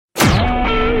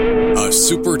a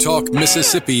Super Talk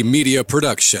Mississippi media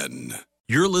production.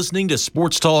 You're listening to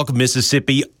Sports Talk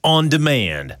Mississippi On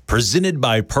Demand, presented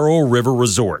by Pearl River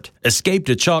Resort. Escape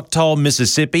to Choctaw,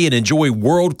 Mississippi and enjoy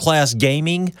world-class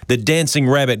gaming, the Dancing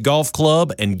Rabbit Golf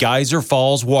Club, and Geyser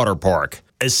Falls Water Park.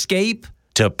 Escape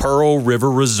to Pearl River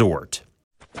Resort.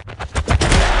 To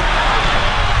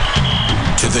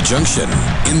the junction,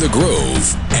 in the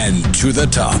Grove, and to the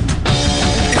top.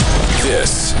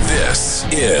 This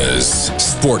is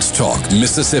Sports Talk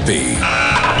Mississippi.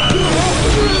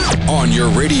 On your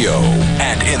radio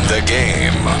and in the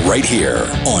game, right here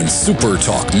on Super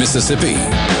Talk Mississippi.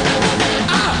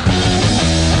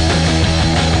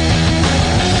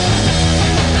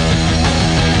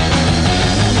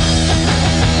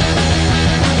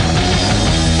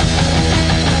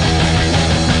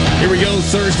 Here we go,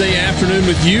 Thursday afternoon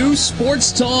with you.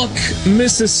 Sports Talk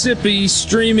Mississippi,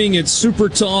 streaming at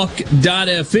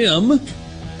supertalk.fm.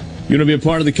 You want to be a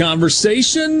part of the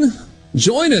conversation?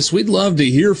 Join us. We'd love to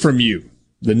hear from you.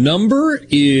 The number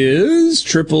is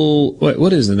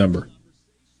what is the number?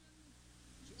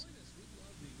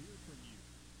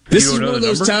 This is one of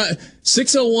those times.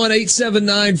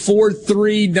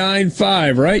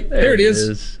 601-879-4395, right? There it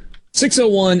is.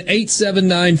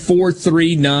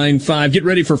 601-879-4395. Get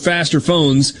ready for faster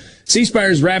phones. C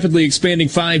Spire is rapidly expanding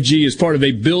 5G as part of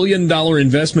a $1 billion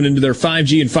investment into their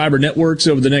 5G and fiber networks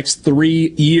over the next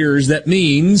 3 years. That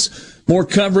means more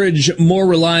coverage, more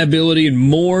reliability, and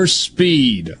more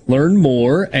speed. Learn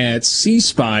more at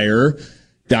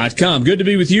cspire.com. Good to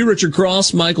be with you, Richard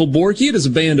Cross, Michael Borky. It is a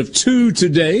band of two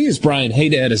today, as Brian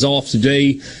Haydad is off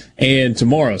today and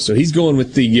tomorrow. So he's going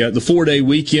with the 4-day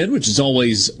weekend, which is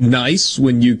always nice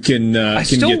when you can I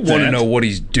still want to know what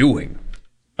he's doing.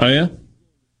 Oh, yeah?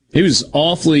 He was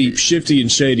awfully shifty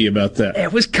and shady about that.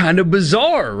 It was kind of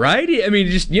bizarre, right? I mean,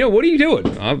 just, what are you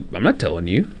doing? I'm not telling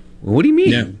you. What do you mean?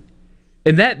 Yeah.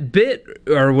 And that bit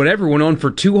or whatever went on for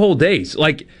 2 whole days.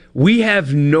 Like, we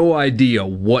have no idea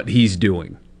what he's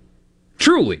doing.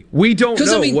 Truly, we don't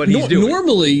know what he's doing.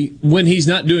 Normally, when he's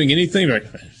not doing anything, like,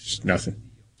 nothing.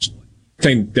 Just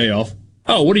take a day off.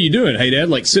 Oh, what are you doing? Hey, Dad,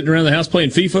 like sitting around the house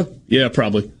playing FIFA? Yeah,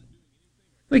 probably.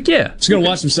 Like, yeah. Just going to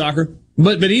watch some soccer.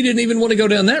 But he didn't even want to go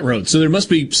down that road, so there must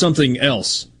be something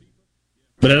else.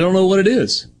 But I don't know what it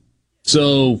is.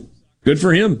 So, good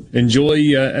for him.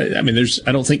 Enjoy.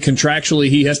 I don't think contractually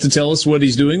he has to tell us what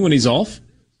he's doing when he's off.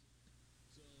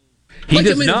 He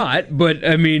does not, but,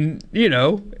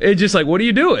 it's just like, what are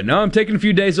you doing? No, I'm taking a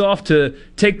few days off to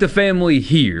take the family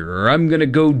here, or I'm going to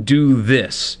go do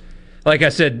this. Like I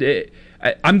said,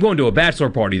 I'm going to a bachelor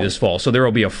party this fall, so there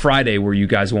will be a Friday where you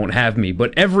guys won't have me,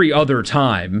 but every other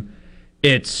time,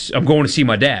 I'm going to see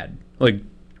my dad. Like,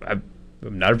 I'm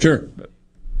not sure.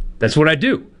 That's what I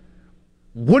do.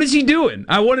 What is he doing?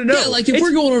 I want to know. Yeah, like if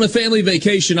we're going on a family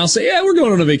vacation, I'll say, yeah, we're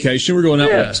going on a vacation. We're going out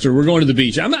west, or we're going to the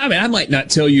beach. I might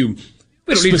not tell you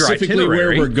specifically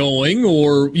where we're going,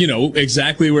 or,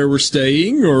 exactly where we're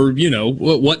staying, or,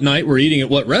 what night we're eating at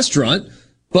what restaurant.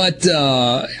 But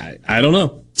I don't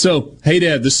know. So, hey,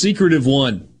 Dad, the secretive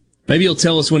one. Maybe he'll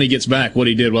tell us when he gets back what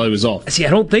he did while he was off. See, I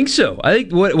don't think so. I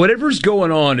think whatever's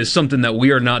going on is something that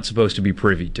we are not supposed to be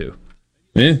privy to.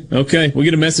 Yeah, okay. We'll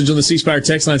get a message on the C Spire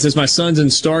text line that says, my son's in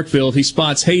Starkville. If he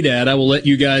spots Hey Dad, I will let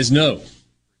you guys know.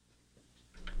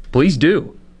 Please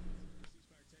do.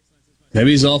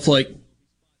 Maybe he's off, like,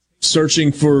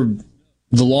 searching for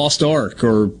the lost ark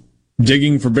or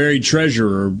digging for buried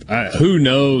treasure, or who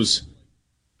knows.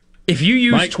 If you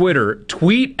use Twitter,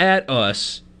 tweet at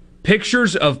us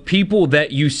pictures of people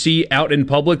that you see out in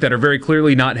public that are very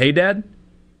clearly not Hey Dad,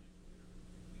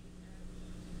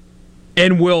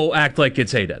 and we'll act like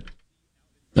it's Hey Dad.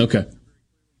 Okay.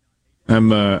 I'm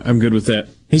good with that.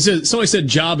 Somebody said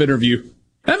job interview.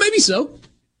 Maybe so.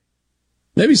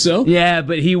 Maybe so. Yeah,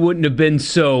 but he wouldn't have been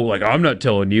so, like, I'm not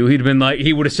telling you. He'd have been like,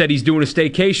 he would have said he's doing a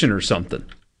staycation or something.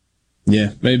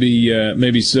 Yeah,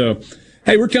 maybe so.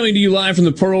 Hey, we're coming to you live from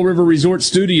the Pearl River Resort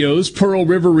Studios. Pearl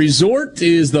River Resort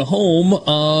is the home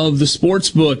of the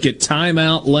Sportsbook at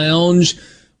Timeout Lounge.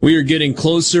 We are getting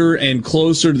closer and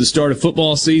closer to the start of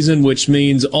football season, which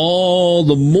means all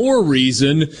the more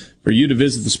reason for you to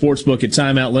visit the Sportsbook at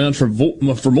Timeout Lounge.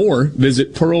 For more,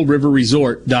 visit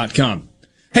pearlriverresort.com.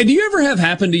 Hey, do you ever have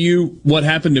happen to you what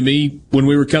happened to me when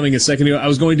we were coming a second ago? I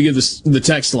was going to give the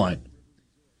text line.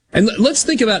 And let's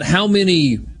think about how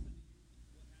many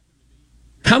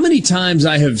times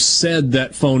I have said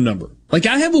that phone number. Like,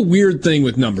 I have a weird thing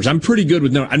with numbers. I'm pretty good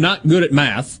with numbers. I'm not good at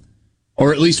math,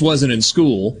 or at least wasn't in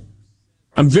school.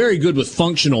 I'm very good with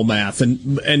functional math,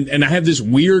 and I have this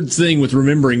weird thing with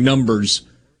remembering numbers.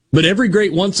 But every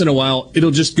great once in a while,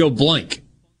 it'll just go blank.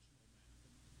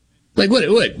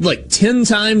 like 10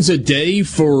 times a day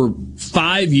for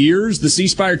 5 years, the C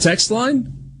Spire text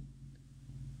line?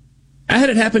 I had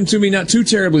it happen to me not too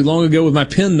terribly long ago with my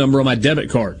PIN number on my debit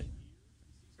card.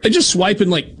 I just swiping,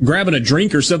 like grabbing a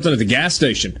drink or something at the gas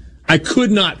station. I could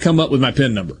not come up with my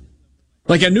PIN number.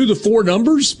 Like I knew the 4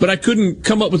 numbers, but I couldn't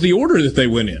come up with the order that they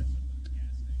went in.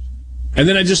 And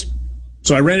then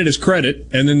so I ran it as credit,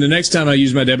 and then the next time I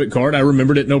used my debit card, I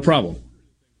remembered it no problem.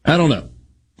 I don't know.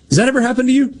 Does that ever happen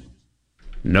to you?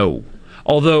 No.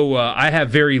 Although I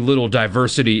have very little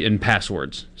diversity in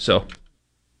passwords, so.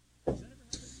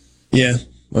 Yeah,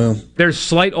 well. There's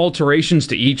slight alterations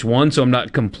to each one, so I'm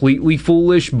not completely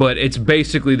foolish, but it's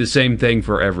basically the same thing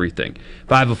for everything.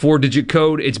 If I have a 4-digit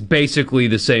code, it's basically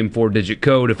the same 4-digit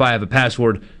code. If I have a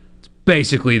password, it's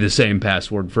basically the same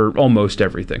password for almost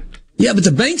everything. Yeah, but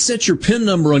the bank sets your PIN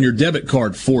number on your debit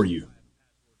card for you.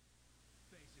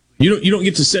 You don't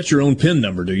get to set your own PIN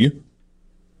number, do you?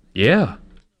 Yeah.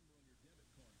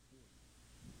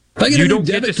 You don't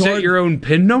get to set your own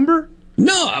PIN number?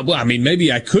 No, well, I mean,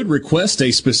 maybe I could request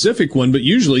a specific one, but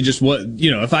usually just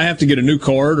if I have to get a new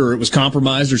card or it was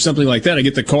compromised or something like that, I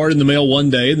get the card in the mail one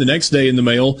day, and the next day in the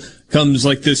mail comes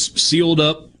like this sealed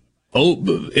up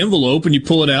envelope, and you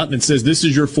pull it out and it says, this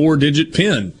is your 4-digit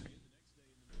PIN.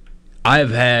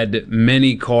 I've had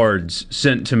many cards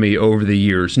sent to me over the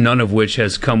years, none of which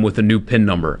has come with a new PIN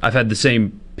number. I've had the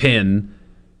same PIN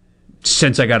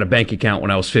since I got a bank account when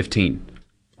I was 15.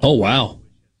 Oh, wow.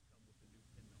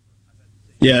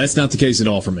 Yeah, that's not the case at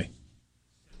all for me.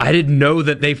 I didn't know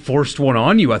that they forced one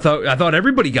on you. I thought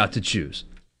everybody got to choose.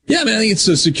 Yeah, man, I think it's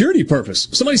a security purpose.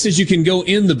 Somebody says you can go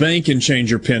in the bank and change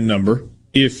your PIN number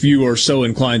if you are so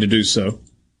inclined to do so.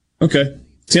 Okay.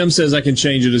 Tim says I can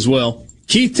change it as well.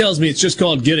 Keith tells me it's just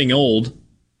called getting old.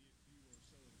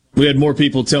 We had more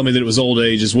people tell me that it was old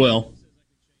age as well.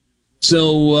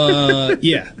 So,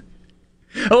 yeah.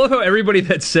 I love how everybody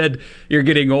that said you're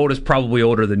getting old is probably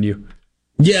older than you.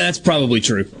 Yeah, that's probably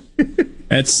true.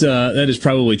 That is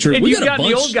probably true. And you've got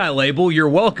the old guy label. You're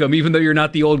welcome, even though you're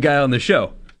not the old guy on the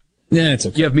show. Yeah, it's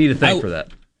okay. You have me to thank for that.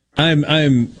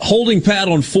 I'm holding pat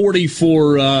on 40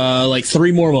 for like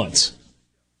 3 more months.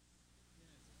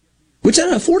 Which, I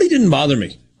don't know, 40 didn't bother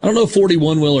me. I don't know if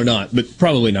 41 will or not, but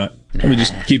probably not. Let me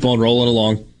just keep on rolling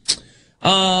along.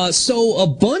 So a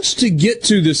bunch to get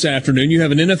to this afternoon. You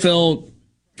have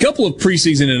couple of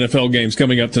preseason NFL games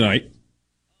coming up tonight.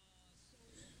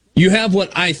 You have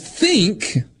what I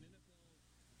think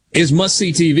is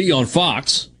must-see TV on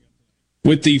Fox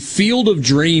with the Field of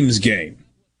Dreams game.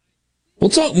 We'll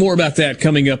talk more about that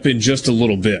coming up in just a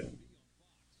little bit.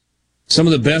 Some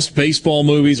of the best baseball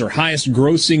movies or highest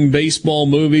grossing baseball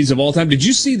movies of all time. Did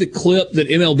you see the clip that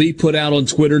MLB put out on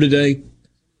Twitter today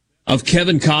of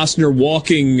Kevin Costner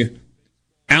walking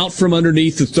out from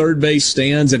underneath the third base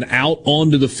stands and out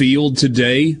onto the field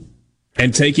today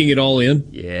and taking it all in?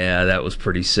 Yeah, that was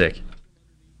pretty sick.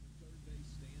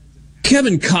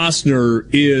 Kevin Costner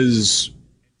is,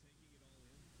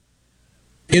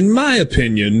 in my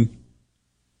opinion,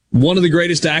 one of the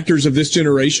greatest actors of this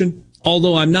generation.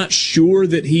 Although I'm not sure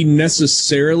that he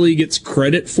necessarily gets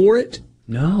credit for it.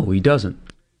 No, he doesn't.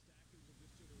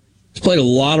 He's played a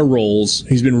lot of roles.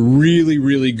 He's been really,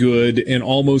 really good in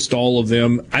almost all of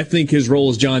them. I think his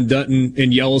role as John Dutton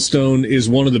in Yellowstone is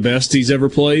one of the best he's ever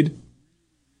played.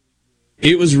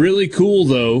 It was really cool,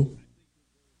 though,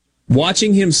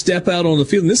 watching him step out on the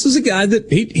field. And this is a guy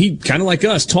that he kind of like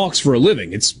us talks for a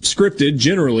living. It's scripted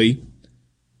generally,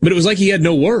 but it was like he had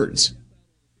no words.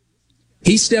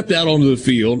 He stepped out onto the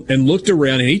field and looked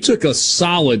around, and he took a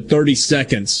solid 30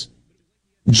 seconds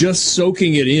just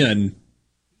soaking it in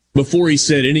before he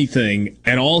said anything,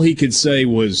 and all he could say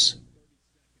was,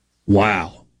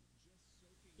 wow,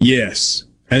 yes.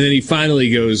 And then he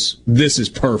finally goes, this is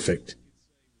perfect.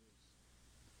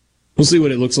 We'll see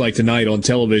what it looks like tonight on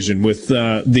television with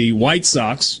the White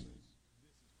Sox,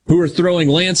 who are throwing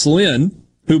Lance Lynn,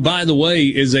 who, by the way,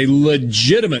 is a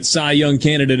legitimate Cy Young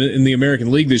candidate in the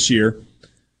American League this year,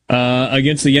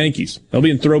 against the Yankees. They'll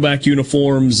be in throwback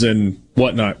uniforms and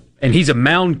whatnot. And he's a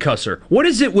mound cusser. What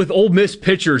is it with Ole Miss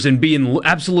pitchers and being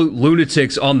absolute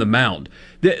lunatics on the mound?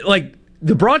 The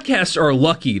broadcasts are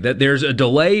lucky that there's a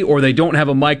delay or they don't have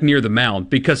a mic near the mound,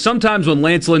 because sometimes when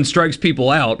Lance Lynn strikes people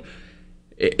out,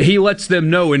 he lets them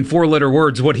know in 4-letter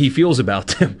words what he feels about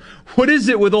them. What is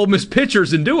it with Ole Miss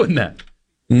pitchers and doing that?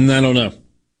 I don't know.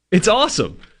 It's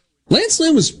awesome. Lance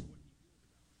Lynn was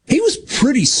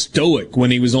pretty stoic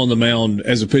when he was on the mound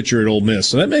as a pitcher at Ole Miss.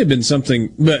 So that may have been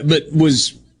something, but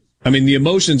the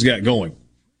emotions got going.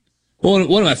 One of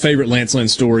my favorite Lance Lynn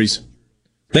stories,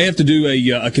 They have to do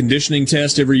a conditioning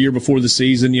test every year before the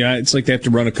season. Yeah, it's like they have to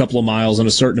run a couple of miles in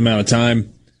a certain amount of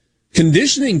time.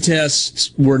 Conditioning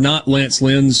tests were not Lance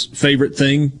Lynn's favorite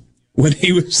thing when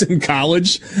he was in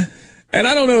college. And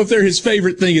I don't know if they're his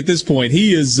favorite thing at this point.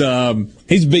 He's a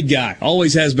big guy.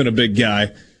 Always has been a big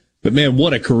guy. But man,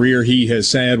 what a career he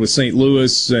has had with St.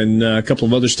 Louis and a couple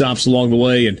of other stops along the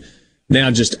way. And now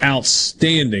just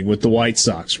outstanding with the White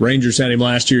Sox. Rangers had him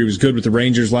last year. He was good with the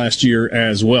Rangers last year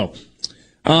as well.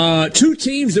 Two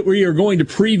teams that we are going to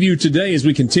preview today as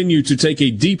we continue to take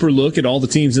a deeper look at all the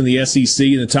teams in the SEC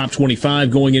in the top 25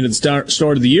 going into the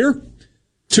start of the year.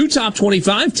 Two top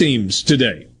 25 teams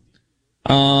today.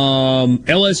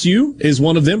 LSU is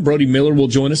one of them. Brody Miller will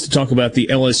join us to talk about the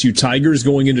LSU Tigers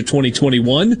going into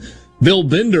 2021. Bill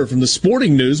Bender from the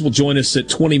Sporting News will join us at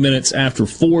 20 minutes after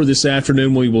 4 this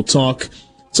afternoon. We will talk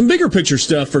some bigger picture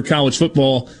stuff for college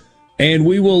football, and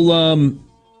we will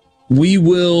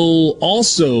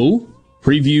also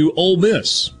preview Ole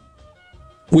Miss,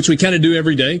 which we kind of do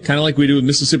every day, kind of like we do with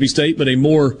Mississippi State, but a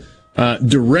more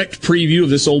direct preview of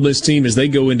this Ole Miss team as they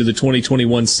go into the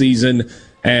 2021 season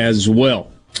as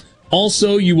well.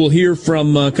 Also, you will hear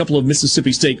from a couple of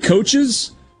Mississippi State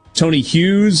coaches, Tony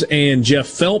Hughes and Jeff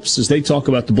Phelps, as they talk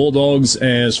about the Bulldogs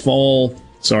as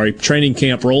training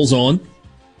camp rolls on.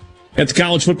 At the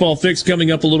College Football Fix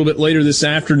coming up a little bit later this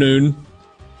afternoon.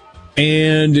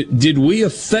 And did we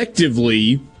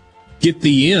effectively get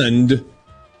the end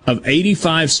of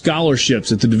 85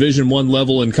 scholarships at the Division I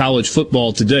level in college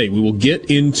football today? We will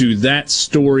get into that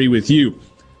story with you.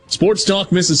 Sports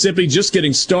Talk Mississippi just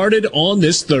getting started on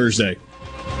this Thursday.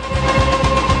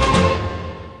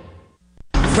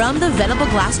 From the Venable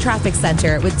Glass Traffic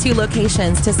Center with 2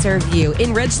 locations to serve you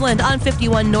in Ridgeland on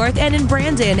 51 North and in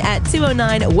Brandon at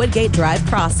 209 Woodgate Drive,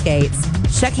 Crossgates.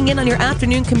 Checking in on your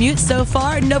afternoon commute so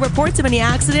far, no reports of any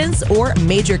accidents or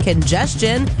major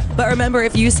congestion. But remember,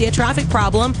 if you see a traffic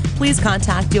problem, please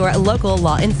contact your local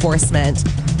law enforcement.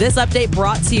 This update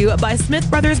brought to you by Smith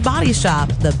Brothers Body Shop,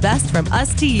 the best from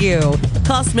us to you.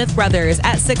 Call Smith Brothers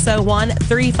at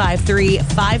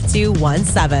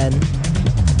 601-353-5217.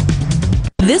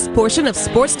 This portion of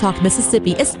Sports Talk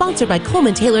Mississippi is sponsored by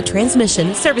Coleman Taylor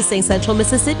Transmission, servicing Central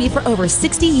Mississippi for over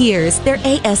 60 years. Their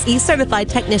ASE certified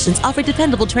technicians offer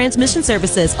dependable transmission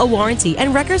services, a warranty,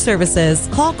 and record services.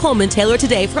 Call Coleman Taylor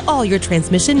today for all your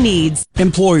transmission needs.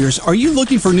 Employers, are you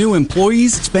looking for new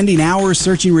employees, spending hours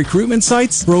searching recruitment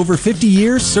sites? For over 50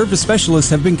 years, service specialists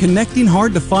have been connecting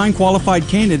hard to find qualified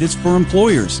candidates for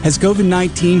employers. Has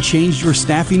COVID-19 changed your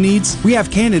staffing needs? We have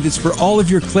candidates for all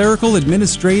of your clerical,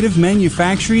 administrative,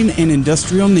 manufacturing, and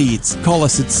industrial needs. Call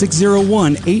us at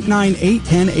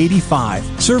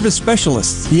 601-898-1085. Service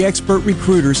Specialists, the expert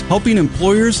recruiters helping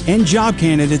employers and job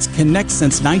candidates connect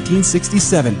since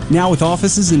 1967. Now with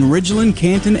offices in Ridgeland,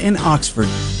 Canton, and Oxford.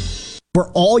 For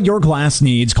all your glass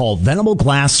needs, call Venable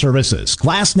Glass Services.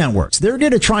 Glass Networks, they're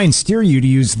going to try and steer you to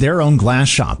use their own glass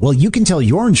shop. Well, you can tell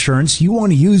your insurance you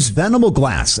want to use Venable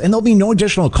Glass, and there'll be no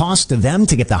additional cost to them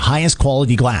to get the highest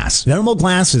quality glass. Venable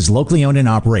Glass is locally owned and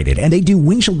operated, and they do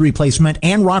windshield replacement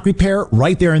and rock repair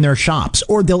right there in their shops,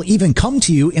 or they'll even come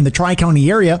to you in the Tri-County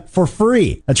area for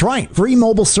free. That's right, free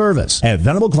mobile service. At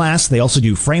Venable Glass, they also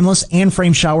do frameless and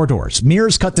frame shower doors,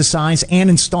 mirrors cut to size and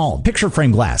installed, picture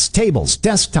frame glass, tables,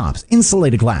 desktops,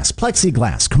 insulated glass,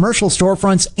 plexiglass, commercial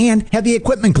storefronts, and heavy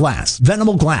equipment glass.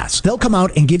 Venable Glass. They'll come out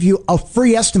and give you a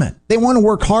free estimate. They want to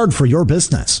work hard for your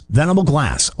business. Venable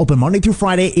Glass. Open Monday through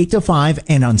Friday, 8 to 5,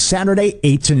 and on Saturday,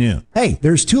 8 to noon. Hey,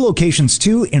 there's 2 locations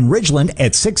too in Ridgeland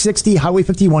at 660 Highway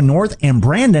 51 North and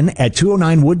Brandon at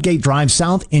 209 Woodgate Drive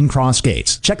South in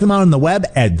Crossgates. Check them out on the web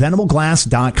at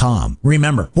venableglass.com.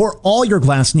 Remember, for all your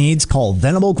glass needs, call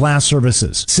Venable Glass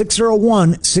Services.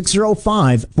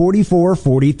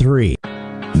 601-605-4443.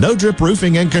 No Drip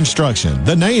Roofing and Construction.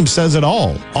 The name says it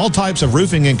all. All types of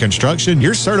roofing and construction.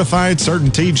 Your certified,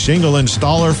 certainteed shingle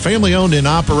installer, family owned and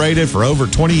operated for over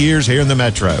 20 years here in the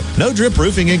Metro. No Drip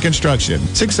Roofing and Construction.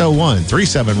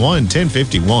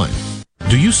 601-371-1051.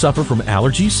 Do you suffer from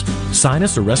allergies,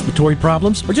 sinus, or respiratory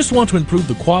problems, or just want to improve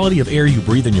the quality of air you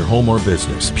breathe in your home or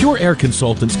business? Pure Air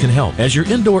Consultants can help. As your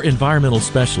indoor environmental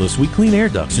specialists, we clean air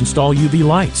ducts, install UV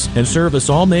lights, and service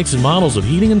all makes and models of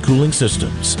heating and cooling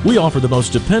systems. We offer the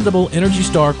most dependable Energy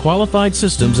Star qualified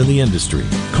systems in the industry.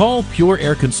 Call Pure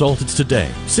Air Consultants today,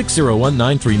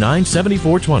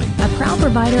 601-939-7420. A proud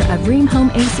provider of Rheem Home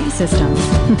AC systems.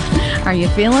 Are you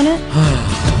feeling it?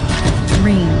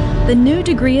 Rheem, the new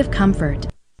degree of comfort.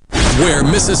 Where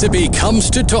Mississippi comes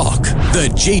to talk.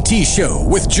 The JT Show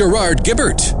with Gerard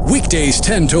Gibbert. Weekdays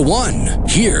 10 to 1.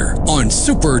 Here on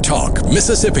Super Talk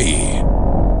Mississippi. Here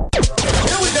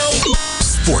we go.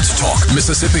 Sports Talk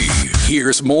Mississippi.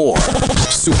 Here's more.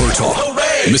 Super Talk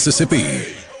Mississippi.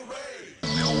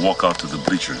 They'll walk out to the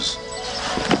bleachers,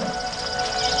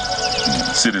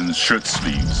 sit in shirt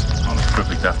sleeves on a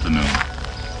perfect afternoon.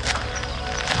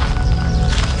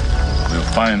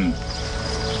 They'll find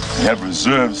they have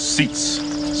reserved seats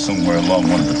somewhere along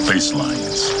one of the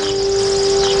baselines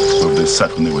where they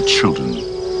sat when they were children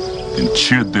and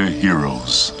cheered their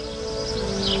heroes.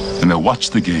 And they'll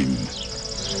watch the game,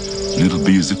 and it'll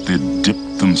be as if they'd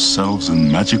dipped themselves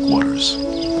in magic waters.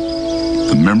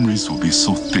 The memories will be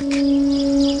so thick,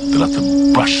 they'll have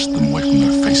to brush them away from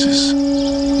their faces.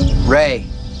 Ray,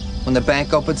 when the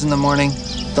bank opens in the morning,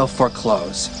 they'll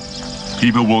foreclose.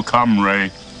 People will come,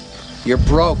 Ray. You're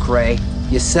broke, Ray.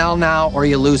 You sell now or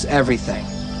you lose everything.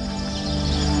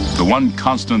 The one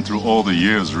constant through all the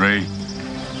years, Ray,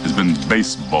 has been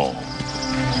baseball.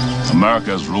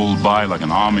 America has rolled by like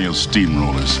an army of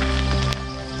steamrollers.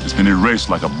 It's been erased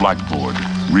like a blackboard,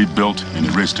 rebuilt and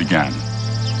erased again.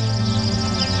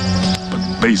 But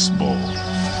baseball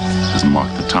has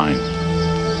marked the time.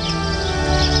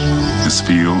 This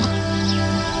field,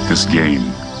 this game,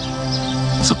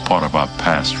 is a part of our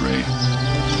past, Ray.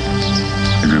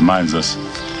 It reminds us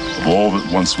of all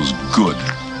that once was good,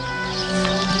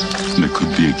 and it could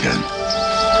be again.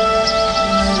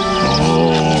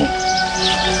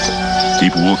 Oh,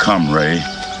 people will come, Ray.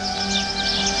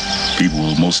 People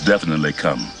will most definitely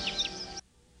come.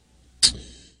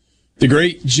 The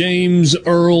great James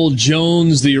Earl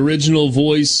Jones, the original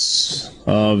voice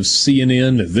of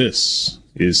CNN. This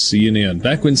is CNN.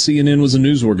 Back when CNN was a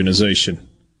news organization.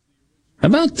 How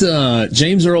about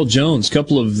James Earl Jones? A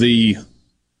couple of the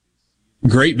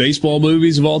great baseball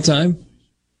movies of all time.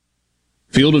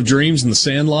 Field of Dreams and The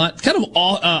Sandlot. Kind of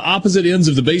opposite ends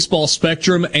of the baseball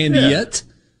spectrum, and yet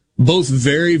both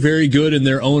very, very good in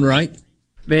their own right.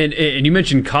 Man, and you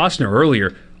mentioned Costner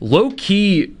earlier.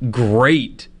 Low-key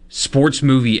great sports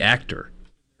movie actor.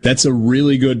 That's a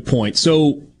really good point.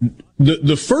 So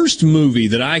the first movie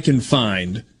that I can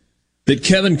find that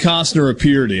Kevin Costner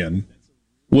appeared in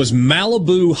was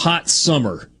Malibu Hot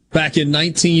Summer back in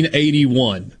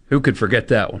 1981. Who could forget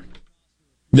that one?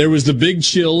 There was The Big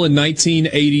Chill in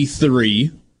 1983.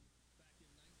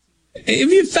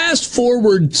 If you fast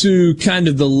forward to kind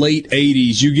of the late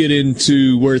 80s, you get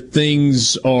into where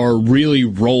things are really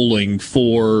rolling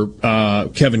for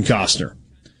Kevin Costner.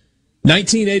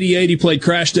 1988, he played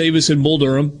Crash Davis in Bull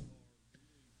Durham.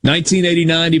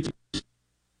 1989,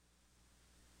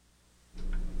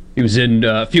 he was in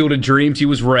Field of Dreams. He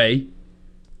was Ray.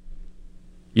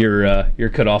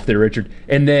 You're cut off there, Richard.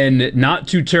 And then not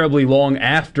too terribly long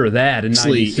after that, in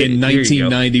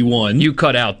 1991. You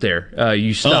cut out there.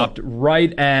 You stopped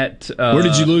right at... where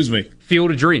did you lose me?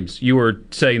 Field of Dreams. You were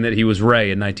saying that he was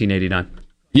Ray in 1989.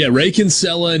 Yeah, Ray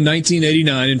Kinsella in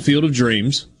 1989 in Field of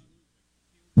Dreams.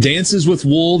 Dances with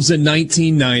Wolves in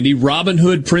 1990. Robin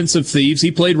Hood, Prince of Thieves.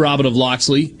 He played Robin of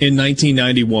Locksley in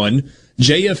 1991.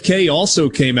 JFK also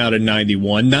came out in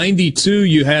 91. 92,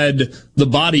 you had The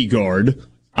Bodyguard,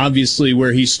 obviously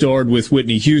where he starred with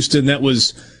Whitney Houston. That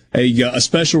was a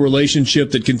special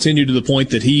relationship that continued to the point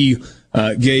that he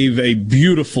gave a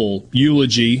beautiful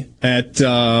eulogy at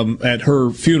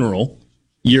her funeral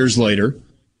years later.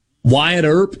 Wyatt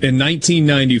Earp in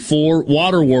 1994.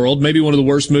 Waterworld, maybe one of the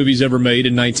worst movies ever made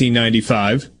in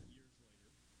 1995.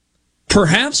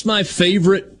 Perhaps my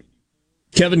favorite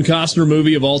Kevin Costner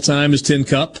movie of all time is Tin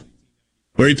Cup,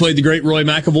 where he played the great Roy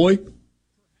McAvoy.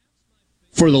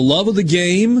 For the Love of the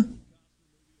Game,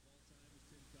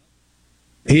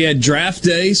 he had Draft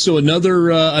Day, so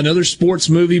another sports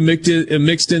movie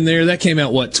mixed in there. That came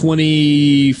out,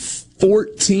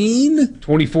 2014?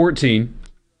 2014.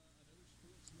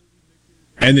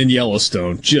 And then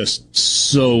Yellowstone, just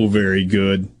so very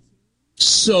good.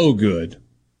 So good.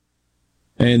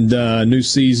 And new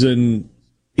season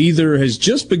either has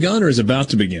just begun or is about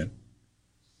to begin.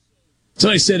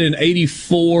 Somebody said in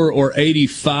 84 or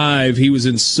 85 he was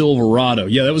in Silverado.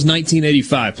 Yeah, that was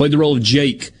 1985. Played the role of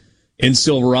Jake in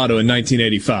Silverado in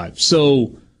 1985.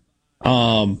 So,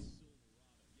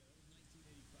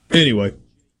 anyway,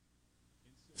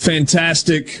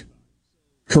 fantastic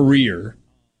career.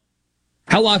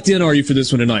 How locked in are you for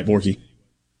this one tonight, Borky?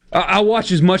 I'll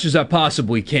watch as much as I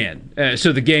possibly can.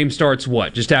 So the game starts,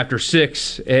 just after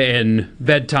 6, and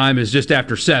bedtime is just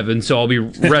after 7, so I'll be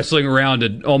wrestling around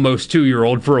an almost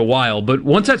 2-year-old for a while. But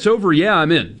once that's over,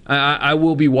 I'm in. I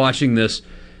will be watching this.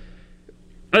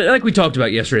 Like we talked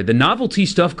about yesterday, the novelty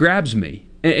stuff grabs me.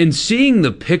 And seeing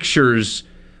the pictures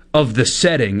of the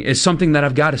setting is something that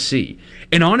I've got to see.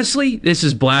 And honestly, this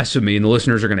is blasphemy, and the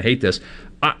listeners are going to hate this.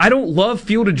 I don't love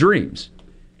Field of Dreams.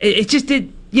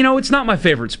 it's not my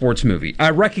favorite sports movie. I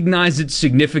recognize its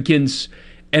significance,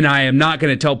 and I am not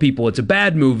going to tell people it's a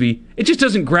bad movie. It just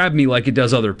doesn't grab me like it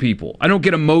does other people. I don't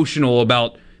get emotional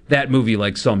about that movie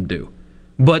like some do.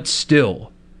 But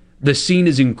still, the scene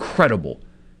is incredible,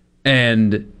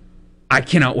 and I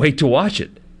cannot wait to watch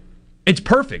it. It's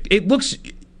perfect. It looks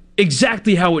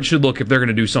exactly how it should look if they're going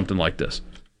to do something like this.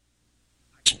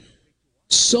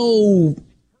 So,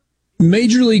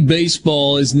 Major League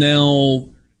Baseball is now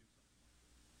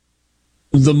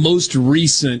the most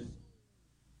recent,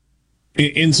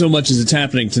 in so much as it's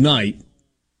happening tonight,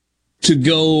 to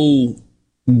go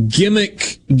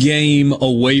gimmick game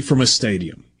away from a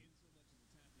stadium.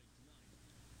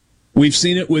 We've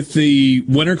seen it with the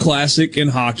Winter Classic in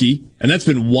hockey, and that's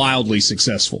been wildly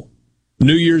successful.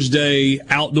 New Year's Day,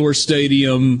 outdoor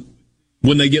stadium,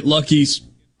 when they get lucky,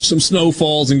 some snow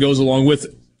falls and goes along with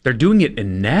it. They're doing it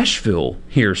in Nashville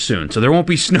here soon, so there won't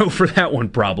be snow for that one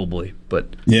probably.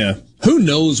 But yeah, who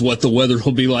knows what the weather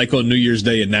will be like on New Year's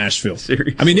Day in Nashville?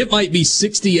 Seriously. I mean, it might be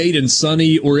 68 and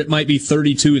sunny, or it might be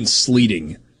 32 and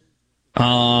sleeting,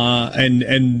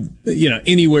 and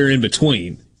anywhere in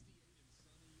between.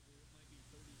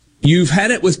 You've had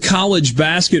it with college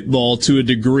basketball to a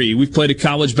degree. We've played a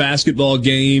college basketball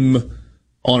game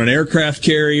on an aircraft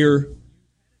carrier.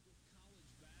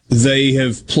 They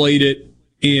have played it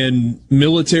in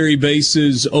military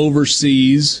bases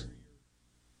overseas.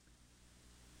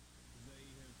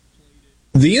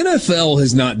 The NFL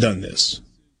has not done this.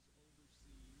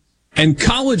 And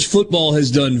college football has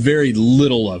done very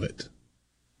little of it.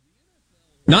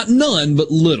 Not none, but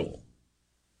little.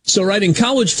 So, right, in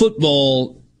college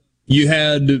football, you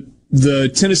had the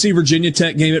Tennessee-Virginia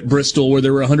Tech game at Bristol where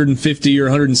there were 150 or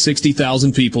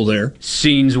 160,000 people there.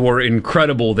 Scenes were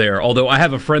incredible there, although I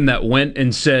have a friend that went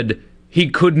and said he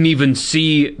couldn't even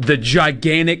see the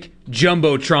gigantic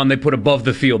jumbotron they put above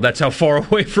the field. That's how far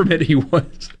away from it he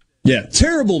was. Yeah,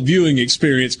 terrible viewing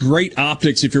experience. Great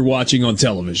optics if you're watching on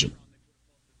television.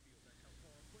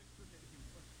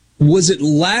 Was it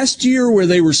last year where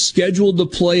they were scheduled to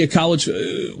play a college?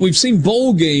 We've seen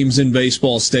bowl games in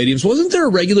baseball stadiums. Wasn't there a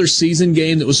regular season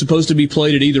game that was supposed to be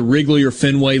played at either Wrigley or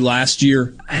Fenway last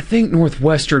year? I think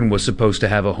Northwestern was supposed to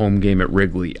have a home game at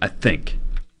Wrigley, I think.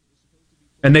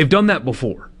 And they've done that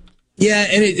before. Yeah,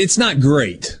 and it's not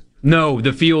great. No,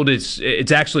 the field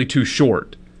it's actually too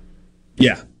short.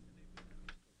 Yeah.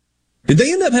 Did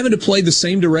they end up having to play the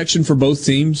same direction for both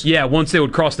teams? Yeah, once they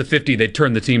would cross the 50, they'd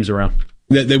turn the teams around.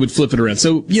 They would flip it around.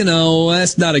 So,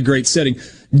 that's not a great setting.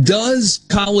 Does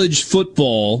college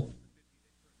football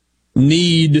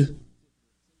need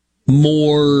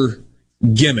more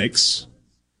gimmicks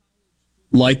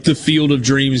like the Field of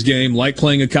Dreams game, like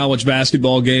playing a college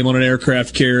basketball game on an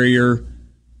aircraft carrier,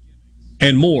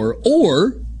 and more?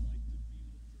 Or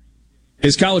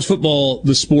is college football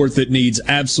the sport that needs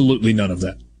absolutely none of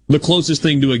that? The closest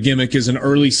thing to a gimmick is an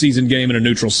early season game in a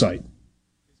neutral site.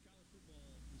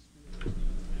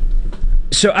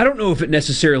 So I don't know if it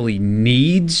necessarily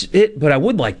needs it, but I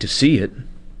would like to see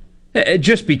it.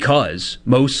 Just because,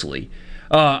 mostly.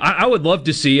 I would love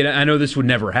to see it. I know this would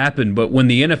never happen, but when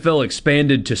the NFL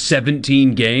expanded to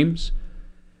 17 games,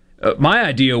 my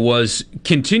idea was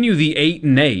continue the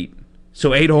 8-8,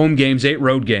 so 8 home games, 8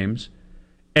 road games,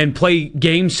 and play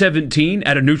Game 17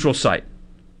 at a neutral site.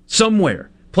 Somewhere.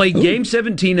 Play Game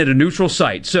 17 at a neutral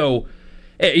site. So,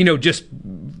 just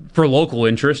for local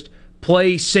interest,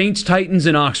 play Saints, Titans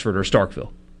in Oxford or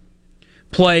Starkville.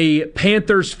 Play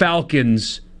Panthers,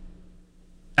 Falcons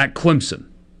at Clemson.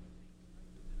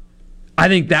 I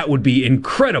think that would be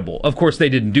incredible. Of course, they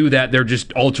didn't do that. They're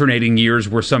just alternating years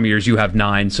where some years you have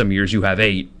 9, some years you have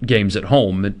 8 games at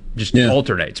home. It just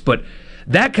alternates. But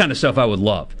that kind of stuff I would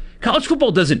love. College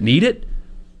football doesn't need it,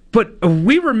 but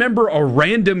we remember a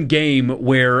random game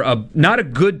where not a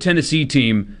good Tennessee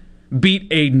team beat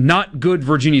a not good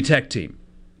Virginia Tech team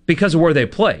because of where they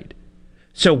played.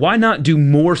 So why not do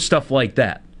more stuff like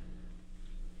that?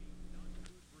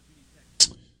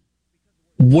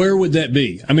 Where would that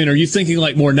be? I mean, are you thinking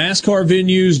like more NASCAR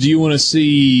venues? Do you want to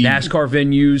see NASCAR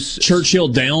venues? Churchill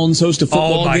Downs host a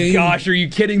football game? Oh my gosh, are you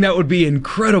kidding? That would be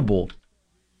incredible.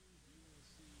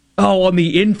 Oh, on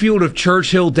the infield of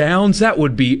Churchill Downs, that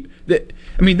would be.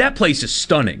 I mean, that place is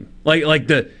stunning. Like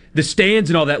the stands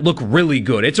and all that look really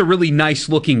good. It's a really nice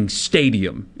looking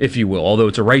stadium, if you will, although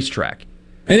it's a racetrack.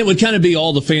 And it would kind of be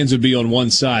all the fans would be on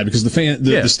one side because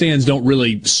the stands don't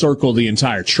really circle the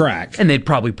entire track. And they'd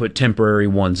probably put temporary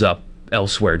ones up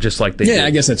elsewhere, just like they did. Yeah, I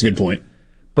guess that's a good point.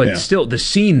 But still, the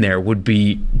scene there would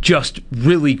be just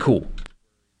really cool.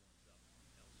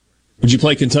 Would you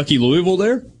play Kentucky-Louisville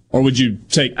there? Or would you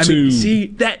take two? See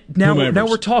that now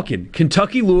we're talking.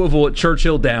 Kentucky Louisville at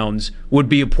Churchill Downs would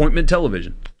be appointment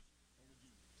television.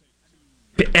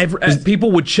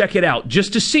 People would check it out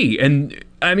just to see. And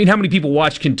I mean, how many people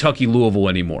watch Kentucky Louisville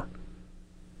anymore?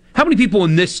 How many people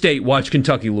in this state watch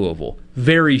Kentucky Louisville?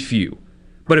 Very few.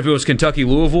 But if it was Kentucky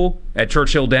Louisville at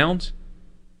Churchill Downs,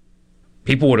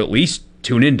 people would at least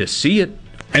tune in to see it.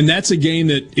 And that's a game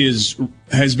that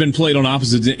has been played on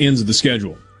opposite ends of the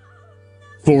schedule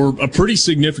for a pretty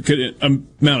significant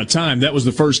amount of time. That was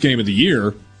the first game of the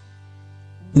year.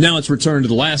 Now it's returned to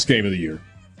the last game of the year,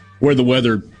 where the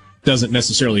weather doesn't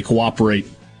necessarily cooperate.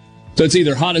 So it's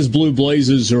either hot as blue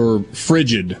blazes or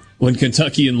frigid when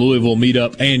Kentucky and Louisville meet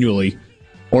up annually,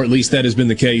 or at least that has been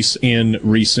the case in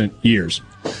recent years.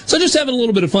 So just having a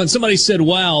little bit of fun. Somebody said,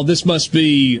 wow, this must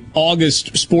be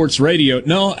August sports radio.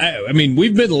 No, I mean,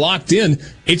 we've been locked in.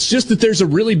 It's just that there's a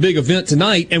really big event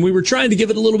tonight, and we were trying to give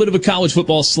it a little bit of a college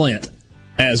football slant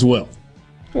as well.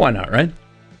 Why not, right?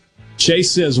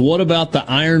 Chase says, what about the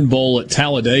Iron Bowl at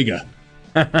Talladega?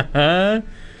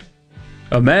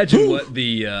 Imagine what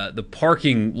the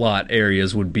parking lot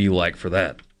areas would be like for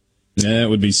that. That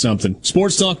would be something.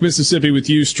 Sports Talk Mississippi with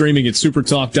you, streaming at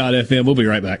supertalk.fm. We'll be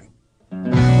right back.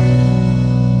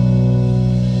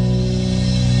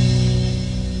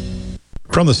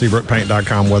 From the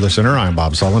SeabrookPaint.com Weather Center, I'm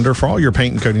Bob Sullender. For all your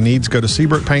paint and coating needs, go to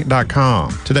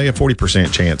SeabrookPaint.com. Today, a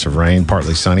 40% chance of rain,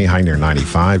 partly sunny, high near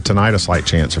 95. Tonight, a slight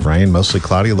chance of rain, mostly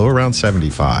cloudy, low around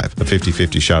 75. A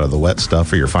 50-50 shot of the wet stuff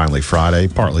for your finally Friday,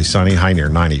 partly sunny, high near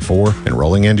 94. And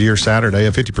rolling into your Saturday,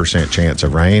 a 50% chance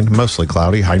of rain, mostly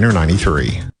cloudy, high near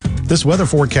 93. This weather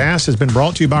forecast has been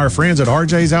brought to you by our friends at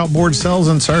RJ's Outboard Sales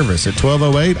and Service at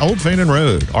 1208 Old Fannin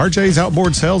Road. RJ's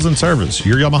Outboard Sales and Service,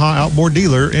 your Yamaha outboard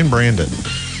dealer in Brandon.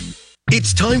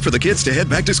 It's time for the kids to head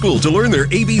back to school to learn their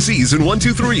ABCs and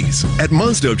 1-2-3s. At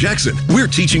Mazda of Jackson, we're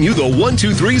teaching you the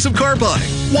 1-2-3s of car buying.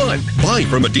 1. Buy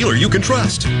from a dealer you can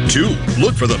trust. 2.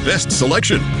 Look for the best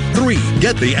selection. 3.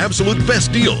 Get the absolute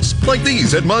best deals, like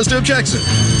these at Mazda of Jackson.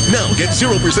 Now get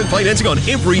 0% financing on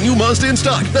every new Mazda in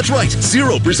stock. That's right,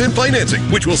 0% financing,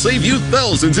 which will save you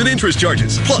thousands in interest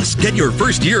charges. Plus, get your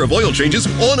first year of oil changes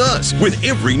on us with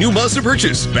every new Mazda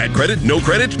purchase. Bad credit, no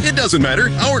credit, it doesn't matter.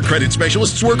 Our credit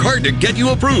specialists work hard to get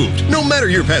you approved, no matter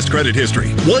your past credit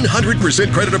history.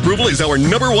 100% credit approval is our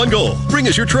 #1 goal. Bring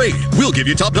us your trade. We'll give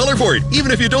you top dollar for it, even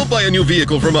if you don't buy a new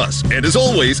vehicle from us. And as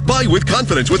always, buy with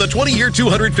confidence with a 20-year,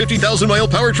 250,000-mile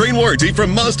powertrain warranty from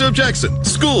Mazda of Jackson.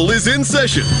 School is in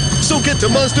session. So get to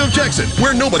Mazda of Jackson,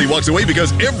 where nobody walks away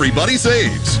because everybody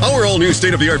saves. Our all-new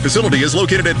state-of-the-art facility is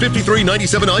located at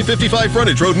 5397 I-55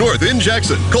 Frontage Road North in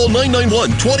Jackson. Call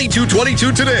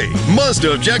 991-2222 today.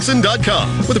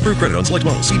 MazdaofJackson.com. With approved credit on select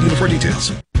models. See dealer for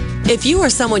details. If you or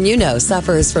someone you know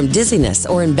suffers from dizziness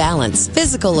or imbalance,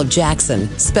 Physical of Jackson,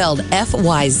 spelled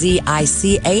F-Y-Z-I-C-A-L,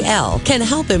 can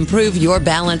help improve your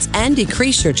balance and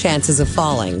decrease your chances of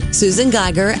falling. Susan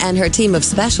Geiger and her team of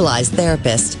specialized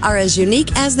therapists are as unique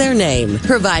as their name,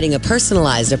 providing a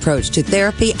personalized approach to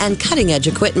therapy and cutting-edge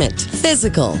equipment.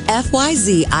 Physical,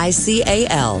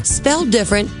 F-Y-Z-I-C-A-L, spelled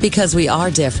different because we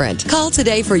are different. Call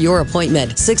today for your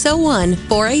appointment,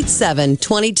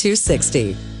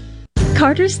 601-487-2260.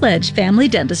 Carter Sledge Family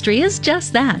Dentistry is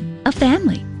just that, a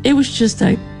family. It was just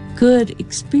a good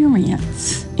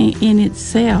experience in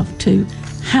itself to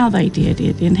how they did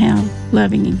it and how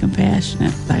loving and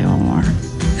compassionate they are.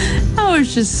 I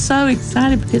was just so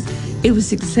excited because it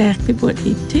was exactly what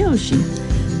he tells you.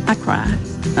 I cried.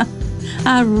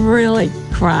 I really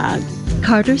cried.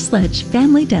 Carter Sledge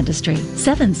Family Dentistry,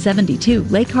 772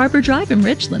 Lake Harbor Drive in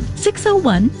Richland,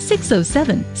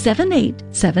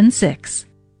 601-607-7876.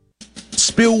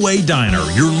 Spillway Diner,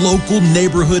 your local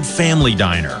neighborhood family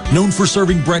diner. Known for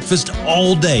serving breakfast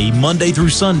all day, Monday through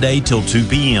Sunday till 2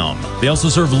 p.m. They also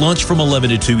serve lunch from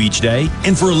 11 to 2 each day.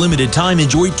 And for a limited time,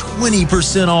 enjoy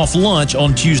 20% off lunch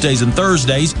on Tuesdays and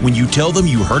Thursdays when you tell them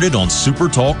you heard it on Super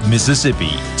Talk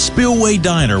Mississippi. Spillway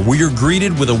Diner, where you're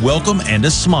greeted with a welcome and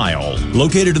a smile.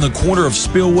 Located in the corner of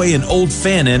Spillway and Old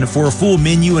Fannin. For a full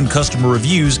menu and customer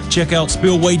reviews, check out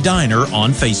Spillway Diner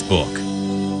on Facebook.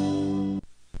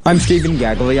 I'm Stephen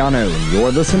Gagliano, and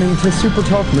you're listening to Super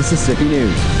Talk Mississippi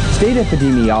News. State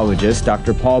epidemiologist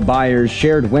Dr. Paul Byers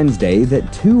shared Wednesday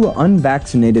that 2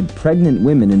 unvaccinated pregnant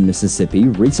women in Mississippi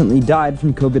recently died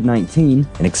from COVID-19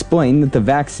 and explained that the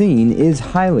vaccine is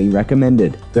highly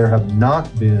recommended. There have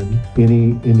not been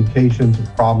any indications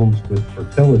of problems with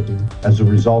fertility as a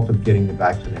result of getting the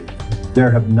vaccination.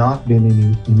 There have not been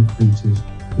any increases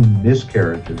in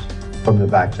miscarriages from the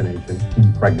vaccination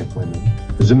in pregnant women.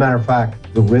 As a matter of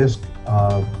fact, the risk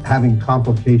of having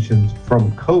complications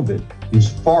from COVID is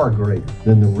far greater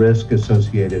than the risk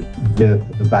associated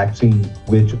with the vaccine,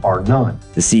 which are none.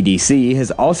 The CDC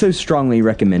has also strongly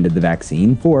recommended the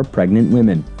vaccine for pregnant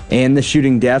women. And the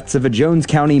shooting deaths of a Jones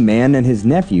County man and his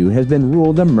nephew has been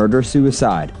ruled a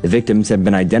murder-suicide. The victims have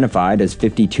been identified as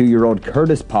 52-year-old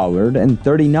Curtis Pollard and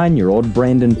 39-year-old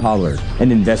Brandon Pollard. An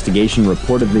investigation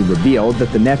reportedly revealed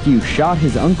that the nephew shot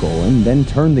his uncle and then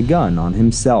turned the gun on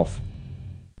himself.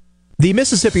 The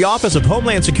Mississippi Office of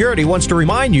Homeland Security wants to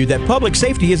remind you that public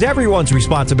safety is everyone's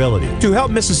responsibility. To help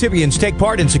Mississippians take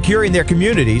part in securing their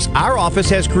communities, our office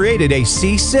has created a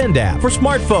CSend app for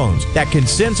smartphones that can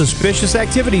send suspicious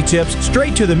activity tips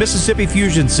straight to the Mississippi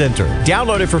Fusion Center.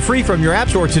 Download it for free from your app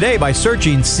store today by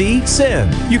searching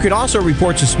CSend. You can also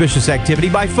report suspicious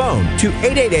activity by phone to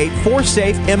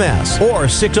 888-4SAFE-MS or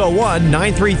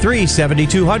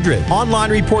 601-933-7200.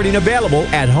 Online reporting available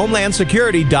at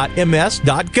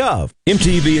homelandsecurity.ms.gov.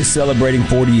 MTV is celebrating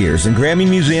 40 years, and Grammy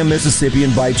Museum Mississippi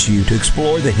invites you to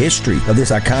explore the history of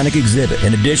this iconic exhibit.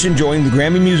 In addition, join the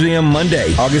Grammy Museum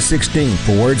Monday, August 16th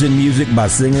for Words and Music by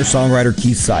singer-songwriter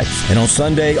Keith Sykes. And on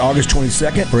Sunday, August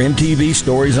 22nd for MTV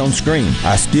Stories on Screen,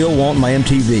 I Still Want My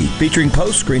MTV, featuring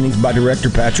post-screenings by director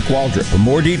Patrick Waldrop. For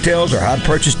more details or how to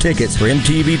purchase tickets for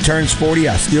MTV Turns 40,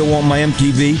 I Still Want My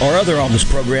MTV, or other August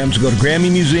programs, go to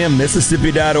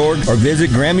GrammyMuseumMississippi.org or visit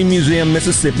Grammy Museum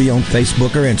Mississippi on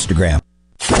Facebook or Instagram.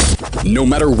 No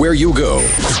matter where you go,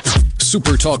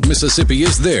 Super Talk Mississippi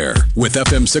is there. With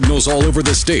FM signals all over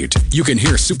the state, you can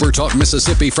hear Super Talk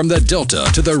Mississippi from the Delta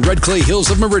to the Red Clay Hills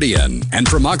of Meridian and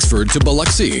from Oxford to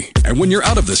Biloxi. And when you're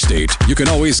out of the state, you can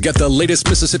always get the latest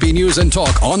Mississippi news and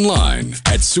talk online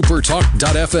at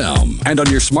supertalk.fm and on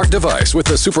your smart device with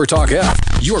the Super Talk app.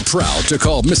 You're proud to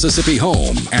call Mississippi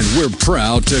home, and we're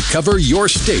proud to cover your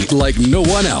state like no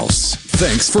one else.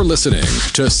 Thanks for listening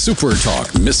to Super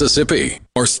Talk Mississippi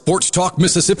or Sports Talk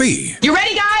Mississippi. You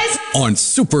ready, guys? On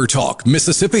Super Talk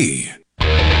Mississippi.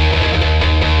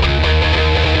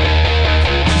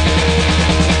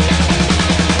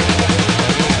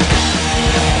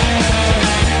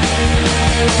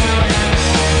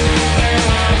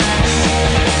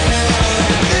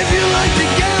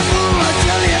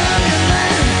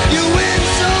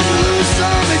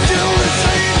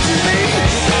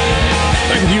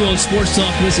 Sports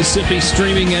Talk Mississippi,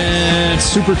 streaming at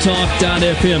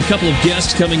supertalk.fm. A couple of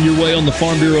guests coming your way on the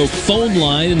Farm Bureau phone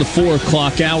line in the 4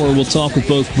 o'clock hour. We'll talk with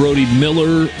both Brody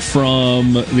Miller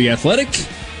from The Athletic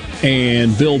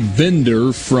and Bill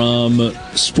Bender from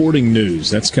Sporting News.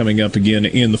 That's coming up again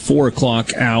in the 4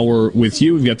 o'clock hour with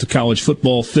you. We've got the college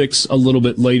football fix a little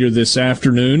bit later this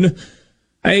afternoon.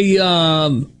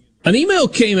 An email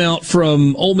came out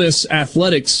from Ole Miss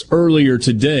Athletics earlier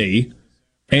today.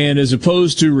 And as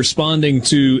opposed to responding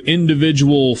to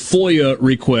individual FOIA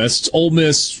requests, Ole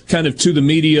Miss, kind of to the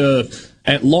media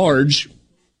at large,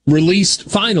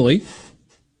 released finally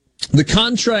the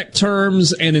contract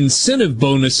terms and incentive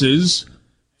bonuses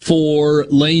for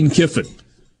Lane Kiffin.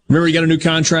 Remember, he got a new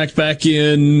contract back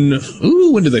in,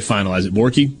 when did they finalize it,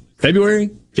 Borky? February?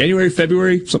 January,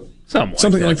 February?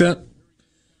 Something like that.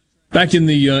 Back in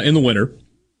the winter.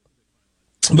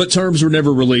 But terms were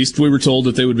never released. We were told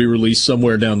that they would be released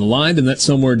somewhere down the line, and that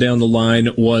somewhere down the line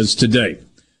was today.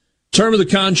 Term of the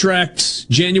contract,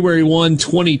 January 1,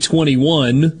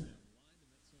 2021.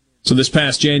 So this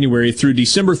past January through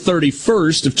December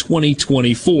 31st of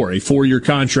 2024. A 4-year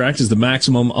contract is the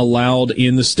maximum allowed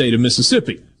in the state of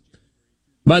Mississippi.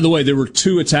 By the way, there were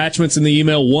 2 attachments in the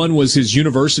email. One was his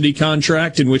university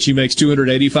contract, in which he makes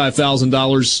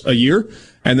 $285,000 a year,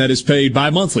 and that is paid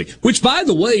bi-monthly, which, by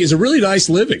the way, is a really nice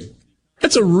living.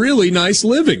 That's a really nice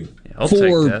living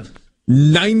for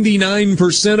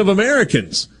 99% of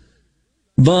Americans.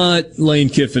 But Lane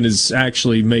Kiffin is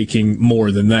actually making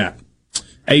more than that.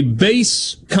 A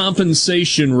base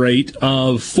compensation rate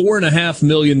of $4.5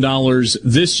 million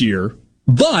this year,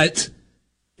 but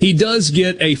he does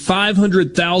get a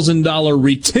 $500,000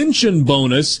 retention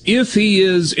bonus if he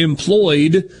is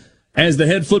employed as the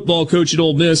head football coach at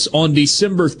Ole Miss on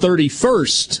December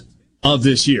 31st of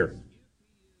this year.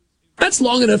 That's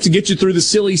long enough to get you through the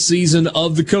silly season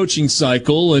of the coaching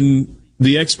cycle, and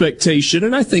the expectation,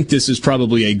 and I think this is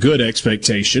probably a good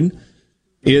expectation,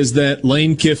 is that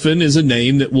Lane Kiffin is a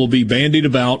name that will be bandied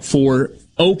about for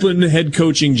open head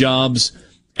coaching jobs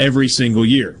every single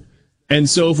year. And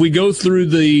so if we go through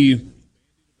the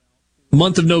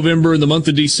month of November and the month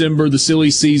of December, the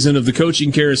silly season of the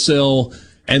coaching carousel,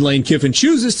 and Lane Kiffin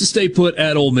chooses to stay put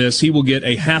at Ole Miss, he will get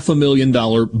a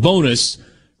 $500,000 bonus,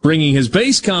 bringing his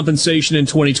base compensation in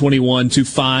 2021 to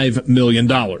 $5 million.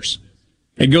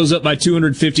 It goes up by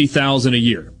 $250,000 a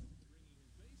year.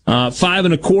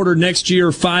 $5.25 next year,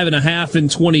 $5.5 in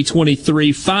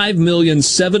 2023,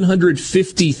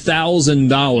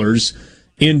 $5,750,000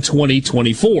 in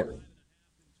 2024.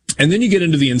 And then you get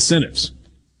into the incentives.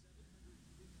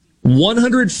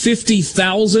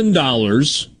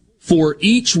 $150,000 for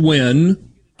each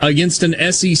win against an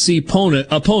SEC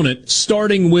opponent,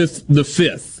 starting with the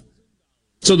fifth.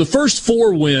 So the first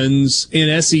 4 wins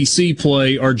in SEC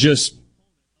play are just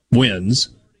wins.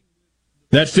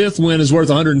 That 5th win is worth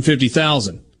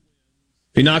 $150,000. If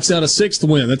he knocks out a 6th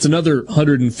win, that's another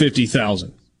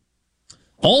 $150,000.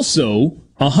 Also,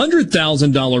 a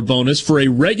 $100,000 bonus for a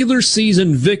regular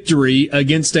season victory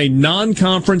against a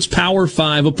non-conference Power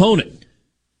 5 opponent.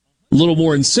 A little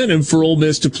more incentive for Ole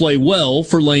Miss to play well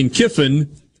for Lane Kiffin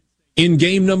in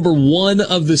game number 1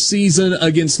 of the season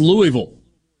against Louisville.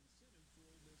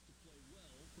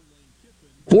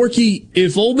 Borky,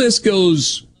 if Ole Miss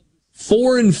goes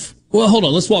 4 well, hold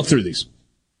on, let's walk through these.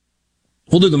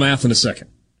 We'll do the math in a second.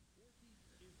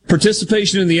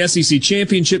 Participation in the SEC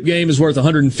championship game is worth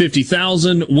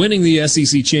 $150,000. Winning the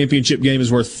SEC championship game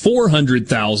is worth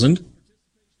 $400,000.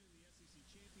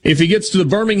 If he gets to the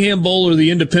Birmingham Bowl or the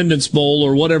Independence Bowl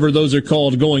or whatever those are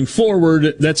called going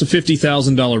forward, that's a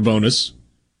 $50,000 bonus.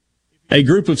 A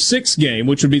group of 6 game,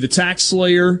 which would be the Tax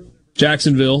Slayer,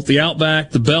 Jacksonville, the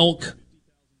Outback, the Belk.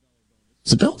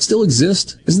 Does the Belk still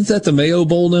exist? Isn't that the Mayo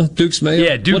Bowl now? Duke's Mayo?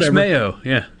 Yeah, Duke's whatever. Mayo,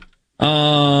 yeah.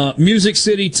 Music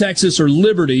City, Texas, or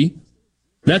Liberty.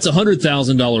 That's a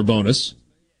 $100,000 bonus.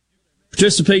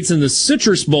 Participates in the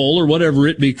Citrus Bowl or whatever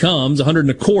it becomes,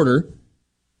 $125,000.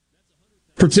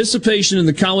 Participation in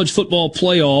the College Football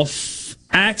Playoff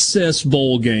Access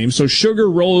Bowl game, so Sugar,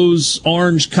 Rose,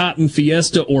 Orange, Cotton,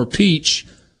 Fiesta, or Peach,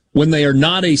 when they are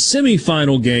not a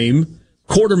semifinal game,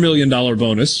 $250,000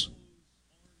 bonus.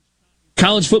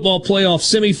 College Football Playoff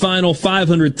semifinal,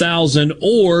 $500,000,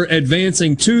 or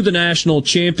advancing to the national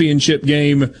championship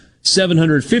game,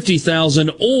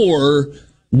 $750,000, or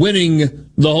winning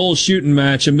the whole shooting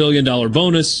match, $1 million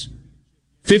bonus.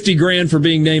 $50,000 for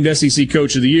being named SEC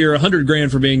Coach of the Year, $100,000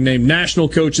 for being named National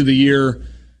Coach of the Year,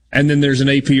 and then there's an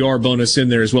APR bonus in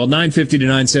there as well. $950 to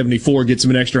 $974 gets him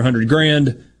an extra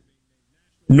 $100,000.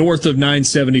 North of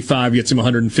 $975 gets him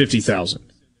 $150,000.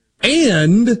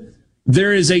 And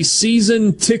there is a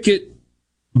season ticket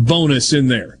bonus in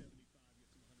there.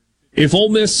 If Ole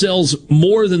Miss sells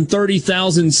more than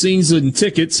 30,000 season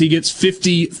tickets, he gets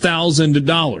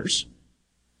 $50,000.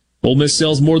 Ole Miss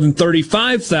sells more than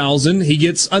 35,000, he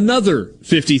gets another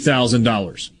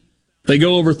 $50,000. They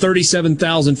go over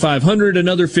 37,500,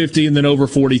 another 50, and then over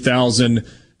 40,000,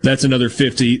 that's another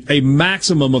 50. A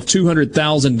maximum of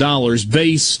 $200,000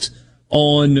 based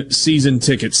on season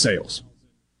ticket sales.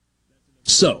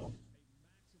 So,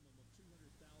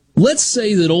 let's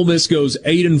say that Ole Miss goes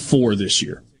 8-4 this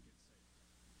year.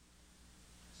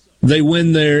 They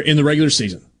win in the regular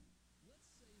season.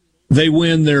 They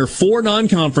win their 4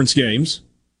 non-conference games,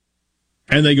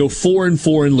 and they go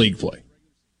 4-4 in league play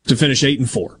to finish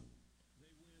 8-4.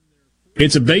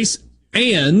 It's a base,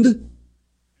 and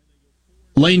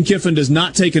Lane Kiffin does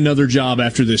not take another job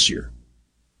after this year.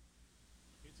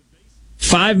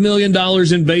 $5 million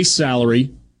in base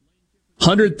salary,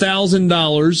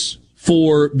 $100,000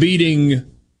 for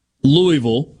beating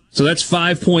Louisville, so that's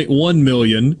 $5.1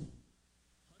 million.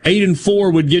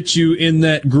 8-4 would get you in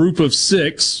that group of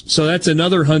 6, so that's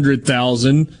another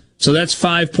 $100,000. So that's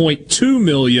 $5.2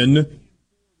 million.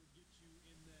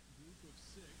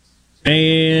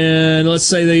 And let's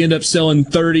say they end up selling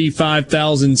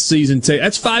 35,000 season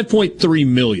tickets. That's $5.3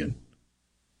 million.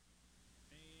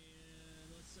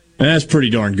 And that's pretty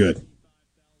darn good.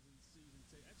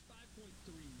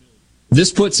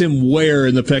 This puts him where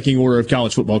in the pecking order of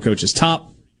college football coaches?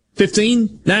 Top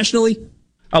 15 nationally?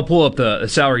 I'll pull up the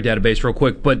salary database real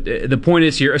quick, but the point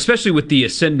is here, especially with the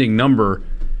ascending number,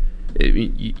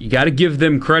 you got to give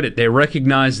them credit. They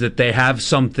recognize that they have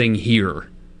something here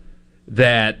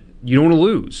that you don't want to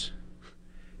lose.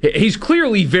 He's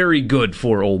clearly very good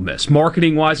for Ole Miss,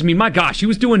 marketing-wise. I mean, my gosh, he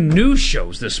was doing news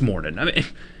shows this morning. I mean,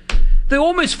 the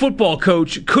Ole Miss football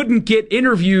coach couldn't get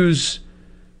interviews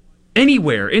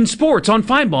anywhere, in sports, on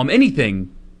Feinbaum, anything,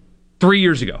 3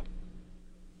 years ago.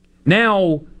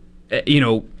 Now,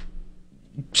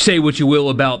 say what you will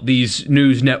about these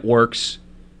news networks.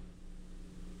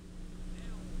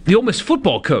 The Ole Miss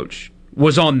football coach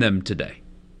was on them today.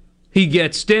 He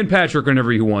gets Dan Patrick whenever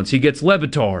he wants. He gets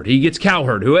Levitard. He gets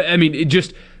Cowherd.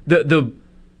 The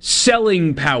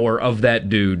selling power of that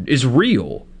dude is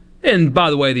real. And by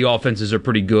the way, the offenses are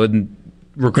pretty good and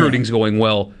recruiting's going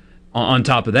well on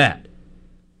top of that.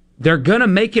 They're going to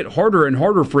make it harder and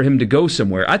harder for him to go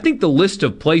somewhere. I think the list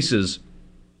of places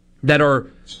that are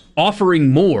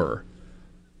offering more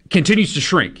continues to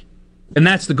shrink. And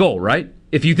that's the goal, right?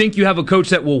 If you think you have a coach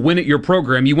that will win at your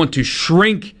program, you want to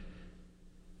shrink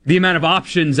the amount of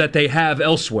options that they have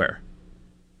elsewhere.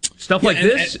 Stuff like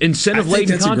this,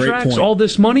 incentive-laden contracts, all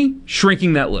this money,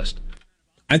 shrinking that list.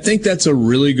 I think that's a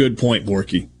really good point,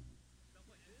 Borky.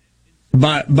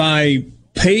 By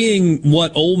paying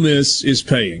what Ole Miss is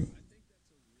paying,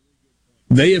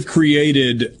 they have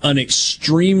created an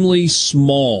extremely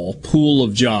small pool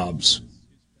of jobs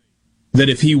that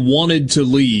if he wanted to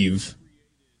leave,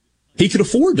 he could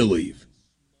afford to leave.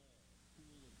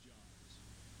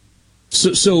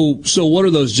 So what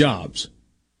are those jobs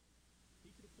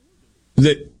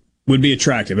that would be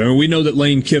attractive? I mean, we know that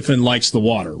Lane Kiffin likes the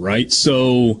water, right?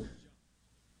 So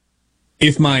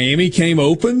if Miami came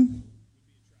open,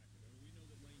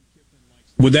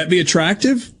 would that be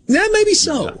attractive? Yeah, maybe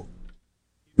so.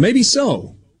 Maybe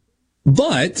so.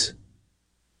 But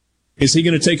is he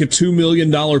going to take a $2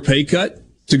 million pay cut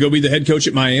to go be the head coach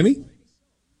at Miami?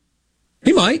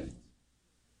 He might.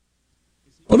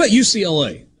 What about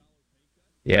UCLA?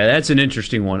 Yeah, that's an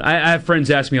interesting one. I have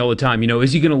friends ask me all the time,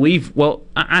 is he going to leave? Well,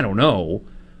 I don't know.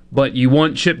 But you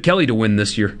want Chip Kelly to win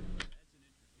this year.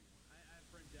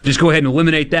 Just go ahead and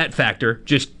eliminate that factor.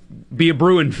 Just be a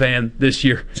Bruin fan this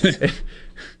year.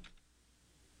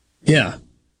 Yeah.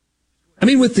 I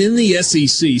mean, within the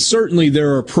SEC, certainly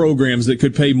there are programs that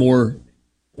could pay more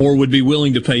or would be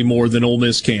willing to pay more than Ole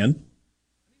Miss can.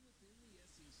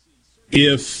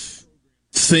 If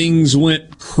things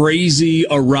went crazy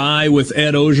awry with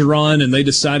Ed Orgeron and they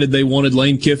decided they wanted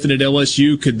Lane Kiffin at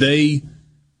LSU, could they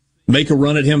make a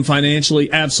run at him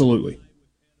financially? Absolutely.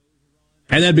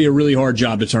 And that'd be a really hard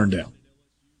job to turn down.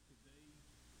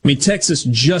 I mean, Texas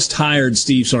just hired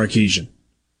Steve Sarkisian.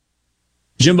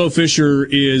 Jimbo Fisher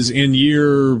is in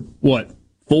year, 4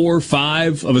 or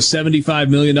 5 of a $75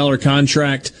 million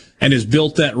contract and has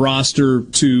built that roster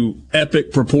to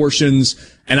epic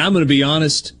proportions. And I'm going to be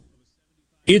honest,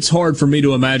 it's hard for me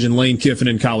to imagine Lane Kiffin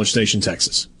in College Station,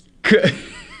 Texas.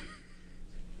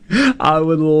 I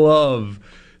would love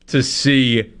to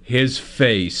see his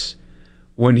face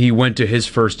when he went to his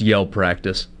first Yale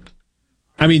practice.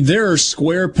 I mean, there are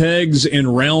square pegs in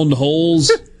round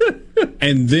holes,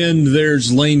 and then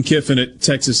there's Lane Kiffin at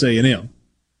Texas A&M.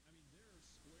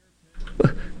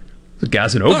 The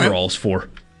guy's in overalls for.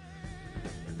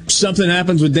 Something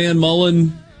happens with Dan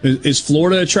Mullen. Is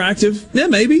Florida attractive? Yeah,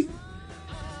 maybe.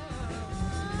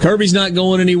 Kirby's not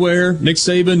going anywhere. Nick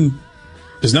Saban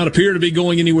does not appear to be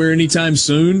going anywhere anytime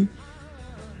soon.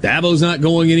 Dabo's not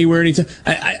going anywhere anytime.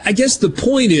 I guess the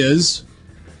point is,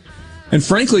 and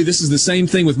frankly, this is the same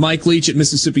thing with Mike Leach at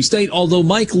Mississippi State, although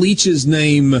Mike Leach's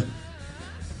name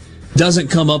doesn't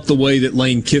come up the way that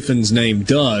Lane Kiffin's name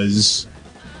does.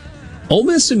 Ole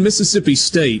Miss and Mississippi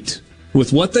State,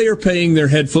 with what they are paying their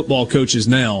head football coaches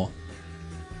now,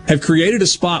 have created a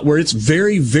spot where it's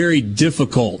very, very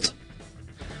difficult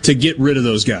to get rid of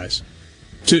those guys,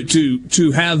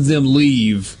 to have them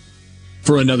leave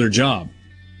for another job.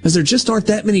 Because there just aren't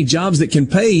that many jobs that can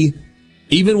pay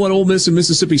even what Ole Miss and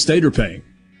Mississippi State are paying.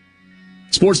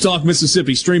 Sports Talk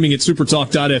Mississippi, streaming at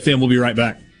supertalk.fm. We'll be right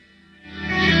back.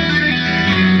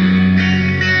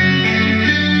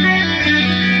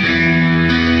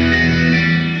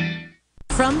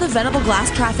 From the Venable Glass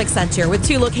Traffic Center with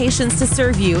 2 locations to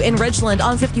serve you in Ridgeland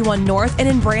on 51 North and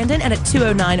in Brandon and at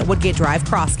 209 Woodgate Drive,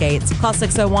 Crossgates. Call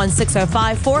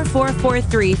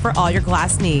 601-605-4443 for all your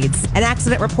glass needs. An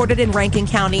accident reported in Rankin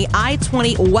County,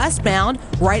 I-20 westbound,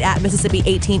 right at Mississippi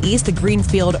 18 East, the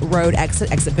Greenfield Road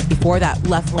exit 54. That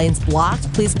left lane's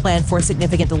blocked. Please plan for a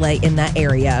significant delay in that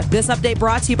area. This update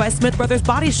brought to you by Smith Brothers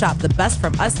Body Shop, the best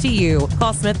from us to you.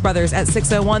 Call Smith Brothers at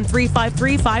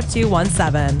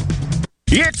 601-353-5217.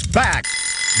 It's back.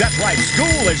 That's right,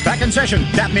 school is back in session.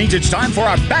 That means it's time for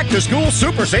our back-to-school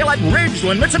super sale at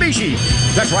Ridgeland Mitsubishi.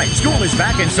 That's right, school is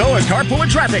back and so is carpool and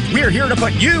traffic. We're here to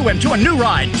put you into a new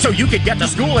ride so you can get to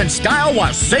school in style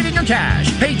while saving your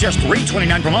cash. Pay just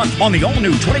 $329 per month on the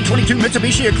all-new 2022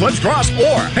 Mitsubishi Eclipse Cross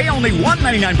or pay only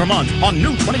 $199 per month on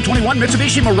new 2021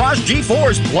 Mitsubishi Mirage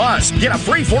G4s. Plus, get a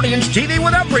free 40-inch TV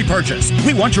with every purchase.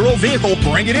 We want your old vehicle,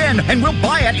 bring it in, and we'll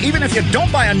buy it even if you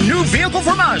don't buy a new vehicle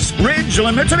from us.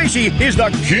 Ridgeland Mitsubishi is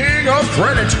the king of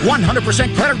credit.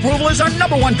 100% credit approval is our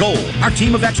 #1 goal. Our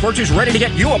team of experts is ready to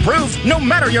get you approved no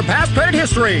matter your past credit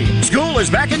history. School is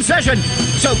back in session,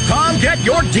 so come get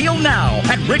your deal now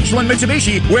at Ridgeland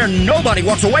Mitsubishi, where nobody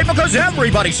walks away because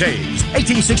everybody saves.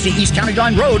 1860 East County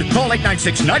Line Road. Call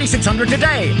 896-9600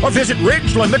 today or visit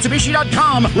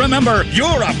RidgelandMitsubishi.com. Remember,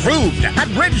 you're approved at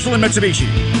Ridgeland Mitsubishi.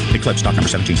 Eclipse stock number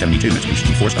 1772,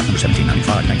 Mitsubishi G4 stock number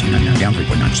 1795, 1999, down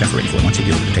 3.9% for 84 months. See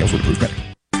dealer details with approved credit.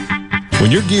 When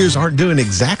your gears aren't doing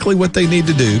exactly what they need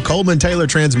to do, Coleman Taylor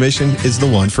Transmission is the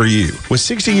one for you. With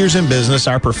 60 years in business,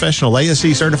 our professional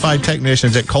ASE certified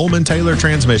technicians at Coleman Taylor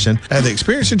Transmission have the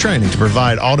experience and training to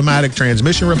provide automatic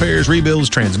transmission repairs, rebuilds,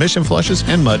 transmission flushes,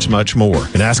 and much, much more.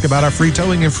 And ask about our free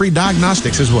towing and free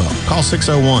diagnostics as well. Call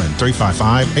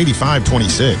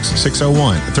 601-355-8526,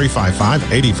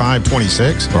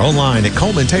 601-355-8526, or online at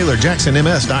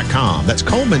ColemanTaylorJacksonMS.com. That's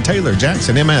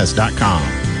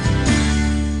ColemanTaylorJacksonMS.com.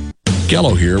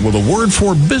 Gallo here with a word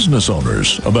for business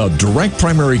owners about direct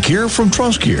primary care from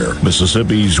TrustCare,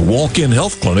 Mississippi's walk-in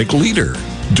health clinic leader.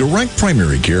 Direct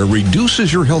primary care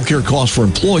reduces your healthcare costs for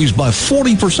employees by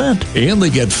 40%, and they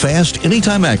get fast,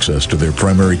 anytime access to their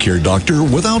primary care doctor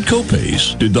without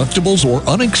copays, deductibles, or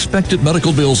unexpected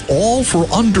medical bills, all for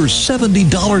under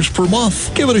 $70 per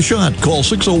month. Give it a shot. Call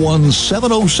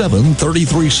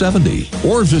 601-707-3370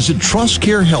 or visit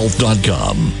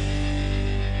TrustCareHealth.com.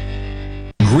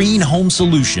 Green Home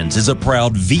Solutions is a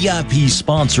proud VIP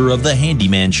sponsor of the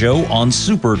Handyman Show on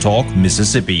Super Talk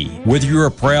Mississippi. Whether you're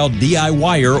a proud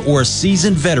DIYer or a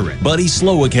seasoned veteran, Buddy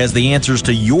Slowick has the answers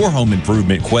to your home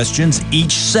improvement questions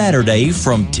each Saturday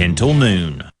from 10 till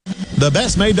noon. The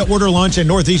best made-to-order lunch in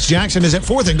Northeast Jackson is at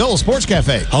 4th and Gold Sports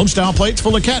Cafe. Homestyle plates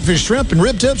full of catfish, shrimp, and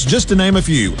rib tips, just to name a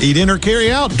few. Eat in or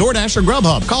carry out, DoorDash or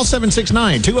Grubhub. Call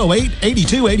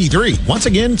 769-208-8283. Once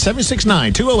again,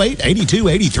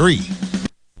 769-208-8283.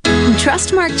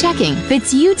 Trustmark checking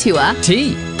fits you to a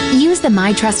T. Use the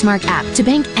My Trustmark app to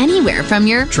bank anywhere from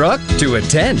your truck to a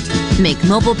tent. Make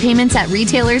mobile payments at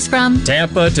retailers from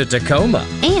Tampa to Tacoma.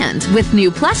 And with new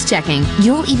Plus checking,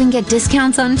 you'll even get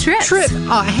discounts on trips.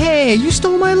 Hey, you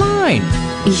stole my line.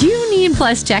 You need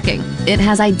Plus checking. It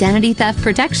has identity theft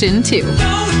protection too.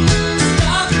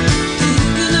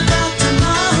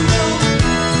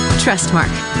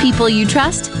 Trustmark. People you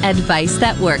trust. Advice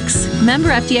that works. Member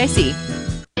FDIC.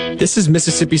 This is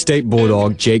Mississippi State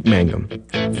Bulldog Jake Mangum.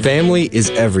 Family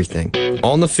is everything.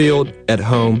 On the field, at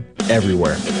home,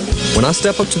 everywhere. When I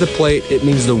step up to the plate, it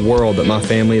means the world that my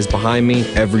family is behind me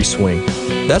every swing.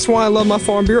 That's why I love my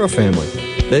Farm Bureau family.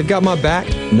 They've got my back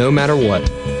no matter what.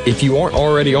 If you aren't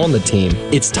already on the team,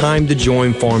 it's time to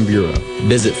join Farm Bureau.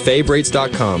 Visit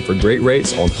favrates.com for great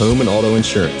rates on home and auto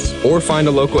insurance, or find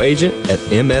a local agent at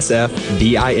msfbins.com.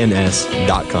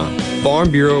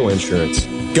 Farm Bureau Insurance.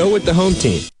 Go with the home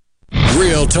team.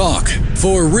 Real talk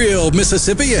for real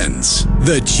Mississippians.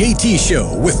 The JT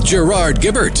Show with Gerard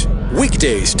Gibbert.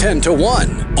 Weekdays 10 to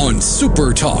 1 on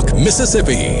Super Talk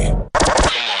Mississippi.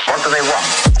 What do they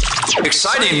want?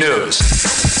 Exciting news.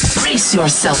 Brace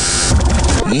yourself.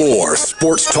 More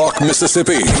Sports Talk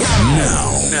Mississippi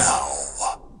now.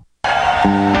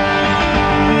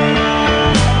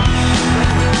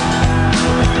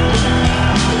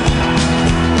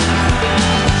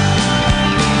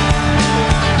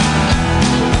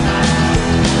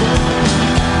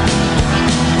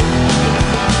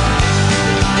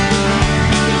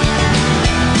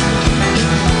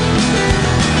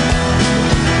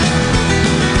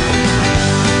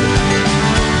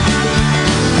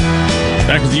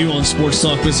 Back with you on Sports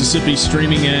Talk Mississippi,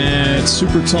 streaming at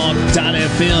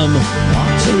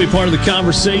supertalk.fm. So to be part of the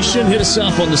conversation, hit us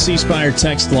up on the C Spire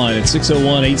text line at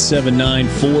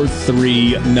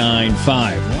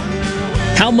 601-879-4395.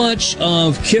 How much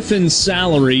of Kiffin's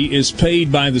salary is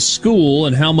paid by the school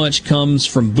and how much comes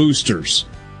from boosters?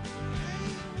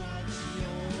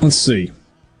 Let's see.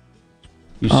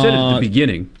 You said at the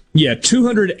beginning. Yeah,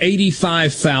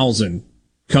 $285,000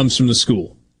 comes from the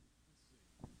school.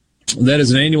 That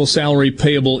is an annual salary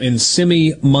payable in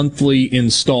semi-monthly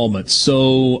installments.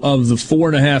 So of the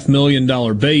 $4.5 million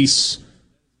base,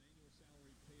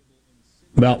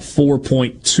 about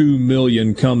 $4.2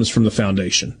 million comes from the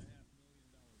foundation.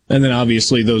 And then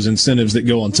obviously those incentives that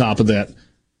go on top of that.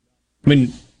 I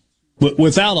mean,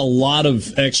 without a lot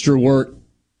of extra work,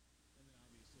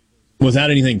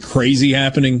 without anything crazy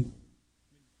happening,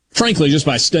 frankly, just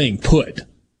by staying put,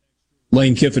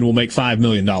 Lane Kiffin will make $5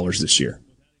 million this year.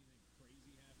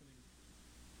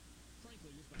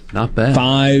 Not bad.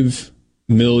 $5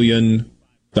 million.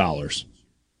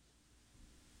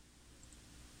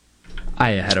 I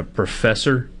had a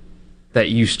professor that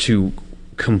used to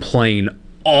complain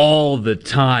all the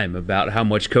time about how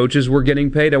much coaches were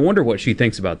getting paid. I wonder what she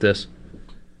thinks about this.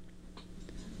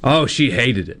 Oh, she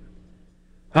hated it.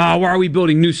 Why are we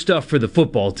building new stuff for the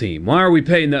football team? Why are we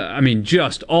paying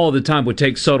just all the time would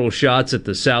take subtle shots at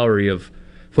the salary of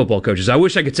football coaches. I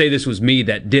wish I could say this was me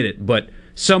that did it, but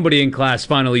somebody in class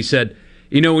finally said,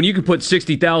 when you can put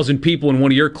 60,000 people in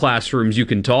one of your classrooms, you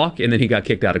can talk, and then he got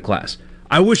kicked out of class.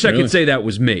 I wish I could say that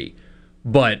was me,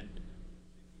 but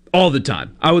All the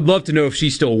time. I would love to know if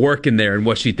she's still working there and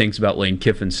what she thinks about Lane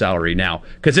Kiffin's salary now,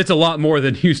 because it's a lot more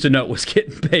than Houston Nutt was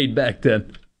getting paid back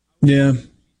then. Yeah.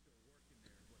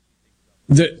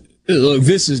 Look,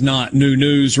 this is not new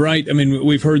news, right? I mean,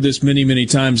 we've heard this many, many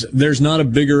times. There's not a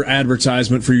bigger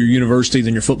advertisement for your university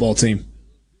than your football team.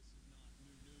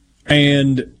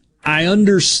 And I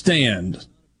understand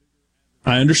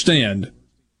that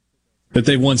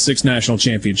they've won 6 national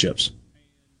championships.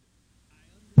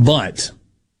 But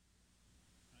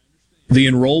the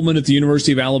enrollment at the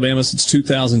University of Alabama since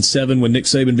 2007, when Nick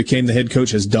Saban became the head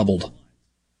coach, has doubled.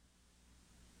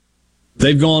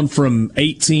 They've gone from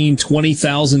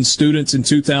 20,000 students in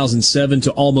 2007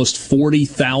 to almost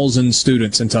 40,000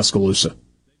 students in Tuscaloosa.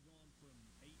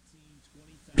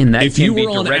 And that can be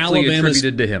directly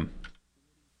attributed to him.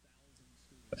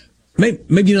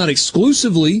 Maybe not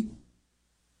exclusively,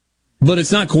 but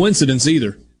it's not coincidence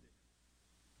either.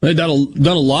 They've done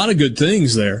a lot of good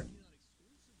things there.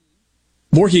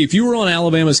 Borky, if you were on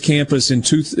Alabama's campus in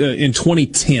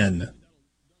 2010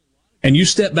 and you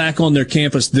step back on their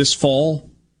campus this fall,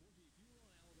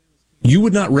 you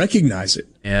would not recognize it.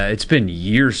 Yeah, it's been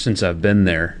years since I've been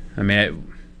there. I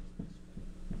mean,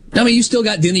 you still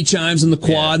got Denny Chimes in the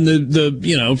quad and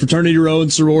the fraternity row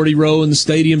and sorority row and the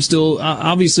stadium still.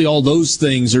 Obviously, all those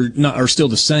things are still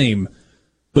the same.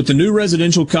 But the new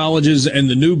residential colleges and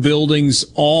the new buildings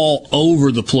all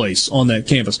over the place on that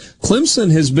campus. Clemson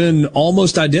has been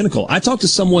almost identical. I talked to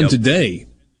someone today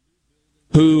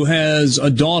who has a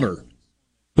daughter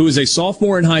who is a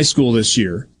sophomore in high school this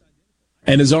year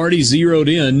and has already zeroed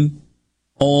in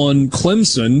on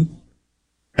Clemson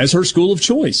as her school of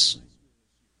choice.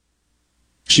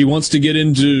 She wants to get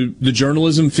into the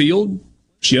journalism field.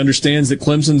 She understands that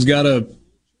Clemson's got a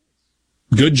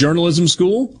good journalism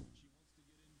school,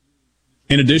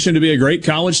 in addition to be a great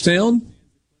college town,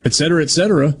 et cetera, et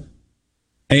cetera.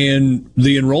 And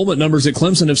the enrollment numbers at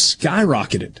Clemson have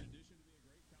skyrocketed.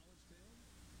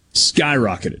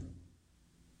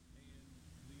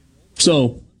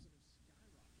 So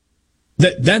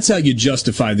that's how you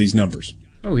justify these numbers.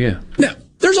 Oh, yeah. Now,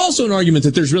 there's also an argument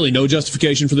that there's really no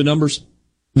justification for the numbers,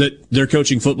 that they're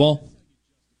coaching football.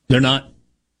 They're not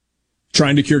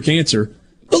trying to cure cancer.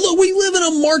 But look, we live in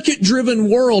a market-driven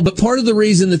world, but part of the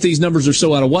reason that these numbers are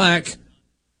so out of whack,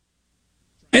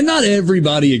 and not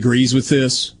everybody agrees with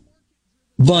this,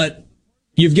 but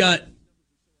you've got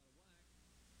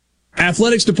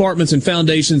athletics departments and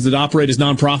foundations that operate as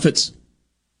nonprofits,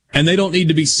 and they don't need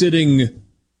to be sitting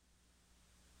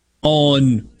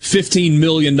on $15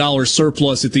 million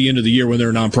surplus at the end of the year when they're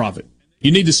a nonprofit.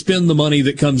 You need to spend the money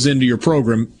that comes into your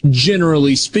program,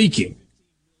 generally speaking.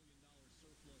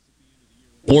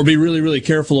 Or be really, really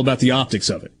careful about the optics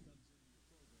of it.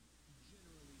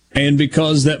 And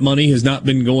because that money has not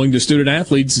been going to student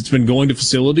athletes, it's been going to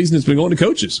facilities and it's been going to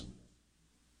coaches.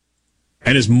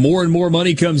 And as more and more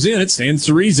money comes in, it stands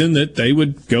to reason that they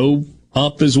would go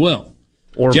up as well.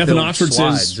 Or Jeff in build Oxford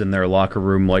slides says, in their locker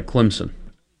room like Clemson.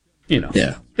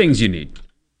 Things you need.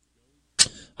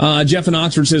 Jeff in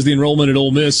Oxford says the enrollment at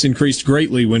Ole Miss increased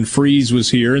greatly when Freeze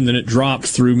was here, and then it dropped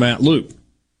through Matt Luke.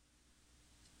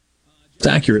 It's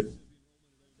accurate.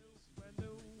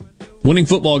 Winning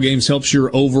football games helps your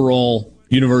overall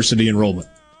university enrollment.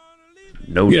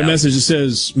 No doubt. You get a message that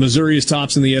says Missouri is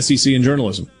tops in the SEC in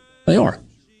journalism. They are.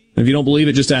 And if you don't believe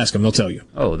it, just ask them. They'll tell you.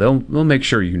 Oh, they'll make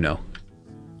sure you know.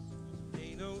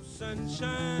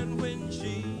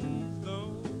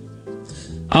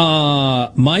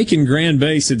 Mike in Grand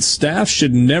Bay said staff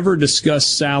should never discuss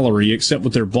salary except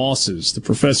with their bosses. The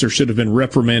professor should have been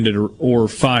reprimanded or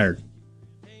fired.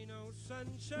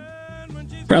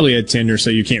 Probably had tenure, so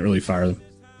you can't really fire them.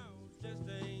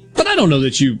 But I don't know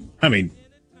that she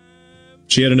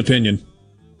had an opinion.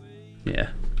 Yeah.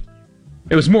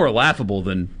 It was more laughable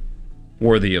than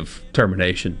worthy of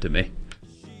termination to me.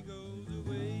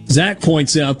 Zach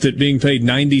points out that being paid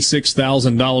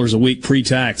 $96,000 a week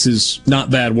pre-tax is not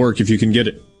bad work if you can get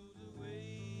it.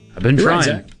 I've been trying. Right,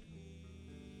 Zach.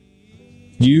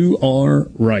 You are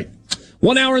right.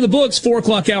 1 hour in the books, 4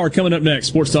 o'clock hour coming up next.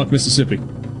 Sports Talk Mississippi.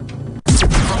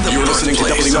 You're listening to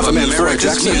WFMN Fort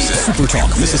Jackson. Super Talk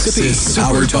Mississippi.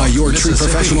 Powered by your tree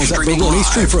professionals at Baloney's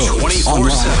Tree Pros.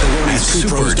 Online at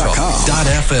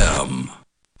Baloney'sTreePros.com.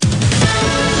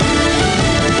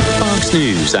 Fox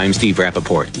News, I'm Steve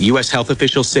Rappaport. U.S. health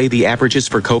officials say the averages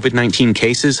for COVID-19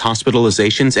 cases,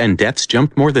 hospitalizations, and deaths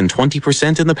jumped more than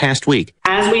 20% in the past week.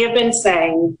 As we have been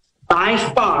saying, by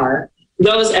far,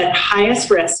 those at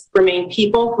highest risk remain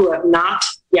people who have not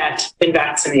yet been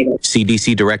vaccinated.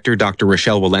 CDC Director Dr.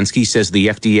 Rochelle Walensky says the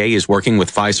FDA is working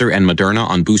with Pfizer and Moderna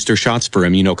on booster shots for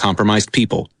immunocompromised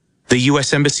people. The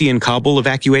U.S. Embassy in Kabul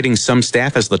evacuating some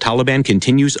staff as the Taliban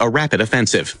continues a rapid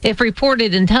offensive. If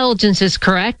reported intelligence is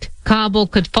correct, Kabul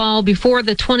could fall before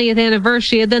the 20th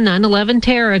anniversary of the 9/11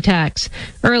 terror attacks.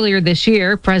 Earlier this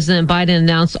year, President Biden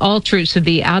announced all troops would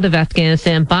be out of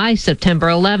Afghanistan by September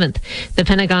 11th. The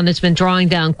Pentagon has been drawing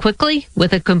down quickly,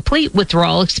 with a complete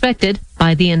withdrawal expected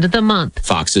by the end of the month.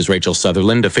 Fox's Rachel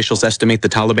Sutherland. Officials estimate the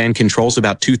Taliban controls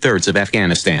about 2/3 of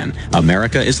Afghanistan.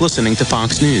 America is listening to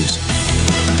Fox News.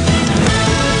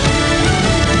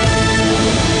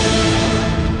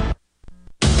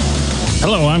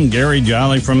 Hello, I'm Gary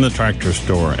Jolly from the Tractor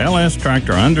Store. LS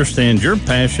Tractor understands your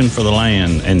passion for the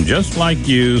land, and just like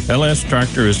you, LS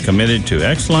Tractor is committed to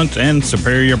excellence and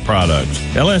superior products.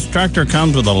 LS Tractor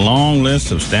comes with a long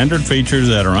list of standard features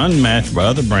that are unmatched by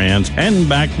other brands and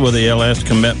backed with the LS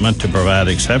commitment to provide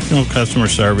exceptional customer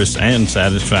service and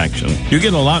satisfaction. You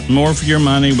get a lot more for your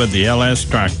money with the LS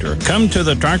Tractor. Come to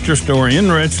the Tractor Store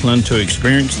in Richland to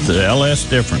experience the LS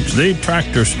difference. The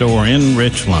Tractor Store in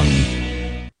Richland.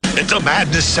 It's a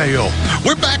madness sale.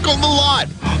 We're back on the lot.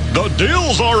 The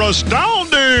deals are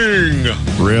astounding.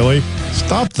 Really?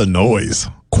 Stop the noise.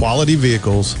 Quality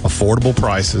vehicles, affordable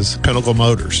prices, Pinnacle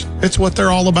Motors. It's what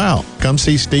they're all about. Come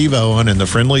see Steve Owen and the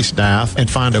friendly staff and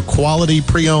find a quality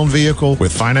pre-owned vehicle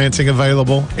with financing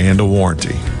available and a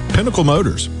warranty. Pinnacle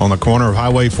Motors on the corner of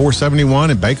Highway 471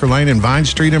 and Baker Lane and Vine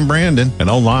Street in Brandon, and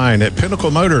online at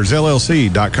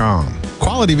PinnacleMotorsLLC.com.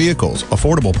 Quality vehicles,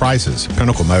 affordable prices,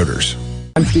 Pinnacle Motors.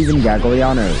 I'm Stephen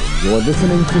Gagliano. You're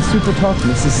listening to Super Talk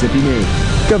Mississippi News.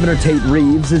 Governor Tate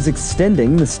Reeves is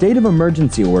extending the state of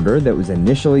emergency order that was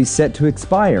initially set to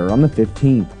expire on the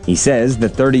 15th. He says the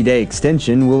 30-day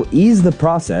extension will ease the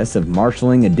process of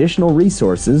marshaling additional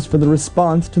resources for the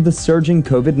response to the surging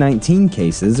COVID-19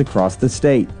 cases across the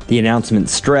state. The announcement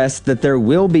stressed that there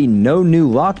will be no new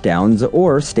lockdowns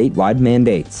or statewide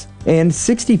mandates. And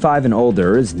 65 and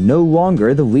older is no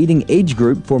longer the leading age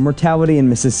group for mortality in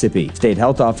Mississippi. State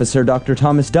Health Officer Dr.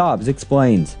 Thomas Dobbs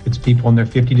explains. It's people in their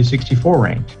 50 to 64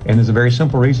 range. And there's a very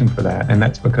simple reason for that. And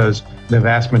that's because the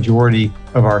vast majority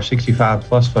of our 65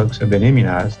 plus folks have been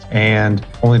immunized, and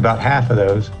only about half of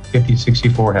those, 50 to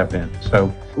 64, have been.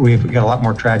 So we've got a lot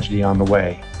more tragedy on the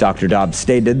way. Dr. Dobbs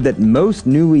stated that most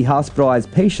newly hospitalized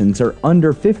patients are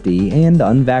under 50 and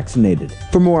unvaccinated.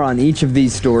 For more on each of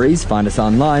these stories, find us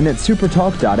online at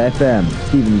supertalk.fm.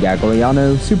 Stephen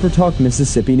Gagliano, Supertalk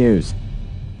Mississippi News.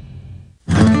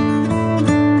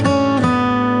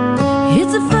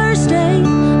 It's the first day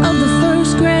of the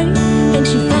first grade, and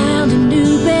she found a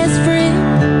new best friend.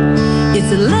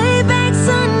 It's a laid-back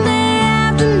Sunday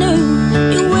afternoon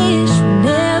you wish would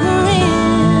never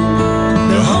end.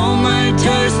 The homemade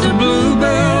taste of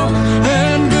Bluebell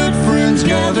and good friends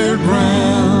gathered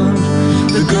round.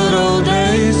 The good old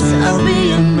days are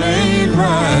being made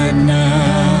right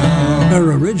now.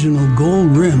 Our original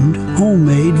gold-rimmed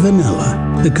homemade vanilla,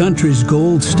 the country's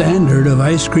gold standard of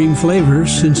ice cream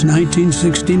flavors since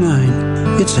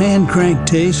 1969. Its hand-cranked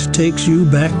taste takes you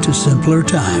back to simpler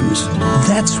times.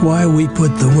 That's why we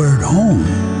put the word home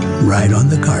right on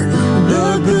the carton.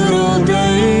 The good old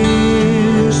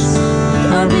days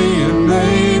are being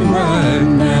made right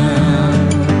now.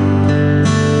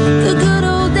 The good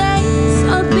old days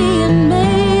are being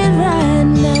made right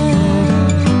now.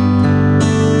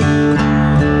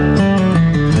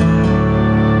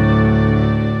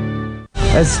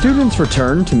 As students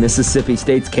return to Mississippi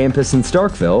State's campus in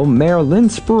Starkville, Mayor Lynn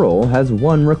Spruill has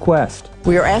one request.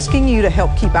 We are asking you to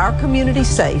help keep our community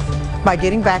safe by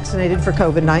getting vaccinated for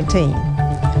COVID-19.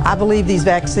 I believe these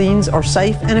vaccines are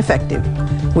safe and effective.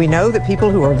 We know that people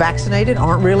who are vaccinated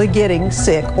aren't really getting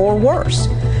sick or worse.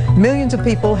 Millions of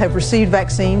people have received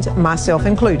vaccines, myself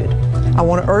included. I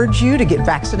want to urge you to get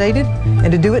vaccinated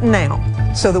and to do it now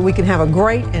so that we can have a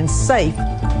great and safe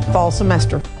fall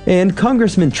semester. And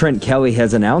Congressman Trent Kelly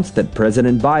has announced that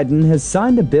President Biden has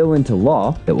signed a bill into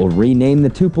law that will rename the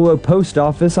Tupelo Post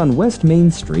Office on West Main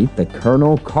Street the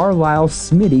Colonel Carlisle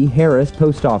Smitty Harris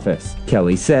Post Office.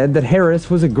 Kelly said that Harris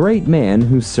was a great man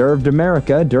who served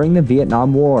America during the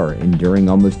Vietnam War, enduring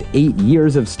almost 8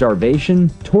 years of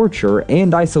starvation, torture,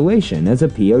 and isolation as a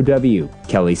POW.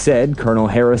 Kelly said Colonel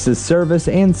Harris's service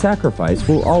and sacrifice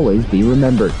will always be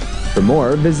remembered. For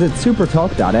more, visit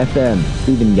supertalk.fm.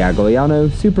 Stephen Gagliano,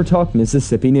 Supertalk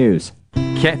Mississippi News.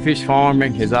 Catfish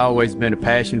farming has always been a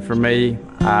passion for me.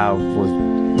 I was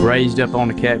raised up on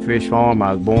the catfish farm.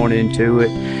 I was born into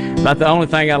it. But the only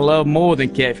thing I love more than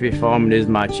catfish farming is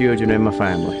my children and my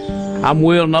family. I'm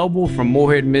Will Noble from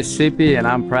Morehead, Mississippi, and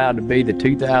I'm proud to be the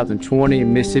 2020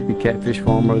 Mississippi Catfish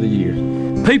Farmer of the Year.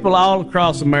 People all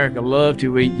across America love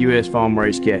to eat U.S.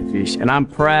 farm-raised catfish, and I'm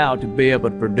proud to be able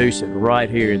to produce it right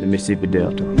here in the Mississippi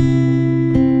Delta.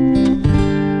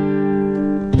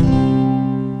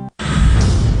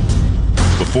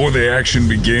 Before the action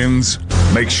begins,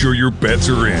 make sure your bets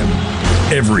are in.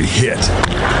 Every hit.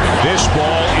 This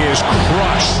ball is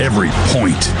crushed. Every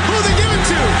point. Who are they giving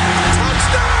to?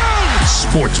 Touchdown!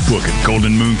 Sportsbook at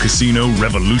Golden Moon Casino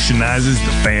revolutionizes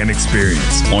the fan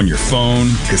experience. On your phone,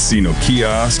 casino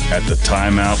kiosk, at the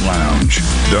Timeout Lounge.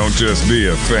 Don't just be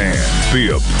a fan. Be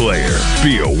a player.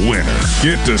 Be a winner.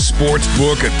 Get to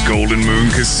Sportsbook at Golden Moon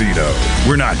Casino.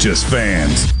 We're not just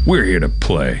fans. We're here to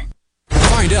play.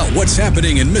 Find out what's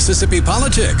happening in Mississippi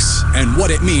politics and what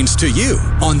it means to you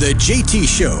on The JT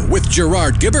Show with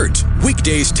Gerard Gibbert.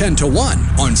 Weekdays 10 to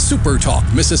 1 on Super Talk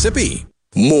Mississippi.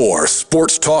 More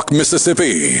Sports Talk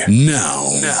Mississippi now.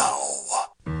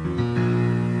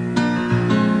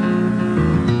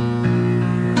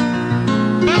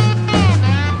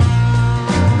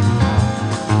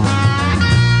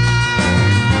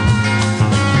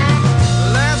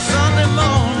 Last Sunday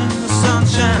morning, the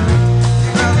sunshine.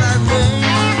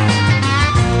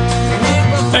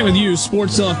 Back with you,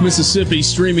 Sports Talk Mississippi,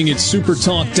 streaming at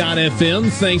supertalk.fm.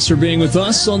 Thanks for being with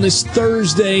us on this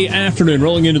Thursday afternoon,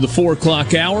 rolling into the 4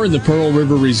 o'clock hour in the Pearl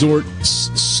River Resort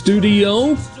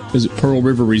studio. Visit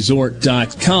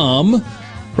pearlriverresort.com.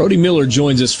 Brody Miller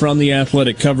joins us from The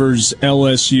Athletic, covers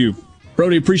LSU.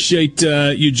 Brody, appreciate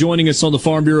you joining us on the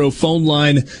Farm Bureau phone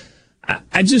line.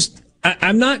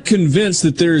 I'm not convinced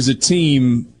that there is a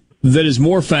team that is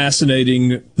more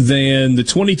fascinating than the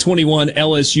 2021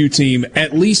 LSU team,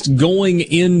 at least going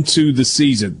into the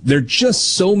season. There are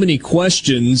just so many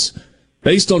questions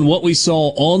based on what we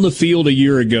saw on the field a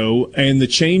year ago and the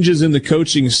changes in the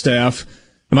coaching staff.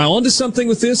 Am I onto something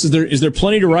with this? Is there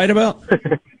plenty to write about?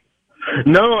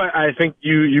 No, I think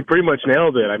you pretty much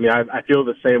nailed it. I mean, I feel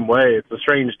the same way. It's a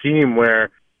strange team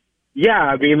where, yeah,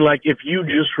 I mean, like if you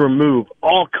just remove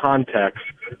all context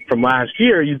from last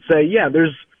year, you'd say, yeah, this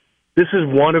is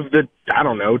one of the,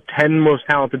 10 most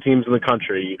talented teams in the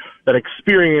country. That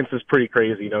experience is pretty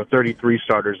crazy. 33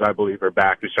 starters, I believe, are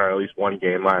back who started at least one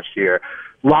game last year.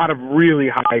 A lot of really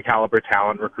high-caliber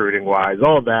talent recruiting-wise,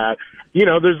 all of that.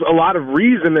 There's a lot of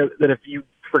reason that if you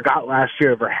forgot last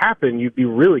year ever happened, you'd be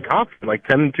really confident. Like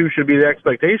 10-2 should be the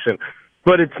expectation.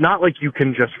 But it's not like you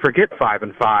can just forget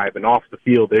 5-5 and off the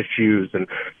field issues and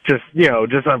just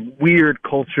a weird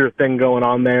culture thing going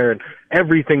on there and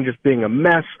everything just being a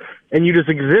mess. And you just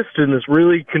exist in this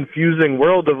really confusing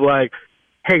world of like,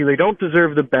 hey, they don't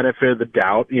deserve the benefit of the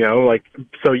doubt,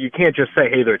 so you can't just say,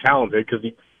 hey, they're talented, because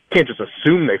you can't just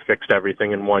assume they fixed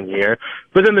everything in 1 year.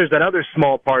 But then there's that other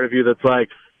small part of you that's like,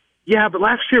 yeah, but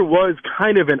last year was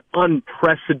kind of an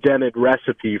unprecedented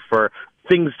recipe for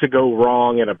things to go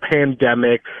wrong in a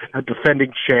pandemic,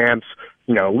 defending champs,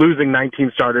 losing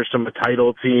 19 starters from a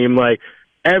title team, like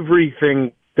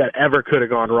everything that ever could have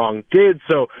gone wrong did.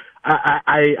 So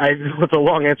I with a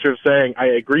long answer of saying I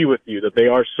agree with you that they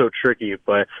are so tricky,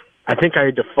 but I think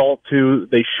I default to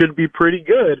they should be pretty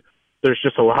good. There's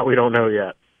just a lot we don't know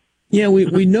yet. Yeah,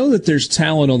 we know that there's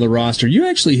talent on the roster. You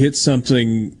actually hit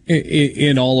something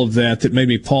in all of that made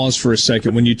me pause for a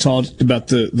second when you talked about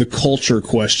the culture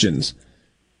questions.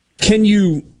 Can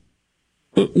you,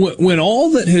 when all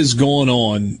that has gone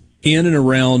on in and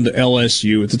around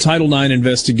LSU, with the Title IX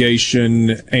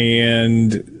investigation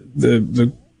and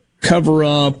the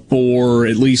cover-up or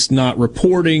at least not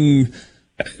reporting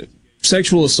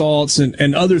sexual assaults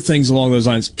and other things along those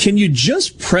lines, can you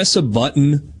just press a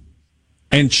button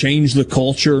and change the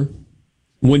culture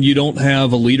when you don't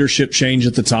have a leadership change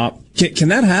at the top? Can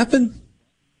that happen?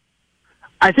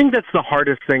 I think that's the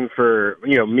hardest thing for,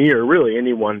 me or really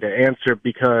anyone to answer,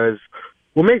 because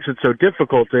what makes it so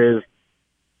difficult is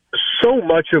so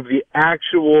much of the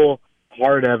actual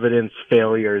hard evidence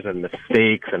failures and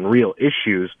mistakes and real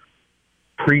issues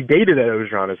predated Ed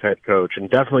Orgeron as head coach and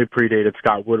definitely predated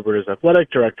Scott Woodward as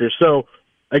athletic director. So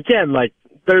again,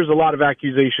 there's a lot of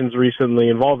accusations recently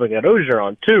involving Ed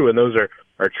Orgeron too, and those are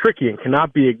tricky and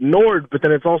cannot be ignored. But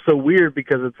then it's also weird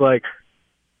because it's like,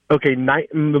 okay,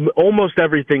 almost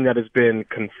everything that has been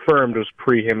confirmed was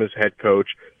pre him as head coach.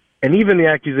 And even the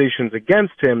accusations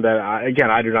against him that,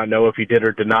 I do not know if he did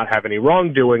or did not have any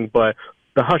wrongdoing, but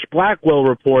the Hush Blackwell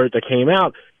report that came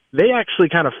out, they actually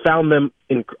kind of found them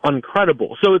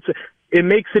uncredible. So it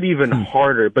makes it even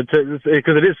harder, but because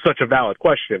it is such a valid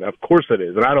question. Of course it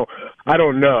is. And I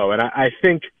don't know. And I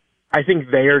think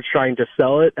they are trying to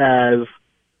sell it as,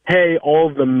 hey, all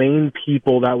of the main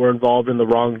people that were involved in the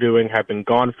wrongdoing have been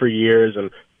gone for years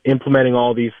and implementing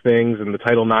all these things in the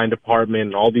Title IX department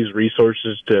and all these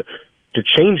resources to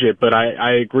change it. But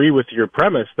I agree with your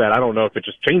premise that I don't know if it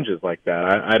just changes like that.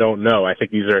 I don't know. I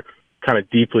think these are kind of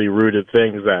deeply rooted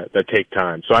things that take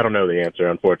time. So I don't know the answer,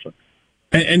 unfortunately.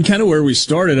 And kind of where we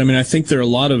started, I mean, I think there are a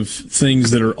lot of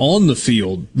things that are on the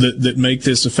field that make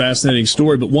this a fascinating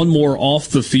story, but one more off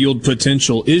the field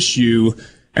potential issue,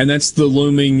 and that's the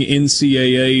looming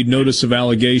NCAA notice of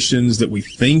allegations that we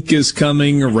think is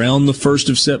coming around the 1st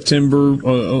of September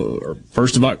or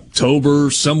 1st of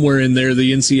October, somewhere in there.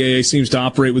 The NCAA seems to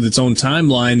operate with its own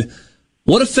timeline.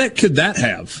 What effect could that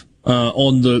have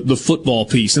on the football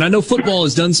piece? And I know football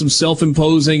has done some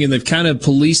self-imposing, and they've kind of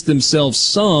policed themselves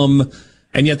some,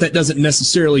 and yet that doesn't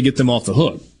necessarily get them off the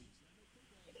hook.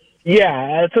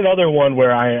 Yeah, that's another one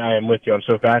where I am with you. I'm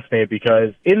so fascinated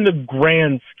because in the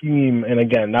grand scheme, and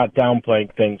again, not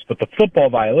downplaying things, but the football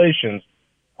violations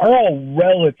are all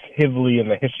relatively in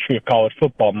the history of college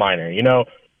football minor. You know,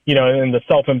 in the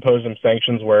self-imposed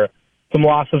sanctions where some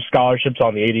loss of scholarships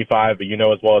on the 85, but you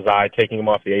know as well as I, taking them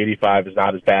off the 85 is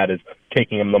not as bad as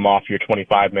taking them off your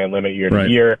 25-man limit year to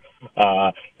year.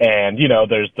 And,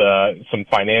 there's some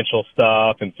financial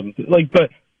stuff and some,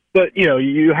 but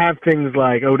you have things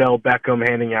like Odell Beckham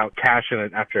handing out cash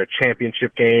after a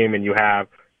championship game, and you have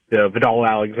the Vidal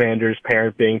Alexander's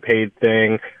parent being paid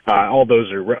thing. All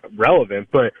those are relevant,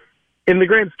 but in the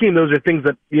grand scheme, those are things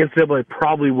that the NCAA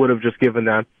probably would have just given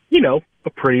them, a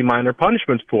pretty minor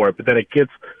punishment for it. But then it gets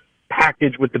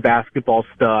packaged with the basketball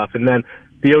stuff, and then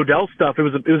the Odell stuff. It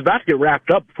was about to get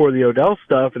wrapped up before the Odell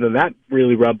stuff, and then that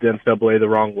really rubbed the NCAA the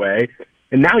wrong way.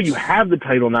 And now you have the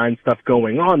Title IX stuff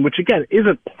going on, which again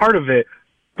isn't part of it,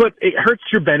 but it hurts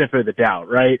your benefit of the doubt,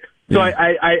 right? Yeah. So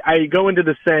I go into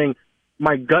this saying,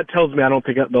 my gut tells me I don't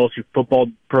think the LSU football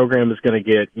program is going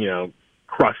to get,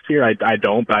 crushed here. I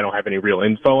don't, but I don't have any real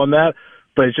info on that.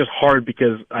 But it's just hard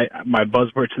because my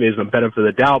buzzword today is the benefit of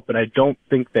the doubt, but I don't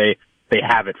think they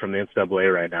have it from the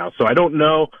NCAA right now. So I don't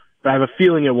know, but I have a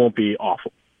feeling it won't be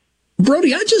awful.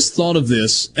 Brody, I just thought of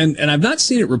this, and I've not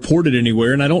seen it reported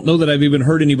anywhere, and I don't know that I've even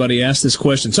heard anybody ask this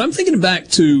question. So I'm thinking back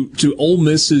to Ole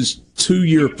Miss's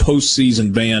 2-year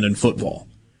postseason ban in football.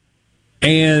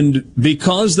 And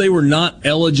because they were not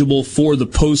eligible for the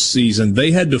postseason,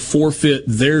 they had to forfeit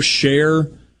their share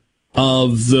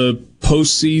of the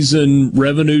postseason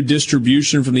revenue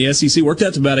distribution from the SEC. Worked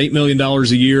out to about $8 million a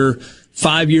year.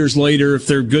 5 years later, if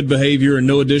they're good behavior and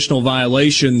no additional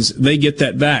violations, they get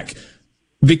that back.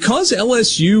 Because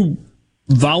LSU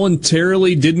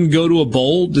voluntarily didn't go to a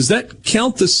bowl, does that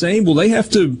count the same? Will they have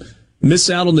to miss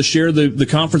out on the share of the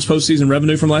conference postseason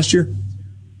revenue from last year?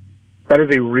 That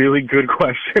is a really good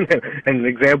question and an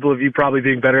example of you probably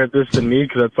being better at this than me,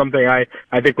 because that's something I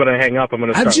think when I hang up I'm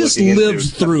going to start looking into. I've just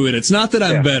lived through it. It's not that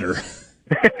I'm better.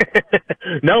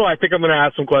 No, I think I'm going to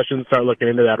ask some questions and start looking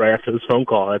into that right after this phone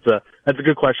call. That's a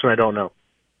good question. I don't know.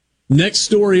 Next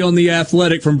story on The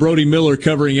Athletic from Brody Miller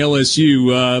covering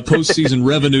LSU, postseason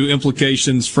revenue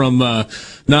implications from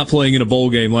not playing in a bowl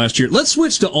game last year. Let's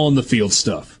switch to on-the-field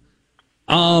stuff.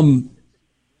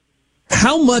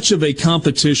 How much of a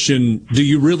competition do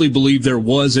you really believe there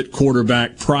was at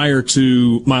quarterback prior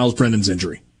to Miles Brennan's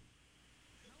injury?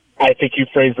 I think you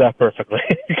phrased that perfectly.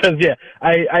 Because,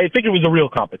 I think it was a real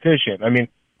competition. I mean,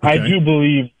 okay. I do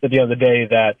believe at the end of the day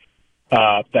that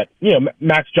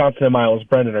Max Johnson and Miles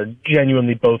Brennan are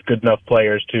genuinely both good enough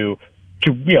players to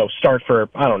start for,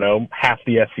 I don't know, half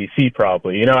the SEC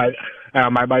probably.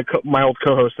 My old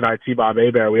co-host and I, T-Bob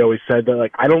Hebert, we always said that,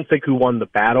 I don't think who won the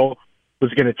battle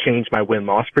was going to change my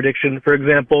win-loss prediction, for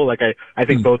example. I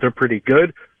think both are pretty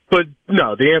good. But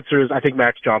no, the answer is I think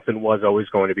Max Johnson was always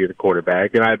going to be the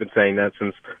quarterback, and I've been saying that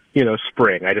since,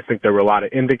 spring. I just think there were a lot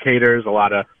of indicators, a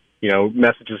lot of,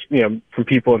 messages, from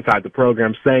people inside the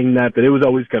program saying that it was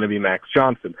always going to be Max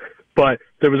Johnson. But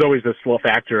there was always this little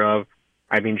factor of,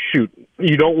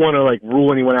 you don't want to,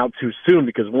 rule anyone out too soon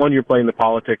because, one, you're playing the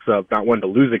politics of not wanting to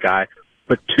lose a guy.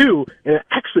 But two, and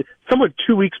actually, someone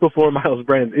 2 weeks before Miles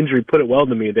Brennan's injury put it well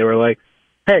to me. They were like,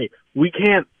 hey, we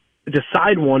can't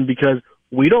decide one because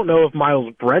we don't know if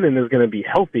Miles Brennan is going to be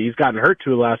healthy. He's gotten hurt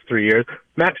 2 of the last 3 years.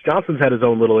 Max Johnson's had his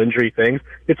own little injury things.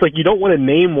 It's like you don't want to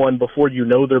name one before you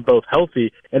know they're both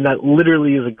healthy, and that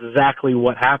literally is exactly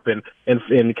what happened and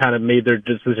kind of made their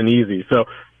decision easy. So,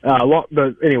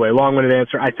 long-winded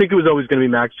answer. I think it was always going to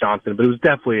be Max Johnson, but it was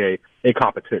definitely a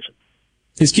competition.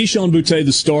 Is Keyshawn Boutte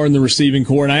the star in the receiving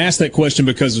corps? And I asked that question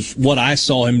because of what I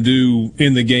saw him do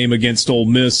in the game against Ole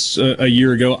Miss a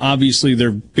year ago. Obviously,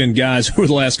 there have been guys over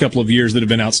the last couple of years that have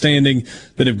been outstanding,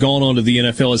 that have gone on to the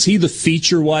NFL. Is he the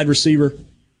feature wide receiver?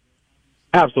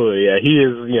 Absolutely, yeah. He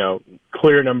is,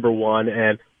 clear number one.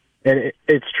 And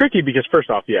it's tricky because, first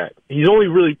off, he's only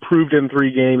really proved in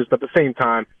 3 games, but at the same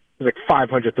time, like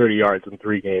 530 yards in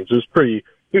 3 games.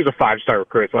 He was a 5-star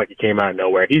recruit. It's not like he came out of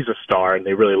nowhere. He's a star, and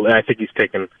I think he's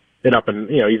taken it up, and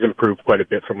he's improved quite a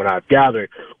bit from what I've gathered.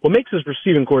 What makes his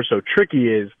receiving core so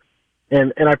tricky is,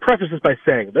 and I preface this by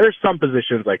saying there are some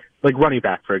positions like running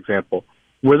back, for example,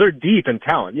 where they're deep in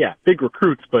talent. Yeah, big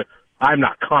recruits, but I'm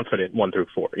not confident 1 through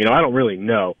 4. I don't really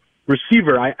know.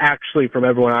 Receiver, I actually, from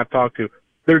everyone I've talked to,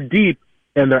 they're deep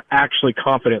and they're actually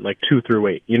confident 2 through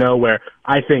 8, where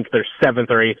I think their 7th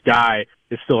or 8th guy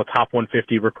is still a top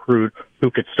 150 recruit who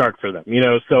could start for them.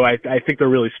 So I think they're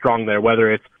really strong there,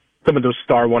 whether it's some of those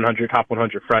star 100, top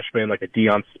 100 freshmen like a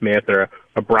Deion Smith or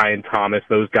a Brian Thomas,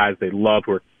 those guys they love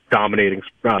who are dominating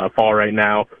fall right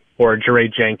now, or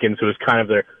Jaray Jenkins, who was kind of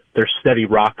their steady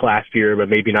rock last year, but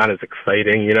maybe not as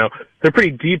exciting. They're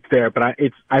pretty deep there, but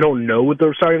I don't know what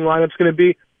the starting lineup's going to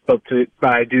be. But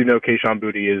I do know Kayshon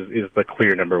Boutte is the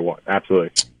clear number 1. Absolutely.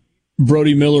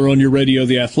 Brody Miller on your radio,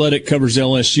 The Athletic, covers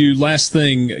LSU. Last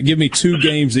thing, give me 2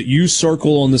 games that you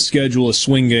circle on the schedule as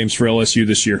swing games for LSU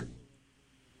this year.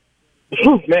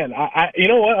 Man, you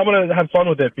know what? I'm going to have fun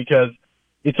with it because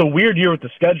it's a weird year with the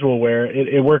schedule where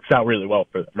it works out really well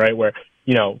for them, right? Where,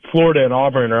 Florida and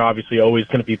Auburn are obviously always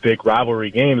going to be big rivalry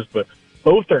games, but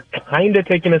both are kind of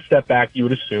taking a step back, you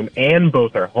would assume, and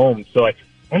both are home. So I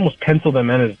almost pencil them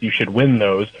in as you should win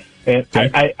those. And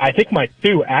I think my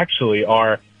 2 actually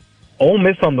are Ole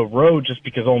Miss on the road, just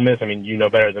because Ole Miss, you know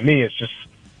better than me, it's just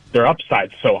their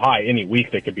upside's so high. Any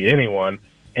week they could beat anyone,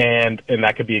 and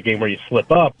that could be a game where you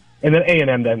slip up. And then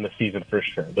A&M to end the season for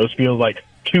sure. Those feel like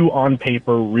 2 on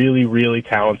paper really, really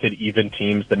talented, even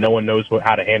teams that no one knows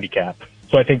how to handicap.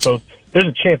 So I think there's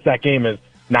a chance that game is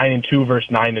 9-2 versus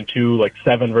 9-2,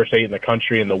 7 versus 8 in the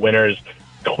country, and the winners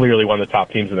clearly one of the top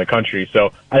teams in the country.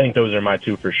 So I think those are my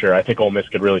 2 for sure. I think Ole Miss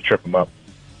could really trip them up.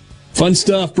 Fun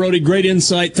stuff, Brody. Great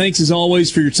insight. Thanks as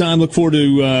always for your time. Look forward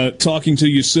to talking to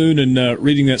you soon and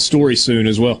reading that story soon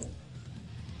as well.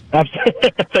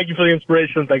 Absolutely. Thank you for the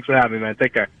inspiration. Thanks for having me, man.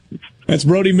 Take care. That's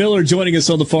Brody Miller joining us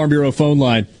on the Farm Bureau phone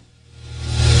line.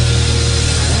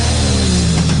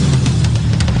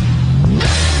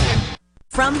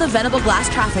 From the Venable Glass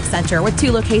Traffic Center with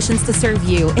 2 locations to serve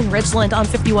you in Ridgeland on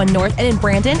 51 North and in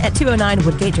Brandon at 209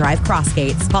 Woodgate Drive,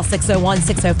 Crossgates. Call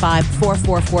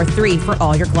 601-605-4443 for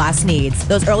all your glass needs.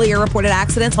 Those earlier reported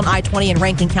accidents on I-20 in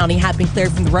Rankin County have been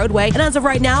cleared from the roadway, and as of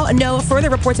right now, no further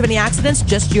reports of any accidents,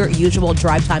 just your usual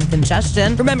drive time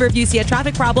congestion. Remember, if you see a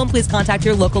traffic problem, please contact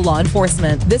your local law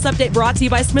enforcement. This update brought to you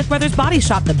by Smith Brothers Body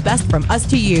Shop, the best from us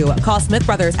to you. Call Smith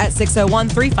Brothers at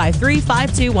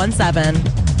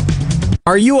 601-353-5217.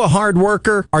 Are you a hard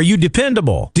worker? Are you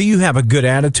dependable? Do you have a good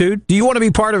attitude? Do you want to be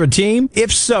part of a team?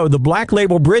 If so, the Black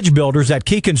Label Bridge Builders at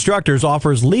Key Constructors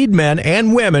offers lead men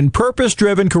and women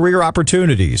purpose-driven career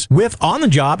opportunities with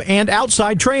on-the-job and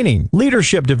outside training,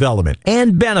 leadership development,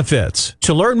 and benefits.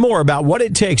 To learn more about what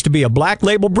it takes to be a Black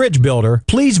Label Bridge Builder,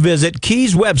 please visit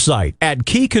Key's website at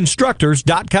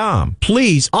keyconstructors.com.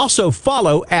 Please also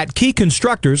follow at Key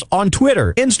Constructors on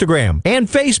Twitter, Instagram, and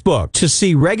Facebook to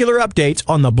see regular updates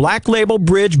on the Black Label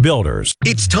Bridge Builders.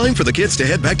 It's time for the kids to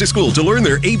head back to school to learn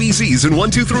their ABCs and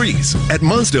 1-2-3s. At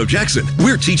Mazda of Jackson,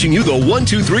 we're teaching you the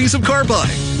 1-2-3s of car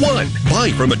buying. 1.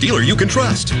 Buy from a dealer you can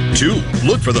trust. 2.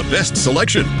 Look for the best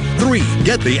selection. 3.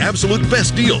 Get the absolute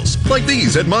best deals, like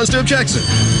these at Mazda of Jackson.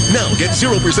 Now get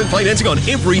 0% financing on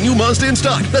every new Mazda in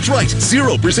stock. That's right,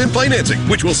 0% financing,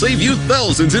 which will save you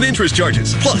thousands in interest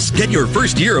charges. Plus, get your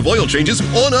first year of oil changes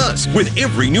on us with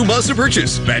every new Mazda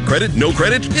purchase. Bad credit, no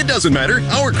credit, it doesn't matter.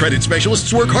 Our credit specialists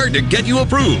work hard to get you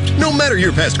approved, no matter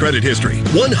your past credit history.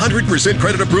 100%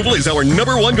 credit approval is our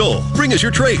 #1 goal. Bring us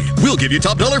your trade. We'll give you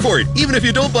top dollar for it, even if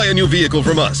you don't buy a new vehicle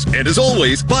from us. And as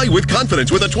always, buy with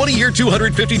confidence with a 20-year,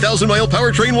 250,000-mile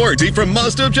powertrain warranty from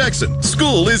Mazda of Jackson.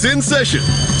 School is in session.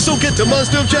 So get to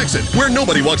Mazda of Jackson, where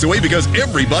nobody walks away because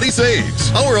everybody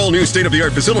saves. Our all-new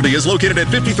state-of-the-art facility is located at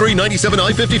 5397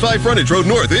 I-55 Frontage Road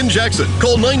North in Jackson.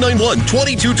 Call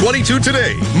 991-2222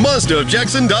 today.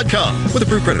 MazdaofJackson.com. With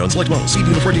approved credit on select models. See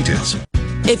dealer for details.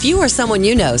 If you or someone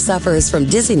you know suffers from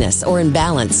dizziness or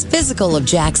imbalance, Physical of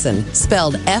Jackson,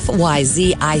 spelled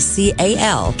F-Y-Z-I-C-A-L,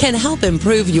 can help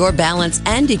improve your balance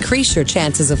and decrease your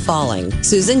chances of falling.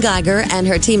 Susan Geiger and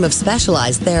her team of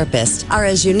specialized therapists are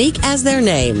as unique as their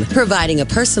name, providing a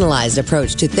personalized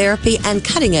approach to therapy and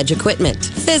cutting-edge equipment.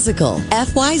 Physical,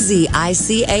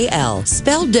 F-Y-Z-I-C-A-L,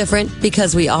 spelled different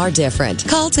because we are different.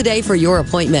 Call today for your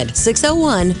appointment,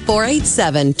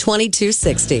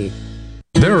 601-487-2260.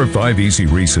 There are 5 easy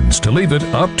reasons to leave it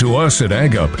up to us at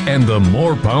Ag Up and the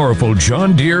more powerful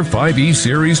John Deere 5E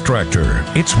Series tractor.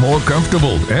 It's more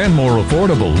comfortable and more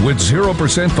affordable with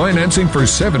 0% financing for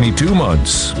 72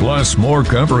 months. Plus more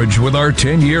coverage with our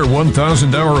 10-year,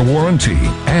 1,000-hour warranty.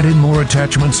 Add in more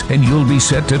attachments and you'll be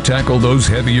set to tackle those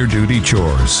heavier duty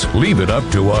chores. Leave it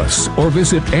up to us or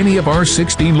visit any of our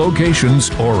 16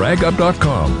 locations or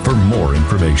agup.com for more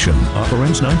information. Offer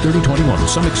ends 9/30/21.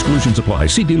 Some exclusions apply.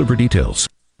 See dealer for details.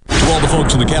 To all the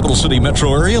folks in the Capital City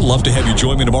metro area, love to have you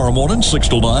join me tomorrow morning, 6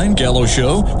 till 9, Gallo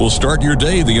Show. We'll start your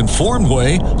day the informed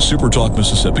way. Super Talk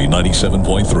Mississippi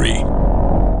 97.3.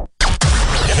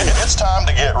 It's time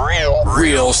to get real.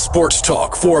 Real sports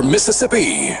talk for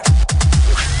Mississippi.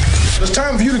 It's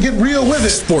time for you to get real with it.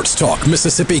 Sports Talk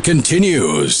Mississippi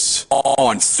continues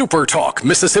on Super Talk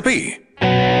Mississippi.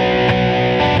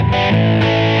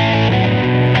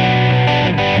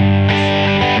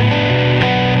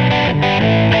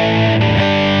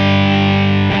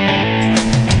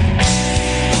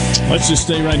 Let's just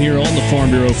stay right here on the Farm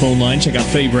Bureau phone line. Check out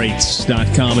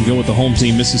favorites.com and go with the home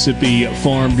team, Mississippi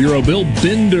Farm Bureau. Bill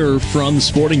Bender from the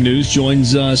Sporting News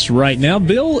joins us right now.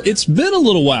 Bill, it's been a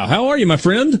little while. How are you, my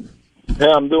friend?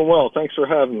 Yeah, I'm doing well. Thanks for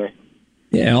having me.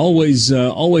 Yeah, always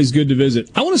good to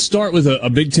visit. I want to start with a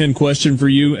Big Ten question for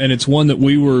you, and it's one that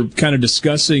we were kind of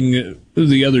discussing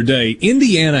the other day.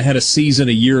 Indiana had a season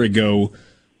a year ago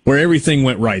where everything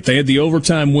went right. They had the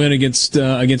overtime win against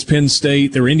Penn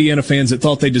State. There were Indiana fans that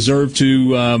thought they deserved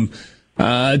to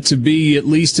be at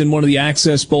least in one of the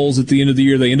Access Bowls at the end of the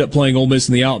year. They end up playing Ole Miss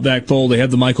in the Outback Bowl. They have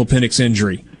the Michael Penix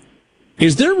injury.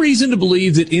 Is there reason to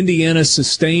believe that Indiana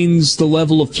sustains the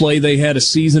level of play they had a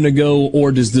season ago,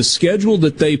 or does the schedule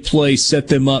that they play set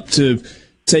them up to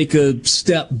take a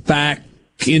step back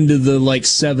into the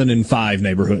 7-5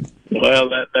 neighborhood? Well,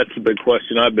 that's a big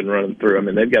question I've been running through. I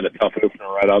mean, they've got a tough opener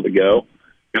right out of the go.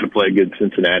 Got to play a good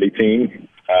Cincinnati team.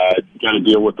 Got to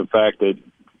deal with the fact that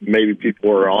maybe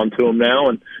people are on to them now.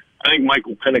 And I think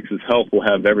Michael Penix's health will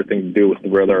have everything to do with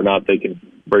whether or not they can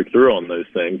break through on those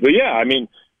things. But, yeah, I mean,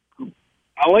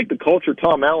 I like the culture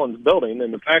Tom Allen's building,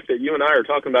 and the fact that you and I are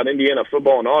talking about Indiana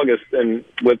football in August and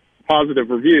with positive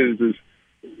reviews is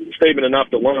statement enough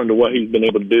to learn to what he's been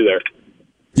able to do there.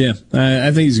 Yeah,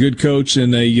 I think he's a good coach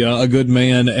and a good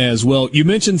man as well. You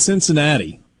mentioned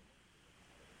Cincinnati.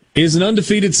 Is an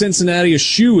undefeated Cincinnati a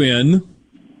shoo-in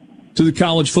to the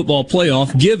college football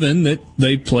playoff, given that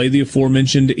they play the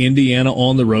aforementioned Indiana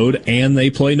on the road and they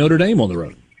play Notre Dame on the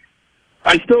road?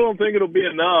 I still don't think it'll be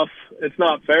enough. It's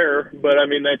not fair, but I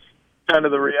mean that's kind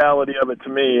of the reality of it to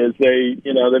me. Is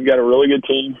they've got a really good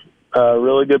team, a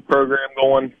really good program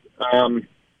going.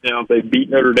 If they beat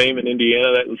Notre Dame and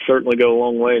Indiana, that would certainly go a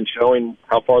long way in showing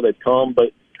how far they've come.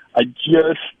 But I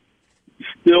just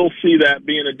still see that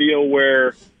being a deal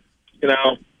where,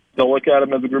 they'll look at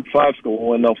them as a Group 5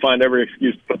 school and they'll find every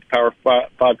excuse to put the Power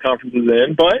 5 conferences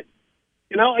in. But,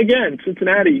 again,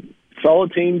 Cincinnati,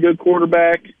 solid team, good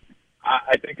quarterback.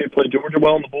 I think they play Georgia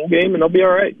well in the bowl game, and they'll be all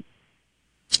right.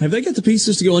 Have they got the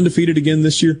pieces to go undefeated again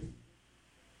this year?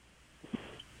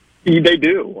 They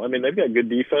do. I mean, they've got good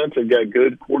defense. They've got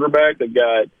good quarterback. They've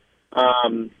got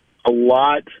a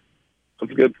lot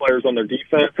of good players on their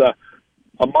defense.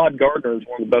 Ahmad Gardner is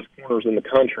one of the best corners in the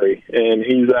country, and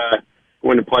he's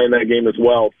going to play in that game as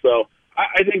well. So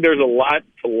I think there's a lot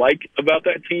to like about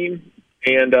that team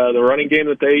and the running game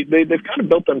that they've kind of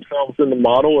built themselves in the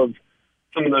model of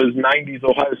some of those 90s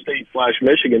Ohio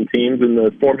State/Michigan teams, and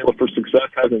the formula for success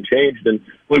hasn't changed. And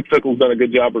Luke Fickell's done a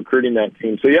good job recruiting that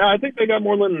team. So, yeah, I think they got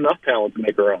more than enough talent to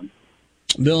make a run.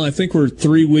 Bill, I think we're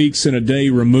 3 weeks and a day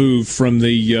removed from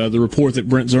the report that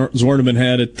Brent Zorneman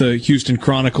had at the Houston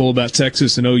Chronicle about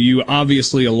Texas and OU.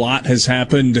 Obviously, a lot has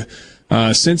happened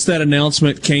since that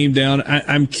announcement came down.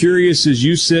 I'm curious, as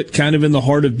you sit kind of in the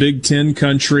heart of Big Ten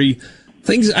country,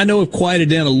 things I know have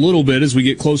quieted down a little bit as we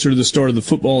get closer to the start of the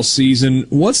football season.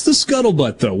 What's the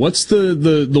scuttlebutt, though? What's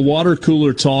the water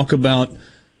cooler talk about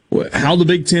how the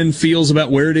Big Ten feels about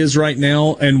where it is right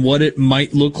now and what it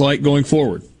might look like going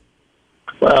forward?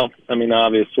 Well, I mean,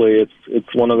 obviously,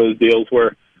 it's one of those deals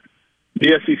where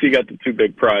the SEC got the two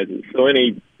big prizes. So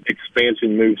any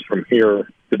expansion moves from here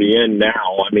to the end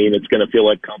now, I mean, it's going to feel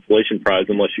like consolation prize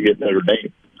unless you get Notre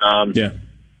Dame. Yeah.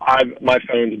 My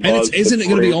phone's buzzed. And isn't it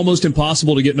going to be almost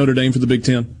impossible to get Notre Dame for the Big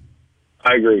Ten?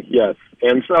 I agree, yes.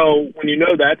 And so when you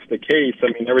know that's the case, I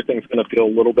mean, everything's going to feel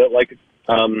a little bit like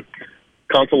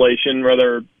consolation.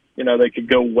 Whether, they could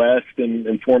go west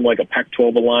and form like a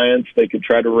Pac-12 alliance. They could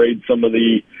try to raid some of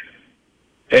the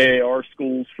AAR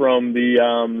schools from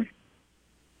the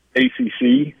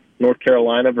ACC, North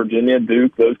Carolina, Virginia,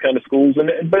 Duke, those kind of schools.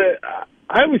 But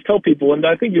I always tell people, and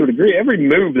I think you would agree, every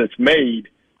move that's made,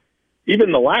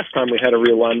 even the last time we had a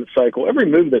realignment cycle, every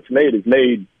move that's made is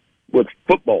made with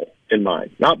football in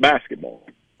mind, not basketball.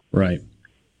 Right.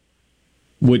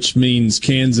 Which means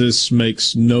Kansas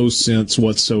makes no sense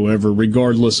whatsoever,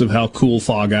 regardless of how cool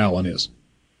Fog Allen is.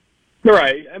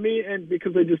 Right. I mean, and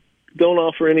because they just don't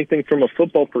offer anything from a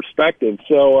football perspective.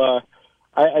 So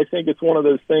I think it's one of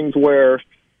those things where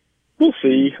we'll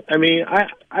see. I mean,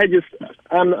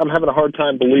 I'm having a hard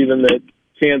time believing that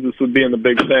Kansas would be in the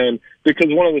Big Ten, because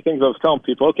one of the things I was telling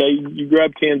people, okay, you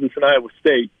grab Kansas and Iowa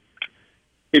State.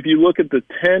 If you look at the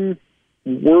 10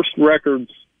 worst records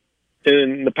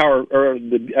in the power or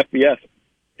the FBS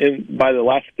by the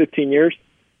last 15 years,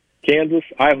 Kansas,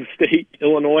 Iowa State,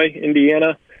 Illinois,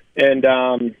 Indiana, and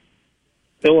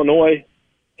Illinois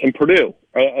and Purdue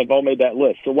have all made that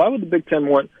list. So why would the Big Ten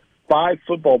want 5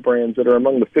 football brands that are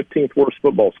among the 15th worst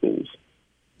football schools?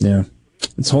 Yeah.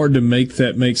 It's hard to make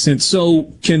that make sense.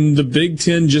 So can the Big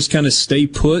Ten just kind of stay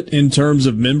put in terms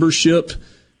of membership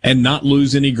and not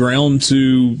lose any ground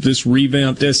to this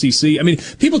revamped SEC? I mean,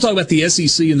 people talk about the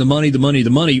SEC and the money,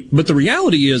 but the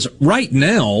reality is right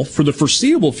now, for the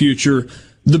foreseeable future,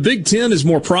 the Big Ten is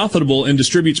more profitable and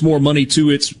distributes more money to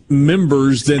its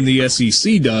members than the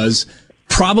SEC does.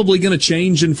 Probably going to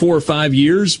change in 4 or 5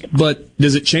 years, but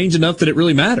does it change enough that it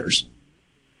really matters?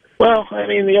 Well, I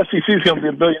mean, the SEC is going to be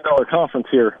a $1 billion conference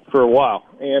here for a while.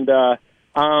 And,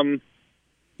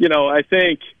 I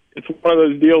think it's one of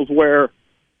those deals where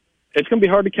it's going to be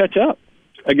hard to catch up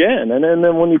again. And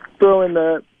then when you throw in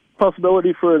the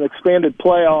possibility for an expanded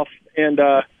playoff and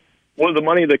what of the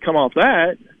money that come off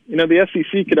that, the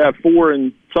SEC could have 4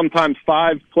 and sometimes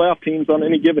 5 playoff teams on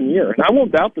any given year. And I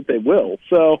won't doubt that they will.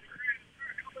 So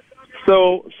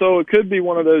it could be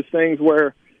one of those things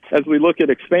where, as we look at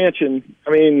expansion,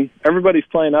 I mean, everybody's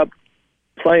playing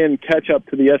catch up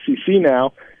to the SEC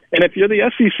now. And if you're the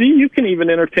SEC, you can even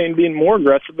entertain being more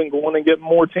aggressive and going and getting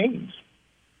more teams.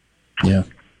 Yeah.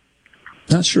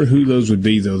 Not sure who those would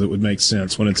be, though, that would make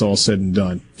sense when it's all said and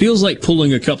done. Feels like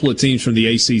pulling a couple of teams from the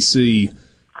ACC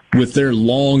with their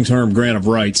long-term grant of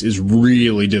rights is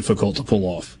really difficult to pull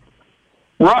off.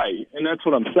 Right, and that's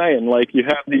what I'm saying. Like, you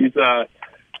have these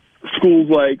schools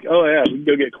like, oh, yeah, we can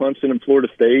go get Clemson and Florida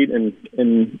State, and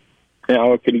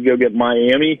could you go get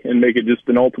Miami and make it just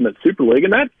an ultimate Super League?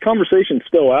 And that conversation's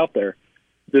still out there,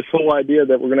 this whole idea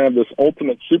that we're going to have this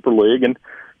ultimate Super League, and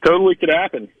totally could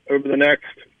happen over the next,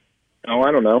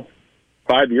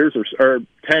 5 years or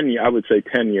 10, I would say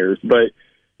 10 years. But,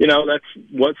 that's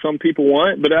what some people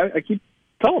want. But I keep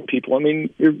telling people, I mean,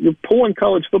 you're pulling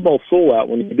college football soul out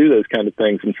when you do those kind of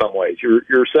things in some ways.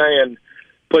 You're saying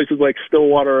places like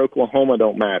Stillwater, Oklahoma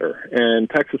don't matter, and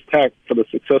Texas Tech for the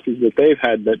successes that they've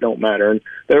had that don't matter. And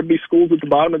there would be schools at the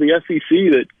bottom of the SEC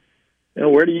that,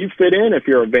 where do you fit in if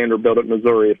you're a Vanderbilt at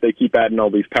Missouri if they keep adding all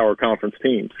these power conference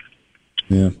teams?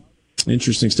 Yeah.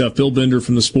 Interesting stuff. Bill Bender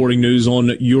from the Sporting News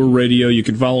on your radio. You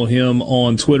can follow him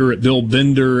on Twitter at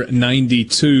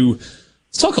BillBender92.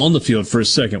 Let's talk on the field for a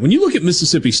second. When you look at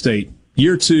Mississippi State,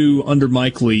 year 2 under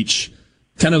Mike Leach,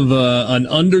 kind of an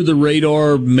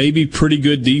under-the-radar, maybe pretty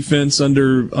good defense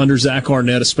under Zach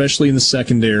Arnett, especially in the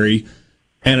secondary,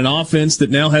 and an offense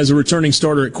that now has a returning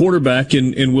starter at quarterback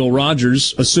in Will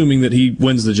Rogers, assuming that he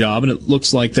wins the job, and it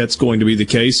looks like that's going to be the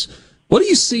case. What do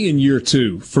you see in year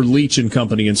 2 for Leach and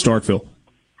company in Starkville?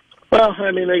 Well,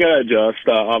 I mean, they got to adjust,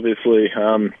 obviously.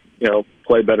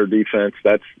 Play better defense.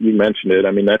 You mentioned it.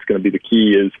 I mean, that's going to be the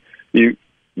key is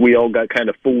we all got kind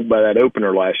of fooled by that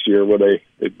opener last year where they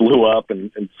blew up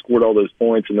and scored all those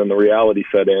points, and then the reality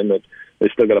set in that they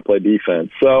still got to play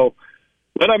defense. So,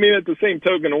 but I mean, at the same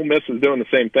token, Ole Miss is doing the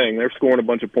same thing. They're scoring a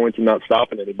bunch of points and not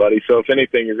stopping anybody. So if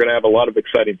anything, you're going to have a lot of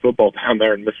exciting football down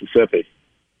there in Mississippi.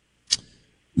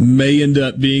 May end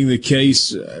up being the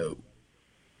case.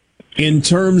 In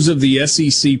terms of the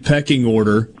SEC pecking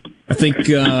order, I think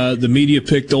the media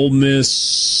picked Ole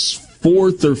Miss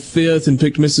 4th or 5th and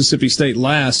picked Mississippi State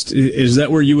last. Is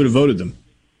that where you would have voted them?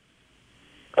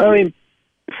 I mean,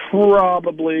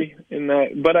 probably in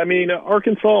that. But, I mean,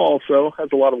 Arkansas also has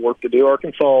a lot of work to do.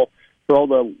 Arkansas, for all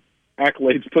the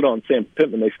accolades put on Sam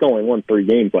Pittman, they still only won 3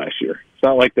 games last year. It's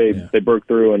not like they broke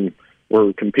through and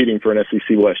were competing for an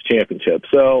SEC West championship.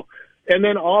 So, and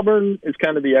then Auburn is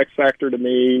kind of the X factor to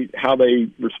me, how they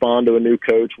respond to a new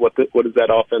coach, what does that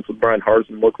offense with Brian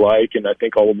Harsin look like, and I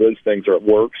think all of those things are at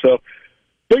work. So,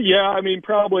 but yeah, I mean,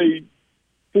 probably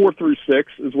 4 through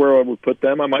 6 is where I would put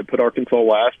them. I might put Arkansas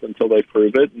last until they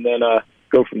prove it, and then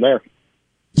go from there.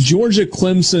 Georgia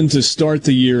Clemson to start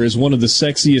the year is one of the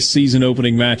sexiest season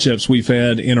opening matchups we've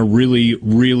had in a really,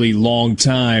 really long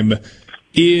time.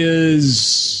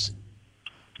 Is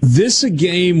this a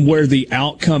game where the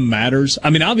outcome matters?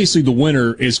 I mean, obviously the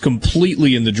winner is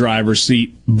completely in the driver's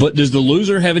seat, but does the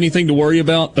loser have anything to worry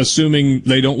about, assuming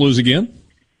they don't lose again?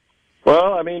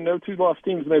 Well, I mean, no two-loss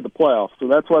teams made the playoffs, so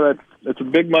that's why it's a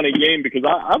big money game, because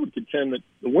I would contend that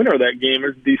the winner of that game,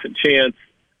 there's a decent chance,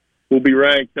 will be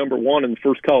ranked number one in the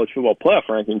first college football playoff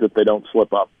rankings if they don't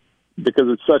slip up, because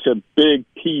it's such a big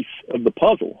piece of the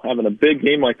puzzle, having a big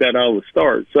game like that out of the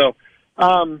start. So,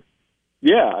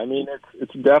 yeah, I mean,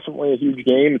 it's definitely a huge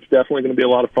game. It's definitely going to be a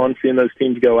lot of fun seeing those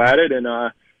teams go at it, and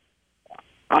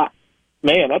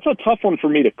man, that's a tough one for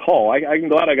me to call. I'm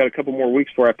glad I got a couple more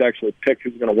weeks before I have to actually pick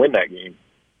who's going to win that game.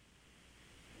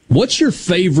 What's your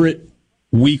favorite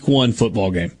Week 1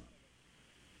 football game?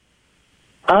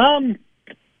 I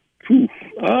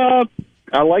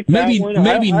like that one.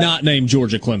 Maybe not named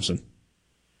Georgia Clemson.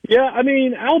 Yeah, I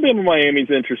mean,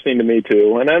 Alabama-Miami's interesting to me,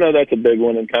 too, and I know that's a big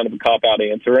one and kind of a cop-out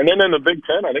answer. And then in the Big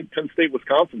Ten, I think Penn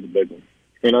State-Wisconsin's a big one.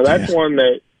 You know, that's one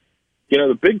that, you know,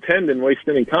 the Big Ten didn't waste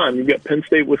any time. You've got Penn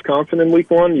State, Wisconsin in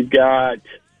Week 1. You've got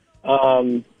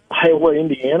Iowa,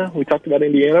 Indiana. We talked about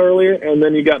Indiana earlier. And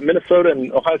then you got Minnesota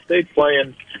and Ohio State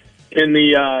playing in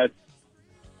the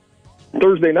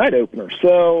Thursday night opener.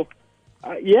 So,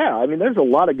 yeah, I mean, there's a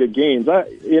lot of good games.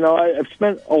 I've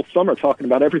spent all summer talking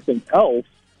about everything else.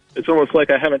 It's almost like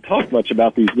I haven't talked much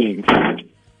about these games.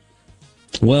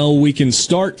 Well, we can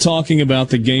start talking about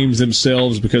the games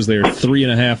themselves because they are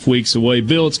 3.5 weeks away.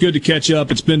 Bill, it's good to catch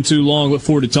up. It's been too long. Look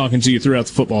forward to talking to you throughout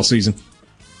the football season.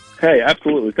 Hey,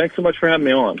 absolutely. Thanks so much for having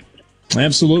me on.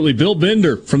 Absolutely. Bill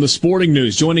Bender from the Sporting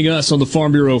News joining us on the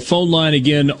Farm Bureau phone line,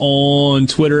 again on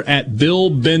Twitter at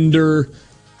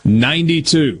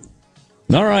BillBender92.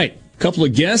 All right, a couple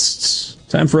of guests.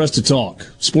 Time for us to talk.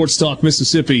 Sports Talk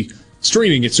Mississippi,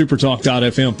 streaming at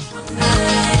supertalk.fm.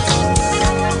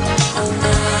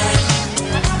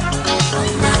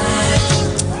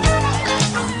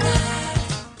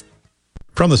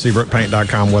 From the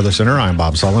SeabrookPaint.com Weather Center, I'm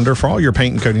Bob Sullender. For all your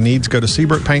paint and coating needs, go to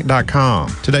SeabrookPaint.com.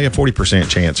 Today, a 40%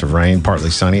 chance of rain, partly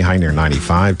sunny, high near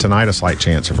 95. Tonight, a slight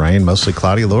chance of rain, mostly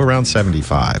cloudy, low around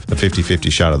 75. A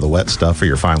 50-50 shot of the wet stuff for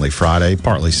your finally Friday,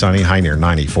 partly sunny, high near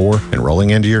 94. And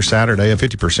rolling into your Saturday, a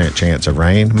 50% chance of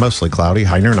rain, mostly cloudy,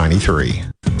 high near 93.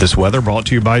 This weather brought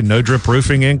to you by No Drip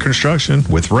Roofing and Construction.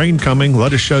 With rain coming,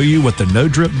 let us show you what the No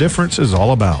Drip difference is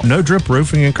all about. No Drip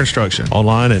Roofing and Construction.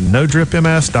 Online at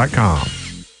NoDripMS.com.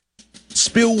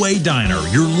 Spillway Diner,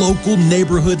 your local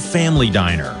neighborhood family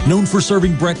diner. Known for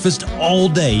serving breakfast all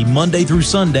day, Monday through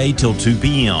Sunday till 2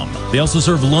 p.m. They also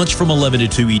serve lunch from 11 to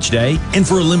 2 each day. And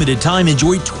for a limited time,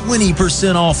 enjoy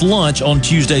 20% off lunch on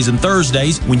Tuesdays and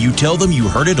Thursdays when you tell them you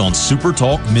heard it on Super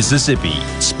Talk Mississippi.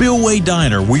 Spillway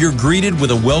Diner, where you're greeted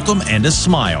with a welcome and a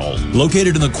smile.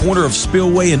 Located in the corner of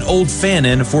Spillway and Old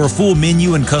Fannin. For a full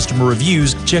menu and customer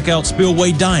reviews, check out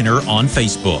Spillway Diner on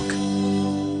Facebook.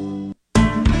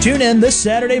 Tune in this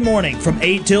Saturday morning from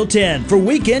 8 till 10 for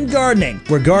Weekend Gardening,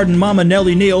 where Garden Mama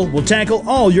Nellie Neal will tackle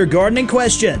all your gardening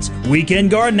questions. Weekend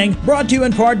Gardening, brought to you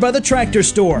in part by The Tractor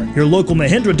Store, your local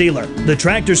Mahindra dealer. The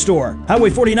Tractor Store,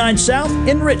 Highway 49 South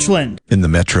in Richland. In the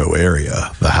metro area,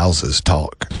 the houses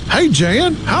talk. Hey,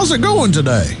 Jan, how's it going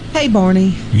today? Hey,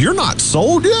 Barney. You're not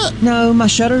sold yet? No, my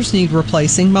shutters need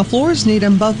replacing, my floors need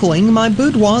unbuckling, my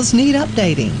boudoirs need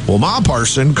updating. Well, my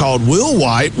person called Will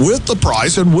White with the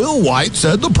price, and Will White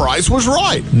said the price was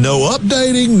right. No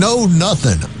updating, no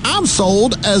nothing. I'm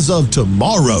sold as of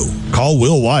tomorrow. Call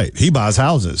Will White. He buys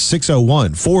houses.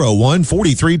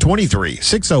 601-401-4323.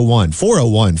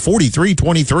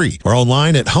 601-401-4323. Or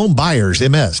online at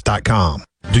homebuyersms.com.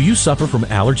 Do you suffer from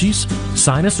allergies,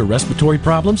 sinus, or respiratory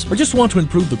problems, or just want to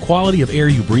improve the quality of air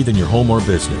you breathe in your home or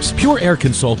business? Pure Air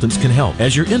Consultants can help.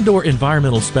 As your indoor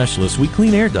environmental specialist, we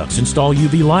clean air ducts, install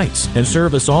UV lights, and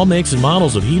service all makes and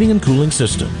models of heating and cooling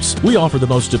systems. We offer the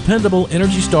most dependable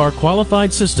Energy Star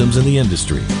qualified systems in the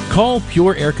industry. Call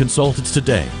Pure Air Consultants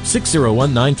today,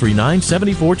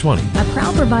 601-939-7420. A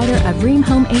proud provider of Rheem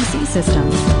Home AC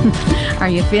systems. Are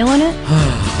you feeling it?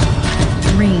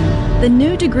 Rheem, the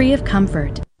new degree of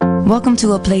comfort. Welcome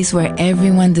to a place where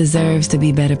everyone deserves to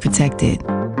be better protected,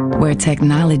 where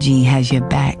technology has your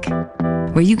back,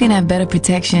 where you can have better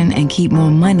protection and keep more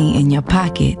money in your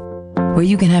pocket, where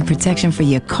you can have protection for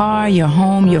your car, your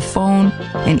home, your phone,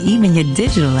 and even your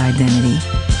digital identity.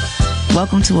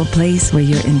 Welcome to a place where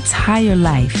your entire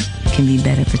life can be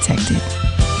better protected.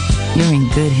 You're in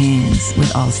good hands with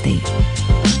Allstate.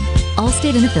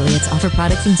 Allstate and affiliates offer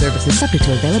products and services subject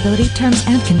to availability, terms,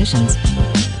 and conditions.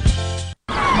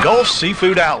 Gulf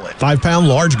Seafood Outlet. 5-pound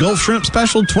large Gulf shrimp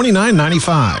special,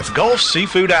 $29.95. Gulf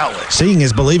Seafood Outlet. Seeing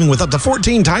is believing with up to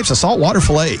 14 types of saltwater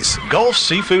fillets. Gulf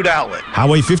Seafood Outlet.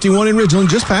 Highway 51 in Ridgeland,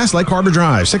 just past Lake Harbor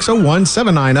Drive,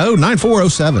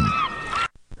 601-790-9407.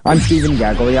 I'm Stephen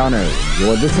Gagliano.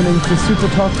 You're listening to Super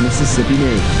Talk Mississippi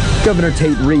News. Governor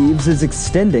Tate Reeves is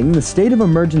extending the state of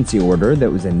emergency order that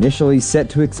was initially set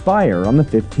to expire on the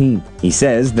 15th. He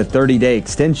says the 30-day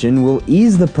extension will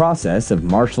ease the process of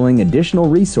marshaling additional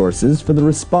resources for the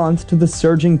response to the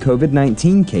surging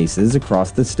COVID-19 cases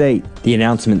across the state. The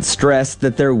announcement stressed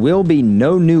that there will be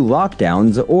no new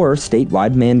lockdowns or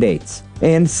statewide mandates.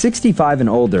 And 65 and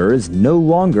older is no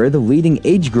longer the leading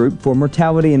age group for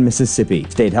mortality in Mississippi.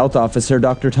 State Health Officer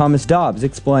Dr. Thomas Dobbs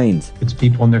explains. It's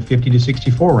people in their 50 to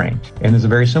 64 range. And there's a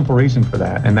very simple reason for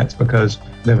that, and that's because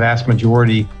the vast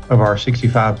majority of our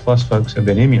 65 plus folks have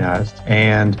been immunized,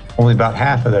 and only about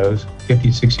half of those 50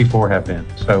 to 64 have been.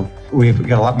 So we've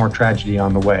got a lot more tragedy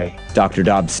on the way. Dr.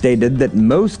 Dobbs stated that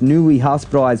most newly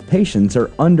hospitalized patients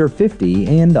are under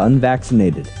 50 and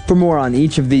unvaccinated. For more on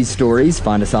each of these stories,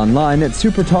 find us online at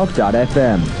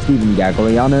supertalk.fm. Stephen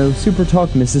Gagliano,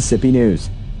 Supertalk Mississippi News.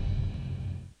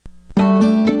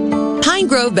 Pine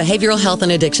Grove Behavioral Health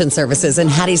and Addiction Services in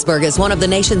Hattiesburg is one of the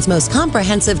nation's most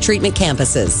comprehensive treatment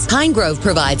campuses. Pine Grove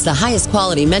provides the highest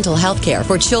quality mental health care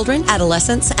for children,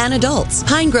 adolescents, and adults.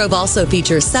 Pine Grove also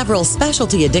features several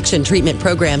specialty addiction treatment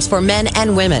programs for men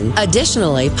and women.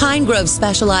 Additionally, Pine Grove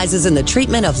specializes in the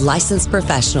treatment of licensed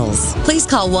professionals. Please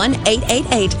call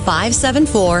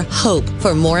 1-888-574-HOPE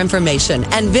for more information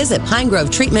and visit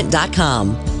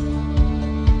pinegrovetreatment.com.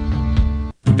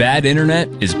 Bad internet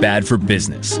is bad for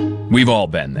business. We've all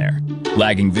been there.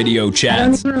 Lagging video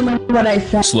chats,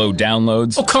 slow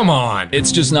downloads. Oh, come on.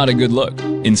 It's just not a good look.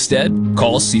 Instead,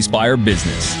 call C Spire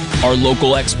Business. Our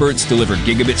local experts deliver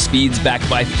gigabit speeds backed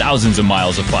by thousands of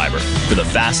miles of fiber for the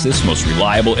fastest, most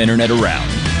reliable internet around.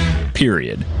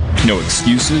 Period. No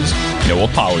excuses, no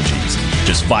apologies.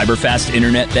 Just fiber-fast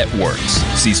internet that works.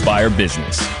 C Spire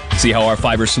Business. See how our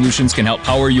fiber solutions can help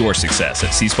power your success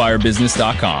at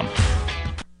cspirebusiness.com.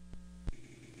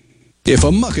 If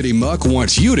a muckety muck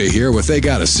wants you to hear what they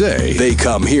gotta say, they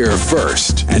come here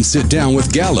first and sit down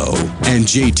with Gallo and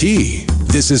JT.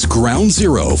 This is ground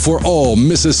zero for all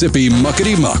Mississippi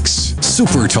muckety mucks.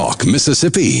 Super Talk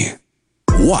Mississippi.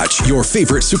 Watch your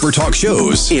favorite Super Talk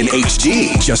shows in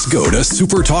HD. Just go to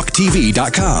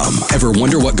supertalktv.com. Ever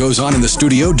wonder what goes on in the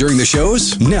studio during the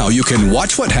shows? Now you can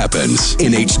watch what happens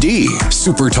in HD.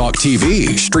 Super Talk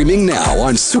TV, streaming now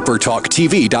on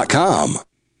supertalktv.com.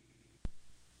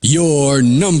 Your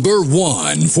number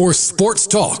one for sports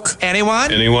talk.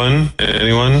 Anyone?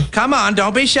 Anyone? Come on,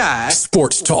 don't be shy.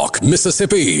 Sports Talk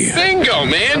Mississippi. Bingo,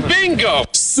 man, bingo.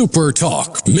 Super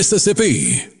Talk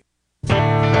Mississippi.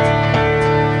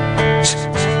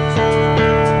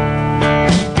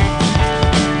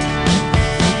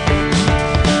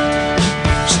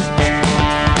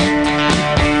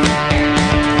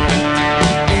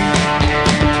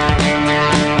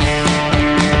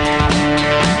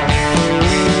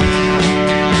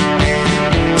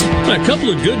 A couple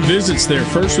of good visits there.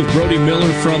 First with Brody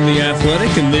Miller from The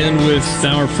Athletic, and then with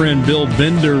our friend Bill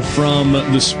Bender from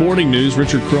The Sporting News,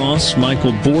 Richard Cross,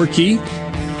 Michael Borky.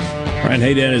 Ryan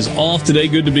Haydad is off today.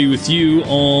 Good to be with you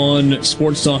on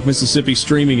Sports Talk Mississippi,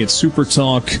 streaming at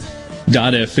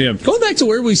supertalk.fm. Going back to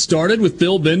where we started with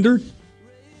Bill Bender,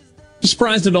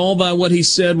 surprised at all by what he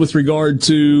said with regard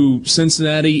to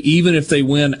Cincinnati, even if they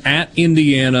win at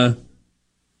Indiana,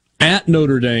 at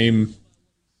Notre Dame,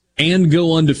 and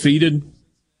go undefeated,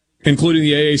 including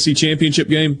the AAC championship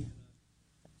game,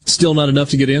 still not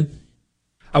enough to get in?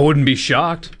 I wouldn't be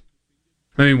shocked.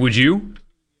 I mean, would you?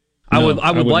 No,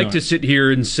 I would like not. to sit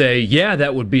here and say, yeah,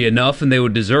 that would be enough and they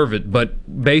would deserve it.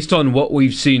 But based on what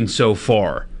we've seen so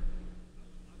far,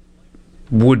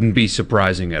 wouldn't be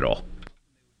surprising at all.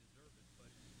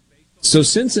 So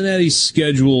Cincinnati's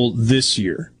schedule this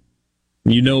year,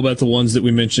 you know about the ones that we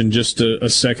mentioned just a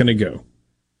second ago.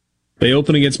 They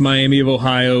open against Miami of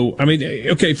Ohio. I mean,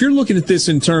 okay, if you're looking at this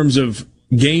in terms of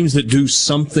games that do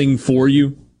something for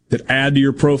you, that add to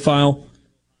your profile,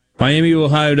 Miami of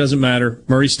Ohio doesn't matter.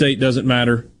 Murray State doesn't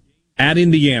matter. At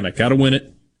Indiana, got to win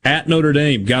it. At Notre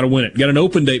Dame, got to win it. Got an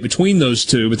open date between those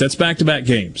two, but that's back-to-back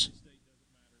games.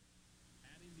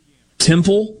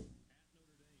 Temple,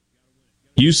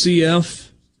 UCF,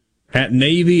 at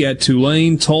Navy, at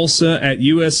Tulane, Tulsa, at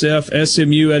USF,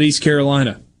 SMU, at East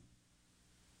Carolina.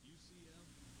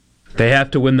 They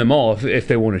have to win them all if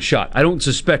they want a shot. I don't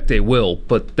suspect they will,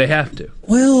 but they have to.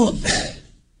 Well,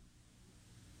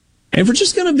 if we're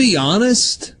just going to be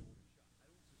honest,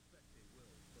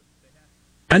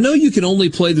 I know you can only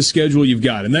play the schedule you've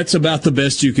got, and that's about the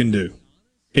best you can do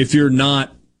if you're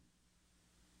not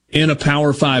in a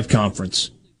Power 5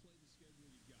 conference.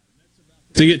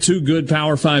 To get 2 good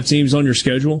Power 5 teams on your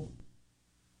schedule.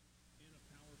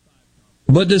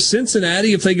 But does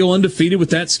Cincinnati, if they go undefeated with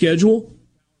that schedule,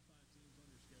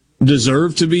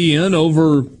 deserve to be in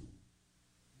over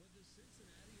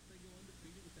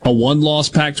a one-loss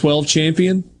Pac-12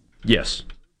 champion? Yes.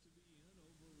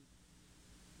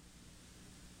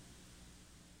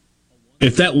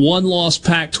 If that one-loss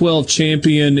Pac-12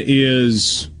 champion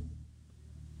is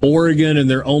Oregon and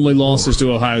their only loss is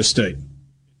to Ohio State.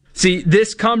 See,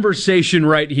 this conversation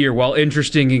right here, while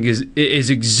interesting, is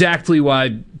exactly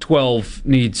why 12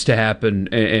 needs to happen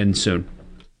and soon.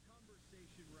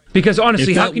 Because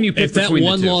honestly, how can you pick between the two? If that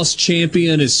one-loss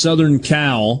champion is Southern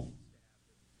Cal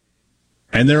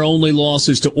and their only loss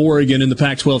is to Oregon in the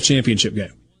Pac-12 championship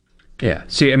game. Yeah.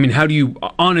 See, I mean, how do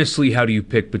you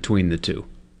pick between the two?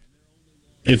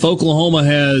 If Oklahoma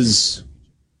has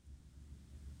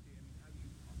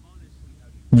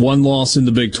one loss in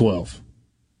the Big 12,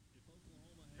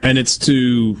 and it's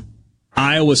to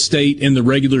Iowa State in the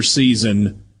regular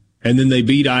season, and then they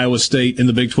beat Iowa State in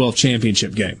the Big 12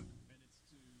 championship game,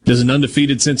 does an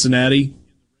undefeated Cincinnati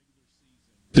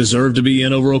deserve to be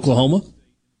in over Oklahoma?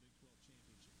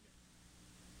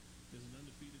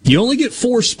 You only get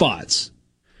 4 spots.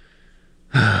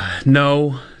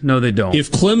 No, they don't.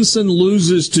 If Clemson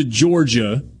loses to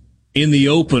Georgia in the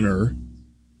opener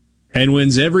and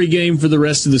wins every game for the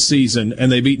rest of the season,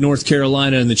 and they beat North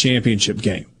Carolina in the championship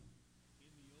game,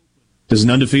 does an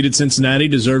undefeated Cincinnati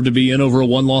deserve to be in over a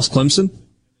one-loss Clemson?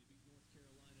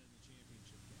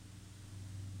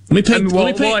 If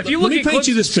you look at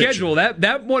Clemson's schedule,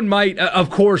 that one might, of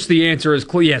course, the answer is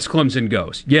yes, Clemson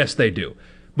goes. Yes, they do.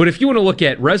 But if you want to look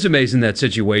at resumes in that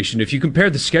situation, if you compare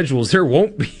the schedules, there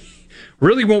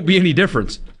really won't be any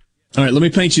difference. All right, let me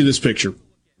paint you this picture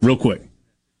real quick.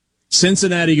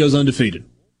 Cincinnati goes undefeated.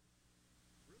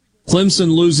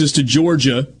 Clemson loses to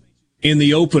Georgia in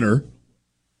the opener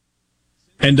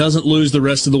and doesn't lose the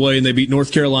rest of the way, and they beat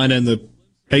North Carolina in the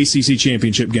ACC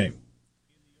championship game.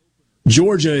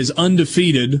 Georgia is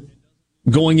undefeated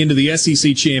going into the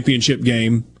SEC championship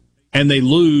game, and they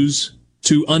lose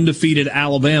to undefeated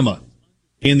Alabama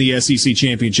in the SEC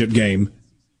championship game.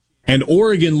 And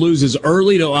Oregon loses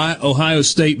early to Ohio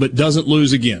State, but doesn't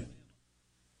lose again.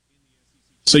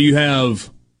 So you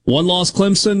have one-loss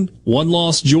Clemson,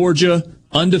 one-loss Georgia,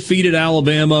 undefeated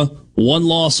Alabama,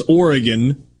 one-loss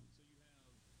Oregon,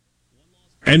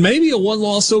 and maybe a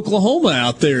one-loss Oklahoma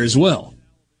out there as well.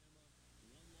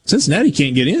 Cincinnati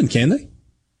can't get in, can they?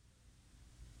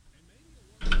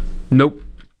 Nope.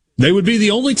 They would be the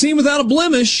only team without a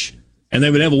blemish, and they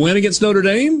would have a win against Notre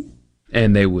Dame.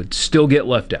 And they would still get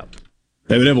left out.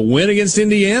 They would have a win against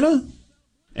Indiana.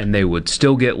 And they would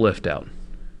still get left out.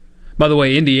 By the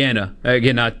way, Indiana,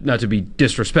 again, not to be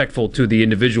disrespectful to the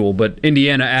individual, but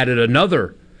Indiana added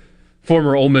another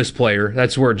former Ole Miss player.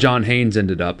 That's where John Haynes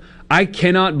ended up. I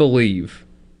cannot believe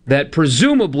that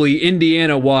presumably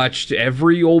Indiana watched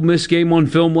every Ole Miss game on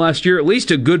film last year, at least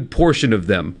a good portion of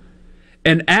them.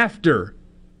 And after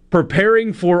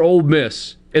preparing for Ole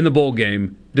Miss in the bowl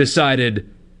game, decided,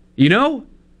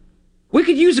 we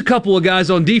could use a couple of guys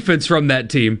on defense from that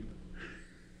team.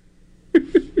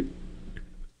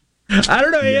 I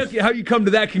don't know how you come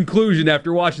to that conclusion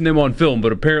after watching them on film,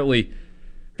 but apparently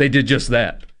they did just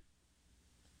that.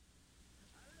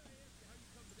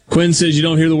 Quinn says you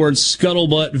don't hear the word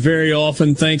scuttlebutt very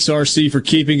often. Thanks, RC, for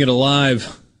keeping it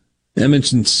alive. I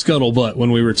mentioned scuttlebutt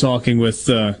when we were talking with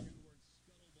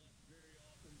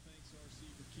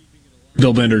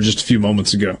Bill Bender just a few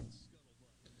moments ago.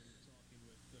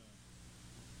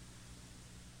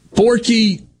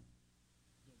 Borky,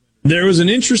 there was an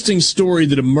interesting story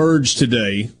that emerged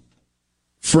today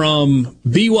from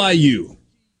BYU,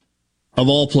 of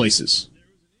all places.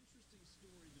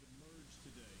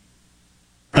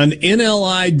 An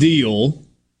NLI deal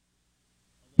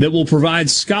that will provide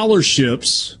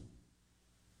scholarships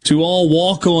to all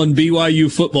walk-on BYU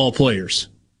football players.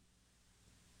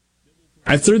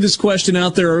 I threw this question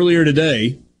out there earlier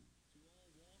today.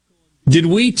 Did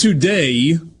we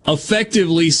today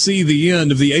effectively see the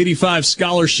end of the 85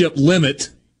 scholarship limit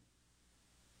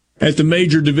at the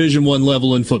major Division I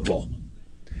level in football?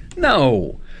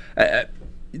 No.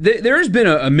 There has been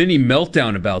a mini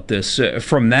meltdown about this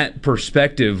from that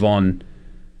perspective on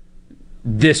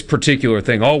this particular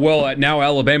thing. Oh, well, now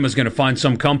Alabama's going to find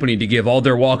some company to give all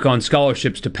their walk-on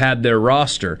scholarships to pad their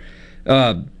roster.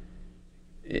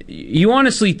 You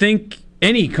honestly think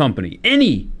any company,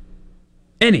 any,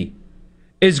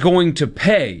 is going to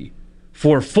pay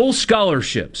for full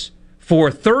scholarships for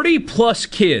 30-plus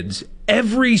kids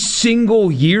every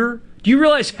single year. Do you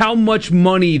realize how much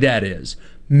money that is?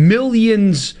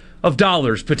 Millions of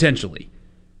dollars, potentially.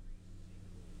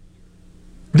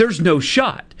 There's no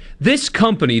shot. This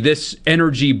company, this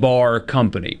energy bar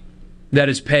company that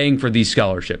is paying for these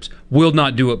scholarships, will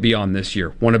not do it beyond this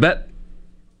year. Want to bet?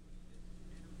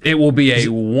 It will be a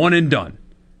one and done.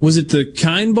 Was it the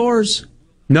Kind bars?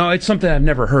 No, it's something I've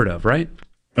never heard of, right?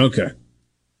 Okay.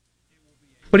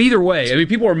 But either way, I mean,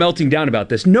 people are melting down about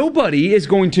this. Nobody is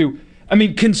going to, I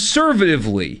mean,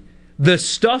 conservatively, the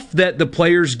stuff that the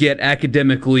players get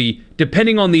academically,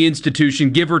 depending on the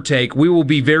institution, give or take, we will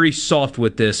be very soft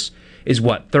with this, is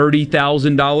what,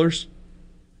 $30,000?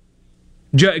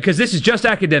 Because this is just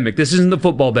academic. This isn't the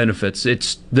football benefits.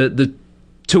 It's the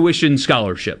tuition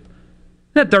scholarship.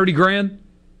 Isn't that $30,000,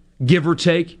 give or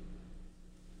take?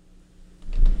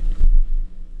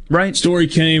 Right. Story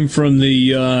came from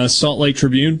the Salt Lake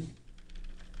Tribune.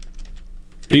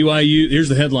 BYU, here's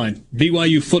the headline.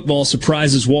 BYU football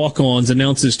surprises walk-ons,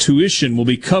 announces tuition will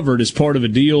be covered as part of a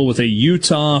deal with a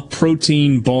Utah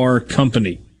protein bar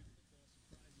company.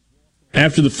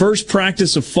 After the first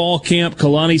practice of fall camp,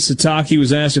 Kalani Sitake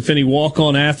was asked if any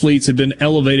walk-on athletes had been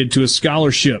elevated to a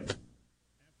scholarship.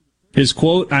 His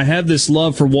quote, "I have this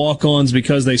love for walk-ons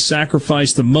because they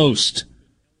sacrifice the most.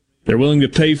 They're willing to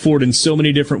pay for it in so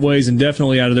many different ways and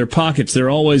definitely out of their pockets. They're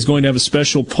always going to have a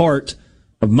special part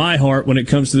of my heart when it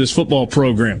comes to this football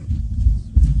program."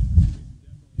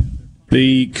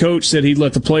 The coach said he'd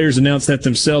let the players announce that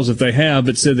themselves if they have,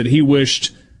 but said that he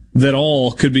wished that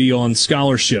all could be on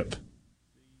scholarship.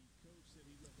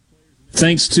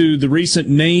 Thanks to the recent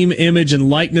name, image, and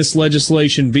likeness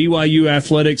legislation, BYU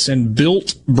Athletics and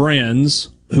Built Brands,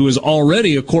 who is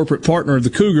already a corporate partner of the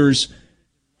Cougars,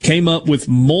 came up with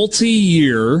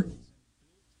multi-year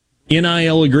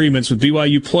NIL agreements with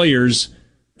BYU players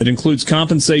that includes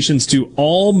compensation to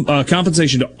all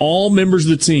members of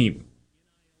the team.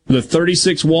 For the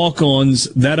 36 walk-ons,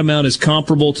 that amount is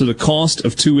comparable to the cost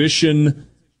of tuition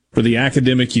for the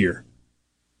academic year.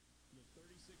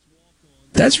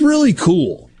 That's really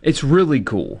cool. It's really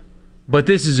cool. But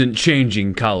this isn't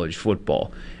changing college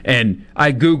football. And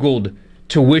I Googled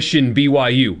tuition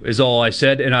BYU is all I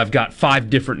said, and I've got 5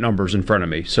 different numbers in front of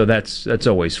me. So that's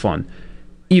always fun.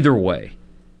 Either way,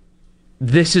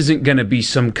 this isn't going to be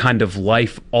some kind of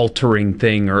life-altering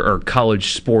thing or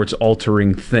college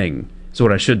sports-altering thing, is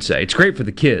what I should say. It's great for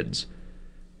the kids.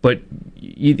 But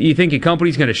you think a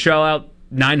company's going to shell out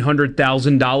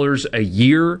 $900,000 a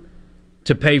year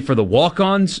to pay for the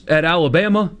walk-ons at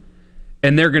Alabama,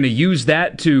 and they're going to use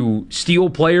that to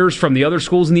steal players from the other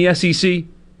schools in the SEC?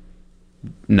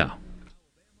 No.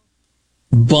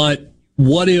 But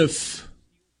what if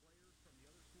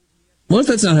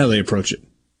that's not how they approach it?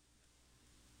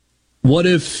 What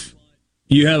if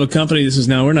you have a company that says,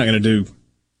 no, we're not going to do... I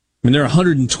mean, there are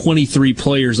 123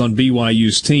 players on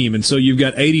BYU's team, and so you've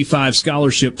got 85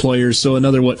 scholarship players, so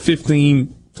another,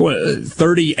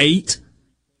 38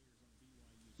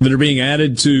 that are being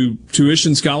added to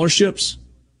tuition scholarships?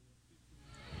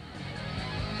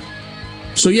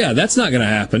 So, yeah, that's not going to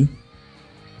happen.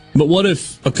 But what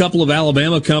if a couple of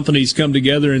Alabama companies come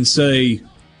together and say,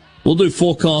 we'll do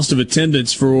full cost of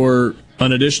attendance for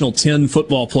an additional 10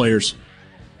 football players?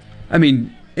 I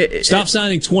mean... Stop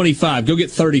signing 25. Go get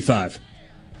 35.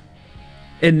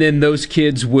 And then those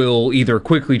kids will either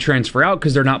quickly transfer out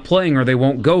because they're not playing, or they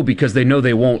won't go because they know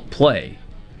they won't play.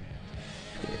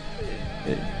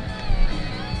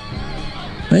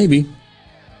 Maybe.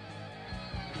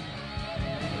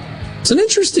 It's an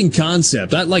interesting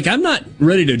concept. I'm not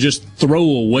ready to just throw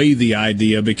away the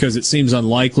idea because it seems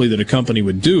unlikely that a company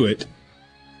would do it.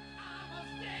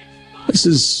 This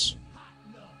is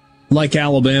like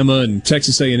Alabama and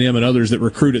Texas A&M and others that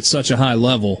recruit at such a high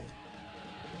level.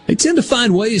 They tend to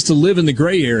find ways to live in the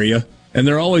gray area, and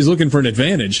they're always looking for an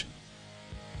advantage.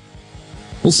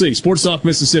 We'll see. Sports Talk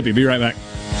Mississippi. Be right back.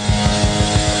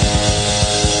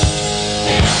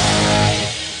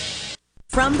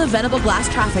 From the Venable Glass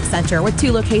Traffic Center with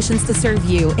 2 locations to serve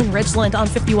you in Ridgeland on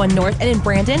 51 North and in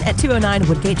Brandon at 209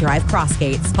 Woodgate Drive,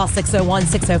 Crossgates. Call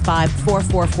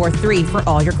 601-605-4443 for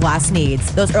all your glass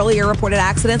needs. Those earlier reported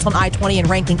accidents on I-20 in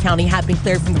Rankin County have been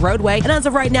cleared from the roadway. And as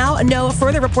of right now, no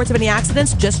further reports of any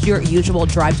accidents, just your usual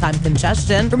drive time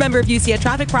congestion. Remember, if you see a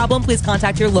traffic problem, please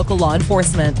contact your local law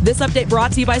enforcement. This update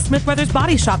brought to you by Smith Brothers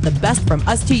Body Shop, the best from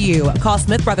us to you. Call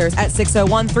Smith Brothers at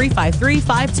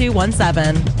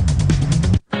 601-353-5217.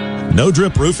 No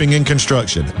Drip Roofing and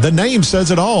Construction. The name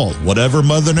says it all. Whatever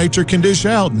Mother Nature can dish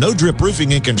out, No Drip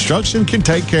Roofing and Construction can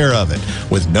take care of it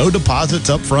with no deposits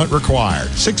up front required.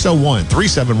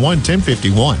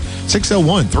 601-371-1051.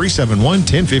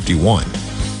 601-371-1051.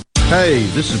 Hey,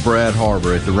 this is Brad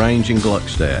Harbor at the Range in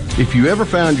Gluckstadt. If you ever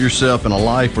found yourself in a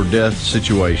life or death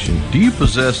situation, do you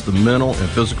possess the mental and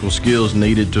physical skills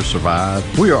needed to survive?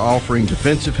 We are offering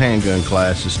defensive handgun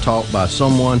classes taught by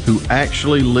someone who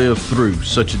actually lived through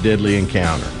such a deadly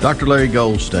encounter. Dr. Larry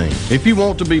Goldstein. If you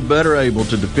want to be better able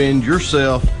to defend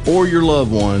yourself or your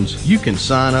loved ones, you can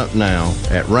sign up now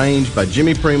at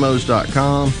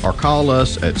rangebyjimmyprimos.com or call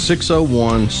us at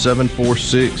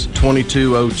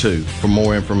 601-746-2202 for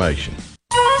more information.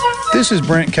 This is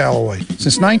Brent Calloway.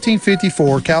 Since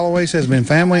 1954, Calloway's has been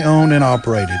family-owned and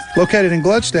operated. Located in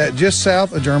Gluckstadt, just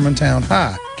south of Germantown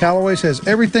High, Calloway's has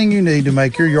everything you need to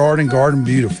make your yard and garden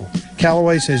beautiful.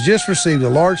 Calloway's has just received a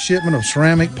large shipment of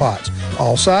ceramic pots.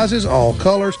 All sizes, all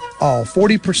colors, all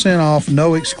 40% off,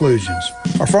 no exclusions.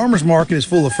 Our farmers market is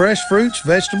full of fresh fruits,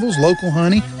 vegetables, local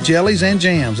honey, jellies, and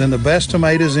jams, and the best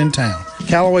tomatoes in town.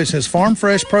 Calloway's has farm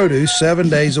fresh produce 7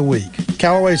 days a week.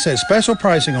 Calloway's has special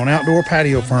pricing on outdoor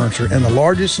patio furniture and the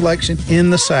largest selection in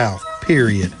the South,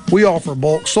 period. We offer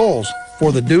bulk soils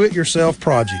for the do-it-yourself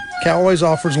project. Calloway's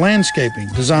offers landscaping.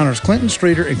 Designers Clinton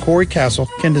Streeter and Corey Castle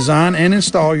can design and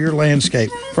install your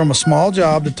landscape from a small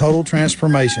job to total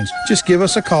transformations. Just give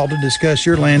us a call to discuss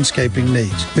your landscaping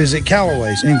needs. Visit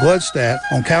Calloway's in Gluckstadt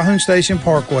on Calhoun Station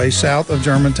Parkway, south of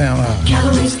Germantown, Iowa.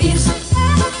 Calloway's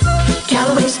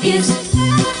is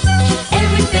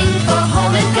everything for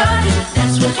home and garden.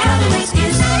 That's what Calloway's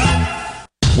is.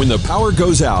 When the power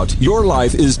goes out, your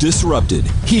life is disrupted.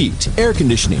 Heat, air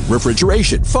conditioning,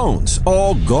 refrigeration, phones,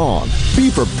 all gone.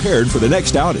 Be prepared for the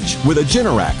next outage with a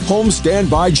Generac home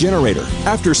standby generator.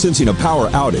 After sensing a power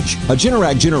outage, a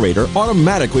Generac generator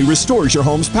automatically restores your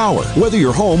home's power, whether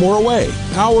you're home or away.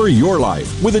 Power your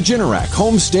life with a Generac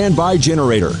home standby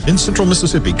generator. In Central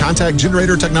Mississippi, contact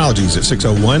Generator Technologies at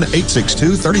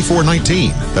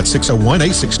 601-862-3419. That's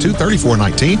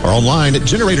 601-862-3419 or online at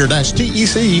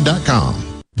generator-tec.com.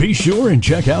 Be sure and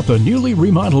check out the newly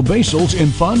remodeled Basil's in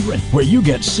Fondren, where you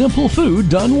get simple food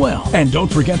done well. And don't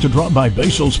forget to drop by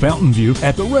Basil's Fountain View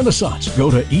at the Renaissance.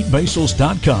 Go to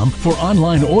eatbasils.com for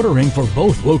online ordering for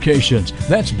both locations.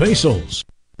 That's Basil's.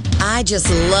 I just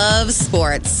love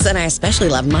sports, and I especially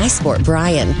love my sport,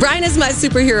 Brian. Brian is my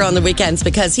superhero on the weekends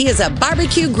because he is a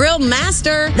barbecue grill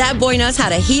master. That boy knows how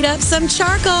to heat up some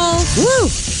charcoal. Woo!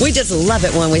 We just love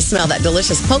it when we smell that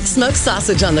delicious Polk smoked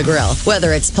sausage on the grill.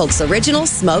 Whether it's Polk's Original,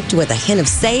 smoked with a hint of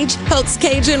sage, Polk's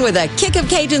Cajun with a kick of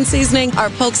Cajun seasoning, or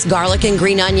Polk's garlic and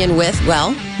green onion with,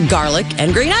 well, garlic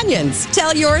and green onions.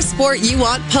 Tell your sport you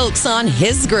want Polk's on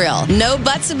his grill. No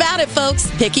buts about it, folks.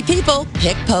 Picky people,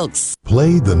 pick Polk's.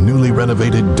 Play the newly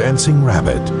renovated Dancing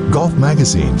Rabbit. Golf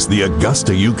Magazine's The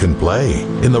Augusta You Can Play.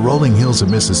 In the rolling hills of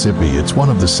Mississippi, it's one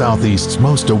of the Southeast's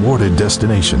most awarded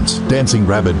destinations. Dancing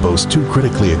Rabbit boasts two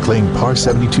critically acclaimed par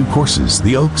 72 courses,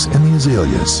 the Oaks and the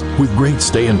Azaleas. With great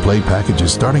stay-and-play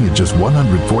packages starting at just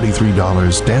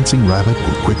 $143, Dancing Rabbit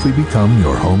will quickly become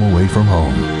your home away from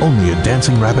home. Only at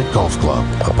Dancing Rabbit Golf Club,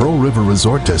 a Pearl River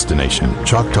resort destination,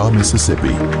 Choctaw,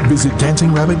 Mississippi. Visit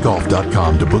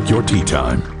DancingRabbitGolf.com to book your tee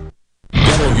time.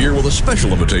 Gallo here with a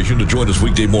special invitation to join us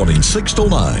weekday morning, 6 till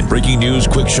 9. Breaking news,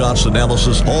 quick shots,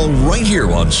 analysis, all right here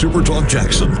on Super Talk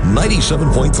Jackson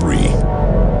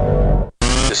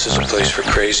 97.3. This is a place for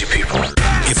crazy people.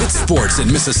 If it's sports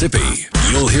in Mississippi,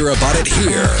 you'll hear about it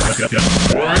here.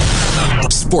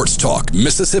 Sports Talk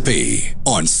Mississippi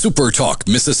on Super Talk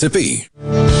Mississippi.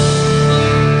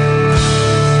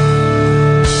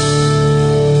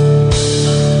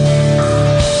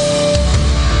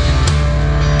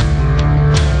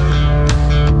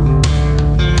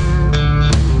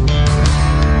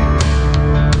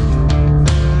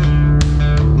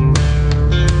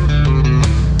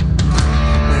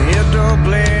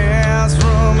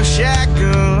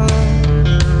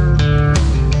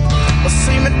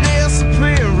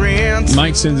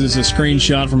 Mike sends us a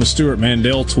screenshot from a Stuart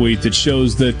Mandel tweet that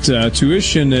shows that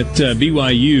tuition at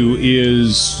BYU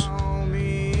is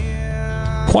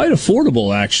quite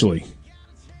affordable, actually.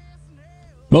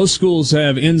 Most schools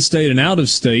have in-state and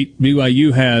out-of-state.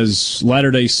 BYU has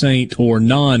Latter-day Saint or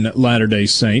non-Latter-day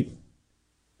Saint.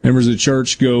 Members of the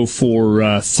church go for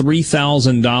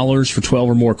 $3,000 for 12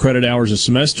 or more credit hours a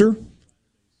semester.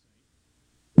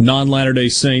 Non-Latter-day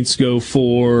Saints go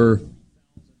for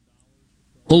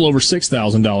a little over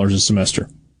 $6,000 a semester.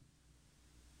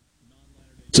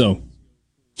 So,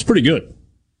 it's pretty good.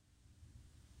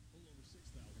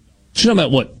 She's talking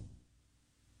about what?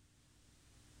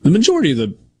 The majority of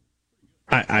the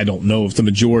I don't know if the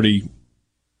majority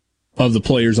of the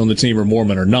players on the team are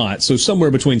Mormon or not. So somewhere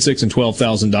between $6,000 and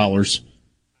 $12,000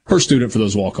 per student for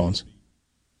those walk-ons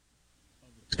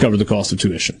to cover the cost of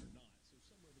tuition.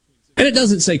 And it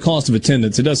doesn't say cost of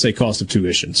attendance. It does say cost of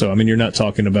tuition. So, I mean, you're not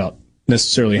talking about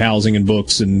necessarily housing and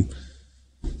books and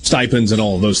stipends and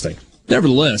all of those things.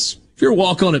 Nevertheless, if you're a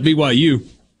walk-on at BYU,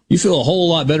 you feel a whole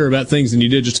lot better about things than you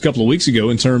did just a couple of weeks ago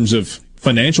in terms of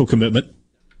financial commitment.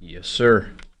 Yes,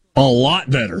 sir. A lot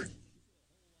better.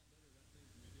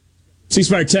 C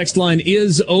Spire text line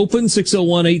is open,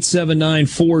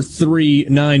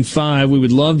 601-879-4395. We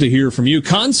would love to hear from you.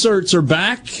 Concerts are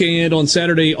back, and on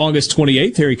Saturday, August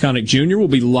 28th, Harry Connick Jr. will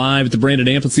be live at the Brandon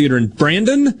Amphitheater in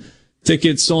Brandon.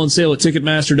 Tickets on sale at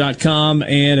Ticketmaster.com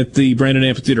and at the Brandon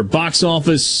Amphitheater box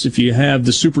office. If you have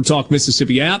the Super Talk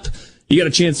Mississippi app, you got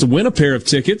a chance to win a pair of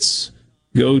tickets.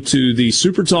 Go to the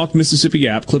Super Talk Mississippi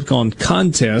app, click on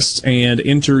contests, and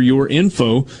enter your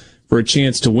info for a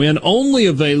chance to win. Only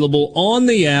available on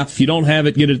the app. If you don't have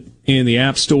it, get it in the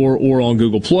App Store or on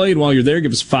Google Play. And while you're there,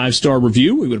 give us a 5-star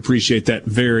review. We would appreciate that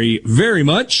very, very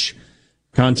much.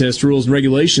 Contest rules and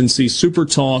regulations, see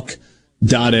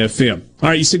supertalk.fm. All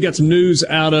right, you still got some news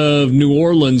out of New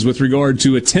Orleans with regard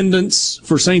to attendance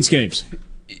for Saints games.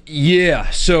 Yeah,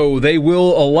 so they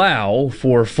will allow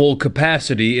for full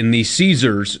capacity in the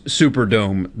Caesars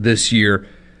Superdome this year.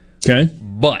 Okay.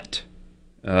 But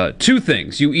two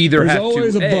things. You either There's have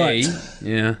always to a but.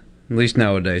 yeah, at least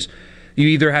nowadays. You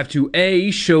either have to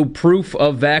show proof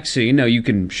of vaccine. Now you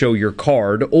can show your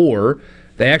card, or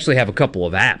they actually have a couple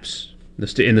of apps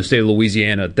in the state of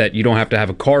Louisiana that you don't have to have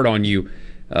a card on you.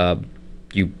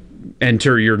 You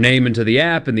enter your name into the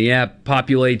app, and the app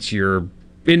populates your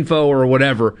info or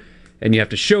whatever, and you have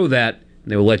to show that,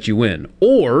 and they will let you in.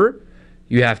 Or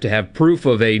you have to have proof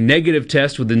of a negative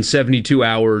test within 72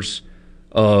 hours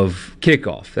of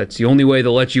kickoff. That's the only way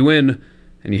they'll let you in,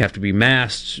 and you have to be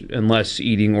masked unless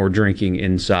eating or drinking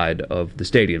inside of the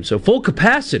stadium. So full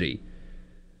capacity,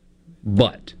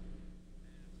 but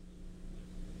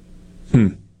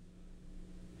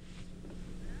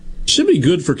should be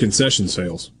good for concession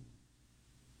sales.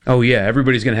 Oh yeah,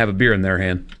 everybody's going to have a beer in their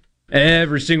hand.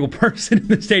 Every single person in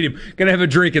the stadium going to have a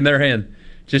drink in their hand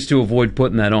just to avoid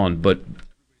putting that on. But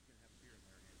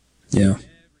yeah,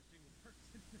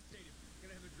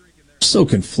 so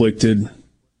conflicted.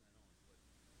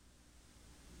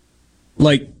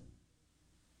 Like,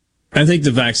 I think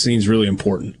the vaccine's really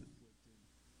important.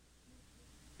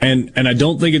 And I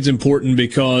don't think it's important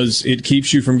because it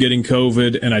keeps you from getting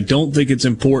COVID, and I don't think it's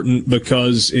important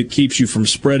because it keeps you from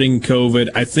spreading COVID.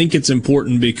 I think it's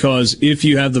important because if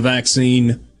you have the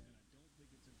vaccine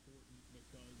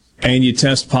and you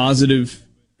test positive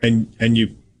and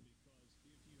you,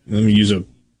 let me use a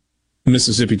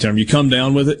Mississippi term, you come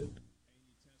down with it,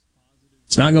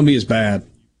 it's not going to be as bad.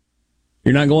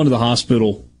 You're not going to the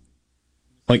hospital,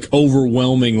 like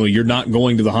overwhelmingly, you're not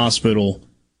going to the hospital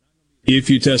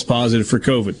if you test positive for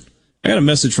COVID. I got a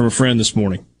message from a friend this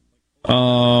morning.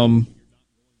 Probably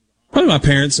my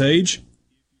parents' age.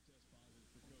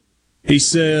 He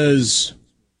says,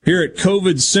 here at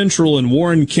COVID Central in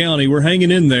Warren County, we're hanging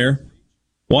in there.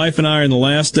 Wife and I are in the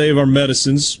last day of our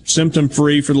medicines,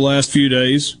 symptom-free for the last few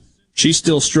days. She's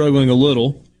still struggling a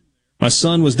little. My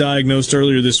son was diagnosed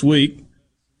earlier this week.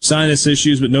 Sinus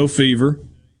issues, but no fever.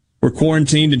 We're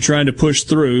quarantined and trying to push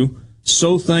through.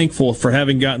 So thankful for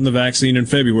having gotten the vaccine in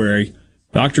February.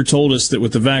 Doctor told us that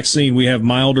with the vaccine, we have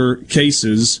milder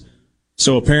cases.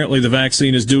 So apparently the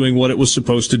vaccine is doing what it was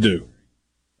supposed to do.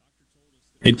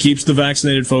 It keeps the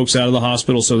vaccinated folks out of the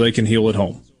hospital so they can heal at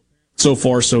home. So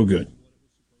far, so good.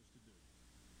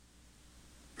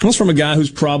 That's from a guy who's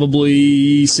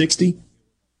probably 60.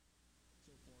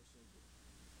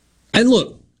 And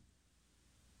look,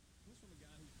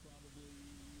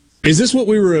 is this what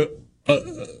we were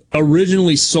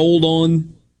originally sold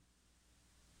on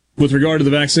with regard to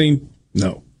the vaccine?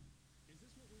 No.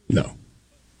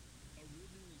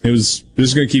 This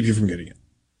is going to keep you from getting it.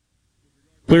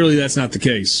 Clearly that's not the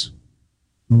case,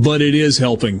 but it is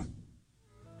helping.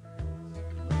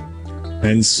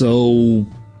 And so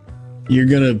you're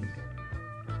going to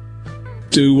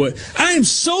do what? I am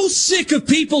so sick of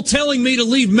people telling me to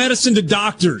leave medicine to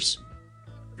doctors.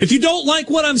 If you don't like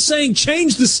what I'm saying,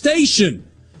 change the station.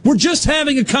 We're just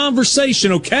having a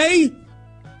conversation, okay?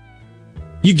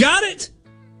 You got it?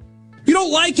 If you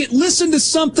don't like it, listen to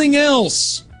something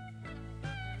else.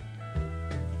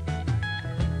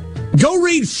 Go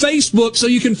read Facebook so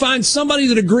you can find somebody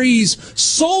that agrees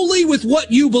solely with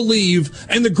what you believe,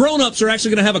 and the grown-ups are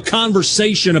actually going to have a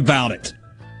conversation about it.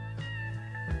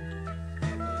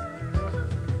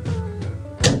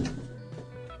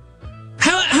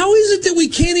 it that we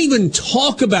can't even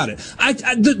talk about it?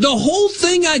 The whole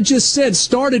thing I just said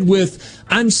started with,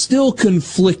 I'm still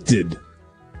conflicted.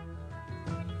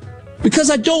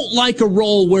 Because I don't like a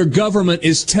role where government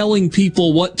is telling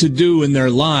people what to do in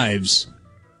their lives.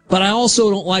 But I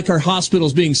also don't like our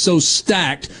hospitals being so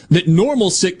stacked that normal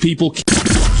sick people can't.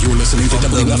 You're listening to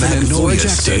WFMN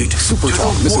State Super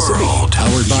Talk Mississippi,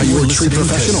 powered by your tree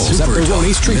professionals at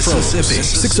Baroni's Tree Pros,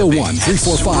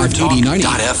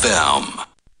 601-345-8090.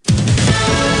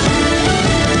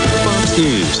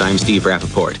 News. I'm Steve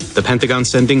Rappaport. The Pentagon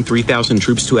sending 3,000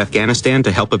 troops to Afghanistan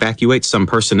to help evacuate some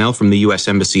personnel from the U.S.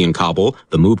 Embassy in Kabul.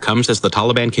 The move comes as the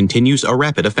Taliban continues a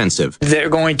rapid offensive. They're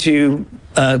going to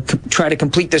try to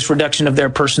complete this reduction of their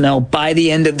personnel by the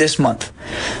end of this month.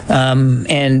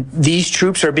 And these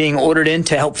troops are being ordered in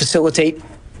to help facilitate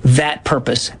that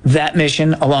purpose, that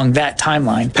mission along that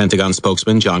timeline. Pentagon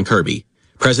spokesman John Kirby.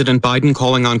 President Biden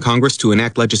calling on Congress to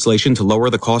enact legislation to lower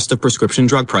the cost of prescription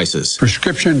drug prices.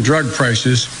 Prescription drug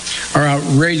prices are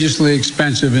outrageously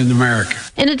expensive in America.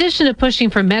 In addition to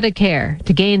pushing for Medicare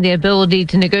to gain the ability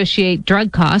to negotiate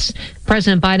drug costs,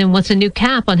 President Biden wants a new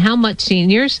cap on how much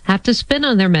seniors have to spend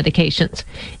on their medications.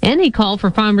 And he called for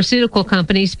pharmaceutical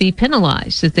companies to be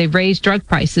penalized as they raise drug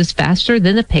prices faster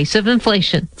than the pace of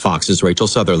inflation. Fox's Rachel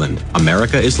Sutherland.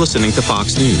 America is listening to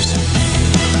Fox News.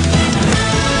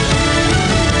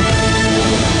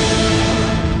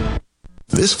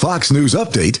 This Fox News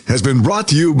update has been brought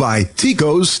to you by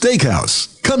Tico's Steakhouse.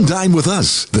 Come dine with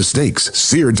us. The steaks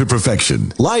seared to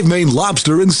perfection. Live Maine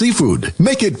lobster and seafood.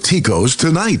 Make it Tico's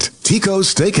tonight.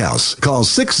 Tico's Steakhouse. Call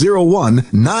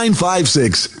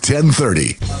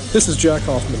 601-956-1030. This is Jack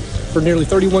Hoffman. For nearly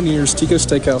 31 years, Tico's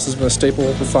Steakhouse has been a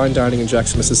staple for fine dining in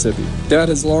Jackson, Mississippi. Dad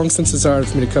has long since desired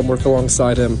for me to come work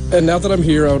alongside him. And now that I'm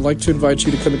here, I would like to invite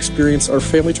you to come experience our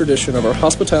family tradition of our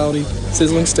hospitality,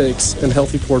 sizzling steaks, and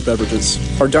healthy poured beverages.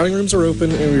 Our dining rooms are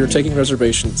open and we are taking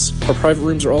reservations. Our private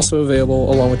rooms are also available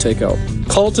along with takeout.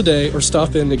 Call today or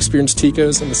stop in to experience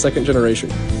Tico's in the second generation.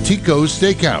 Tico's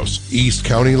Steakhouse, East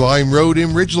County Line Road in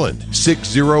Ridgeland,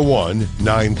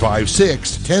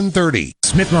 601-956-1030.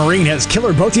 Smith Marine has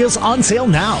killer boat deals on sale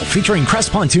now, featuring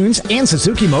Crest pontoons and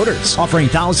Suzuki motors, offering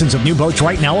thousands of new boats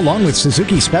right now along with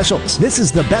Suzuki specials. This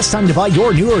is the best time to buy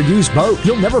your new or used boat.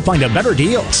 You'll never find a better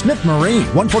deal. Smith Marine,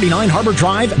 149 Harbor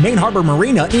Drive, Main Harbor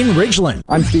Marina in Ridgeland.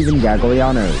 I'm Stephen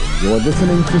Gagliano. You're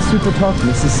listening to Super Talk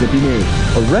Mississippi News.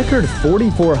 A record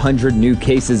 4,400 new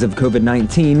cases of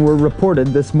COVID-19 were reported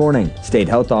this morning. State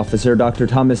Health Officer Dr.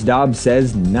 Thomas Dobbs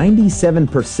says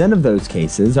 97% of those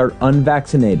cases are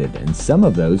unvaccinated, and some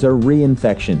of those are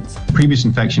reinfections. Previous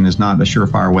infection is not a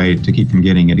surefire way to keep from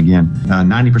getting it again.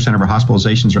 90% of our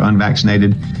hospitalizations are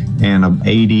unvaccinated, and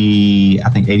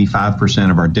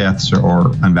 85% of our deaths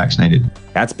are unvaccinated.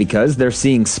 That's because they're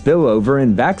seeing spillover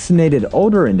in vaccinated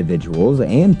older individuals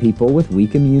and people with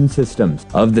weak immune systems.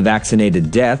 Of the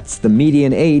vaccinated deaths, the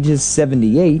median age is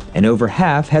 78, and over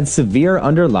half had severe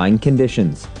underlying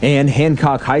conditions. And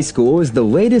Hancock High School is the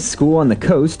latest school on the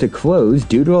coast to close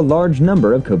due to a large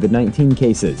number of COVID-19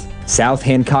 cases. South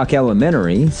Hancock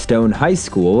Elementary, Stone High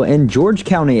School, and George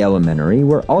County Elementary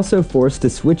were also forced to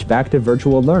switch back to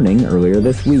virtual learning earlier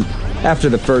this week. After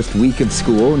the first week of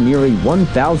school, nearly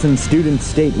 1,000 students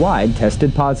statewide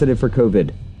tested positive for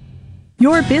COVID.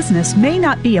 Your business may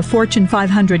not be a Fortune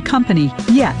 500 company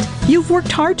yet. You've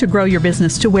worked hard to grow your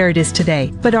business to where it is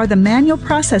today, but are the manual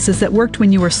processes that worked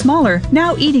when you were smaller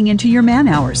now eating into your man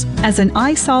hours? As an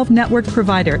iSolve network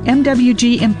provider,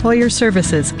 MWG Employer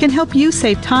Services can help you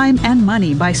save time and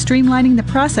money by streamlining the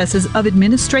processes of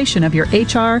administration of your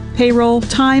HR, payroll,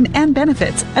 time, and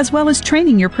benefits, as well as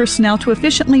training your personnel to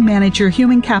efficiently manage your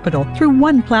human capital through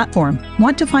one platform.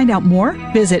 Want to find out more?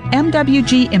 Visit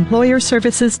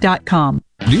MWGEmployerServices.com.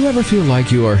 Do you ever feel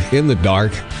like you are in the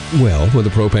dark? Well, with a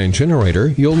propane generator,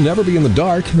 you'll never be in the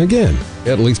dark again,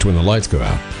 at least when the lights go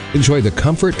out. Enjoy the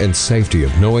comfort and safety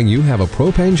of knowing you have a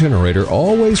propane generator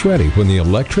always ready when the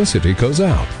electricity goes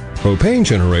out. Propane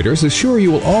generators assure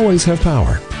you will always have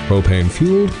power.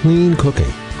 Propane-fueled, clean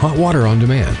cooking. Hot water on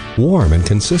demand. Warm and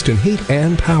consistent heat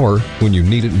and power when you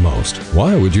need it most.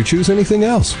 Why would you choose anything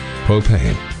else?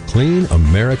 Propane. Clean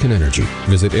American energy.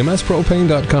 Visit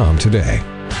mspropane.com today.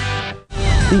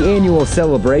 The annual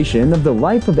celebration of the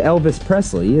life of Elvis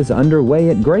Presley is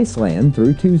underway at Graceland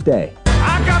through Tuesday.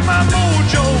 I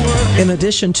In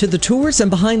addition to the tours and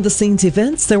behind-the-scenes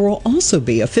events, there will also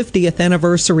be a 50th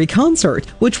anniversary concert,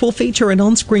 which will feature an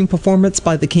on-screen performance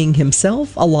by the King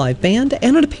himself, a live band,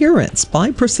 and an appearance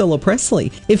by Priscilla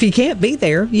Presley. If you can't be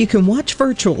there, you can watch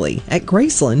virtually at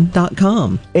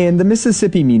Graceland.com. And the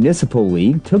Mississippi Municipal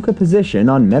League took a position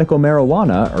on medical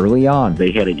marijuana early on.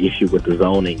 They had an issue with the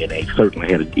zoning, and they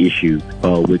certainly had an issue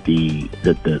with the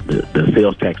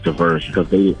sales tax diversion,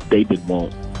 because they didn't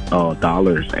want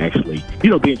dollars actually,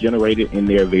 being generated in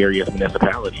their various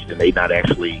municipalities, and they not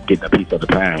actually getting a piece of the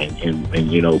pie. And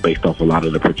based off a lot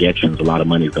of the projections, a lot of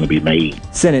money is going to be made.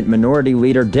 Senate Minority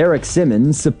Leader Derek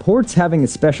Simmons supports having a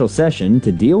special session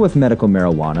to deal with medical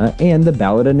marijuana and the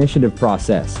ballot initiative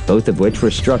process, both of which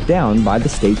were struck down by the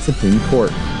state Supreme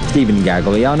Court. Stephen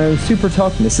Gagliano,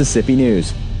 SuperTalk Mississippi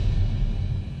News.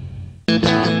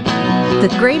 The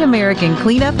Great American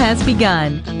Cleanup has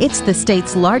begun. It's the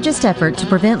state's largest effort to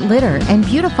prevent litter and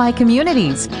beautify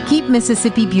communities. Keep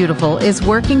Mississippi Beautiful is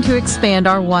working to expand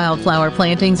our wildflower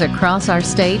plantings across our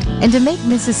state and to make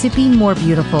Mississippi more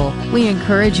beautiful. We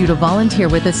encourage you to volunteer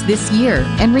with us this year.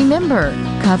 And remember,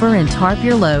 cover and tarp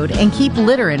your load and keep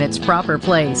litter in its proper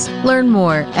place. Learn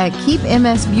more at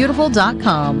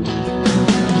keepmsbeautiful.com.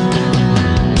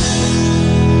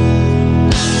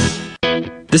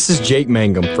 This is Jake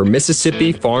Mangum for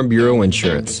Mississippi Farm Bureau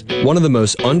Insurance. One of the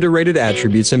most underrated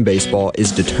attributes in baseball is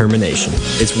determination.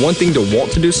 It's one thing to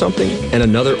want to do something and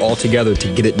another altogether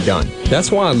to get it done.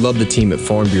 That's why I love the team at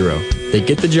Farm Bureau. They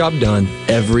get the job done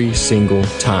every single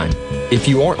time. If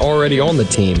you aren't already on the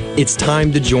team, it's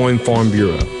time to join Farm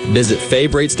Bureau. Visit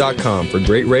favrates.com for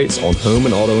great rates on home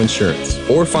and auto insurance,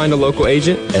 or find a local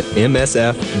agent at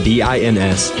msfbins.com.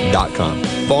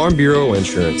 Farm Bureau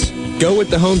Insurance. Go with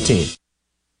the home team.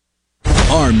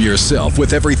 Arm yourself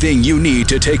with everything you need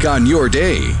to take on your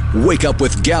day. Wake up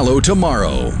with Gallo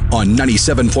tomorrow on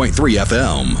 97.3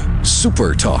 FM.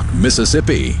 Super Talk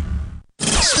Mississippi.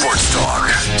 Sports Talk.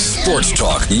 Sports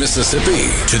Talk Mississippi.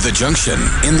 To the junction,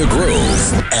 in the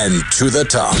Grove, and to the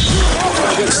top.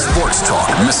 Sports Talk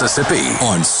Mississippi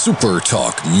on Super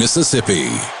Talk Mississippi.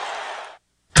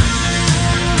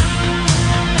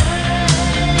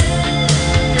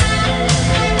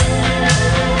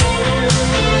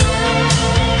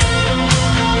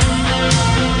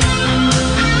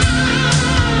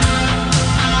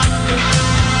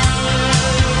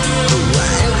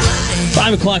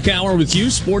 O'clock hour with you,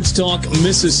 Sports Talk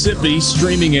Mississippi,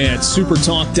 streaming at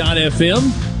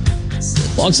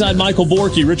supertalk.fm. Alongside Michael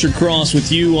Borky, Richard Cross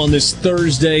with you on this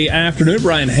Thursday afternoon.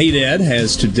 Brian Haydad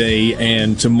has today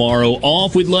and tomorrow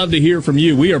off. We'd love to hear from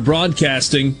you. We are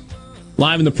broadcasting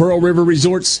live in the Pearl River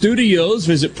Resort studios.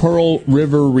 Visit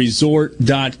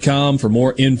pearlriverresort.com for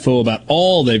more info about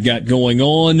all they've got going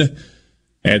on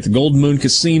at the Golden Moon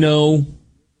Casino,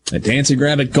 at Dancing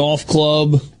Rabbit Golf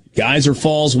Club, Geyser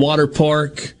Falls Water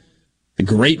Park, the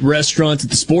great restaurants at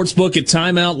the Sportsbook at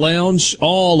Timeout Lounge,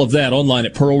 all of that online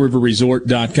at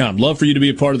pearlriverresort.com. Love for you to be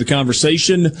a part of the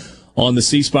conversation on the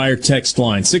C Spire text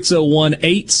line,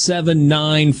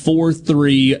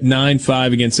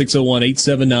 601-879-4395. Again,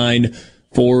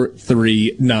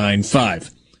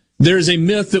 601-879-4395. There's a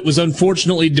myth that was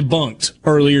unfortunately debunked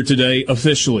earlier today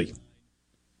officially.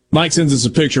 Mike sends us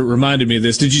a picture. It reminded me of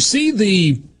this. Did you see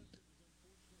the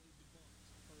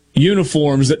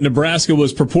uniforms that Nebraska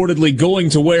was purportedly going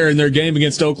to wear in their game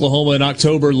against Oklahoma in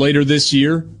October later this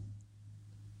year?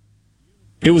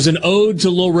 It was an ode to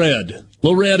Lil Red.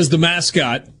 Lil Red is the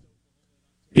mascot.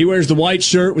 He wears the white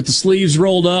shirt with the sleeves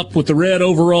rolled up with the red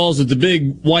overalls with the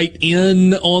big white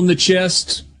N on the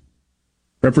chest,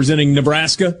 representing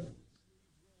Nebraska.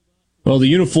 Well, the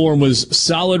uniform was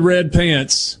solid red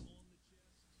pants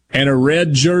and a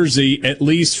red jersey, at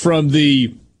least from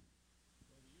the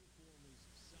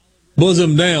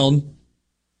bosom down,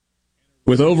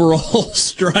 with overall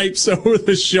stripes over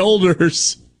the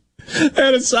shoulders and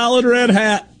a solid red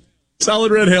hat,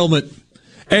 solid red helmet.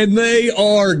 And they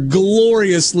are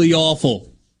gloriously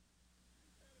awful.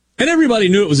 And everybody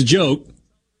knew it was a joke.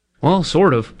 Well,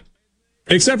 sort of.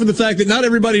 Except for the fact that not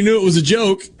everybody knew it was a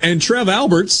joke. And Trev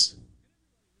Alberts,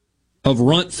 of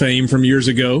Runt fame from years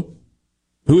ago,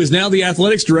 who is now the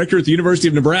athletics director at the University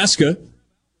of Nebraska,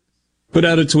 put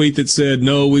out a tweet that said,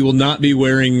 no, we will not be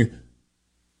wearing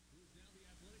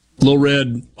Lil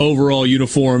Red overall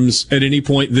uniforms at any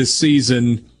point this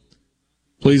season.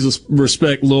 Please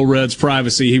respect Lil Red's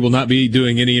privacy. He will not be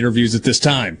doing any interviews at this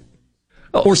time.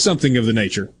 Or something of the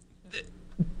nature.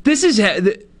 This is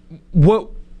what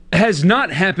has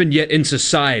not happened yet in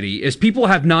society is people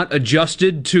have not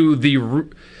adjusted to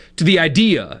the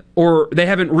idea, or they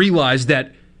haven't realized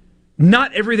that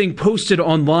not everything posted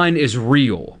online is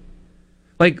real.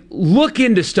 Like, look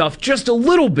into stuff just a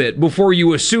little bit before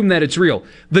you assume that it's real.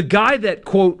 The guy that,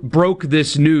 quote, broke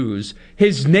this news,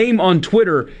 his name on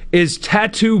Twitter is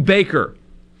Tattoo Baker.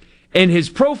 And his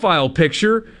profile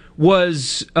picture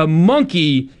was a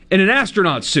monkey in an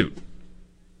astronaut suit.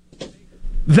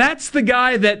 That's the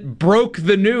guy that broke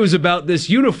the news about this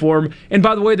uniform. And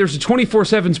by the way, there's a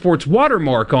 24/7 Sports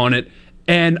watermark on it.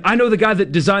 And I know the guy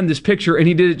that designed this picture, and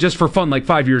he did it just for fun like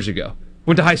 5 years ago.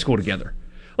 Went to high school together.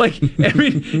 Like, I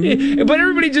mean, but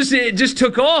everybody just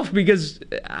took off because,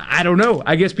 I don't know.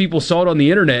 I guess people saw it on the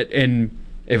internet, and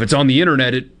if it's on the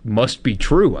internet, it must be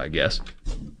true, I guess.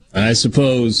 I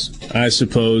suppose.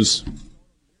 It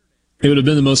would have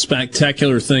been the most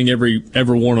spectacular thing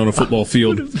ever worn on a football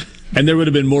field. And there would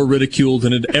have been more ridicule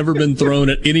than had ever been thrown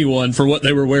at anyone for what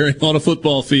they were wearing on a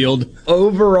football field.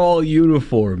 Overall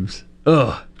uniforms.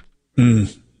 Ugh.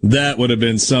 That would have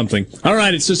been something. All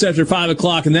right, it's just after 5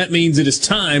 o'clock, and that means it is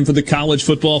time for the College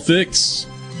Football Fix.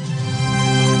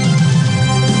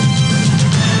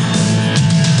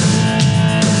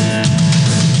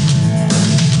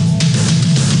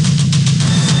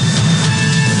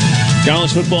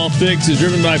 College Football Fix is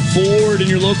driven by Ford and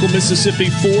your local Mississippi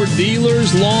Ford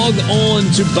dealers. Log on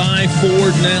to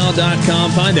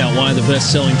buyfordnow.com. Find out why the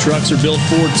best-selling trucks are built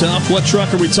Ford tough. What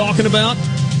truck are we talking about?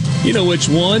 You know which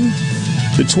one.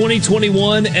 The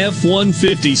 2021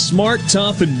 F-150. Smart,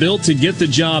 tough, and built to get the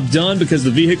job done because the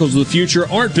vehicles of the future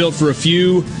aren't built for a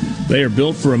few. They are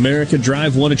built for America.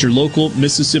 Drive one at your local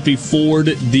Mississippi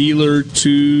Ford dealer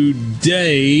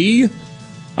today.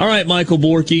 All right, Michael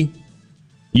Borky.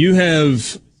 You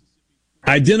have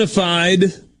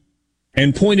identified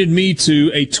and pointed me to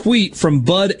a tweet from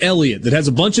Bud Elliott that has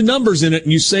a bunch of numbers in it,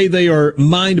 and you say they are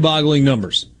mind-boggling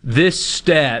numbers. This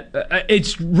stat,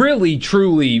 it's really,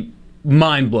 truly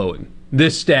mind-blowing,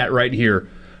 this stat right here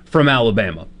from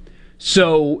Alabama.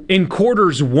 So in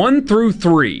quarters 1 through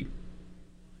 3,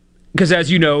 because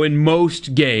as you know, in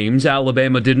most games,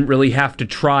 Alabama didn't really have to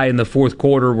try in the fourth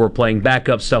quarter. We're playing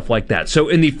backup, stuff like that. So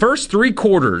in the first 3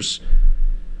 quarters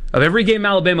of every game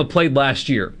Alabama played last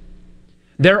year,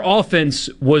 their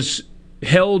offense was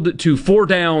held to 4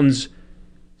 downs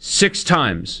 6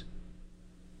 times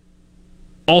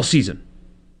all season.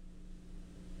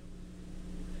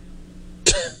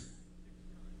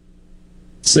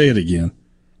 Say it again.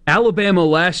 Alabama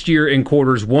last year in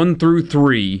quarters 1 through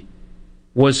 3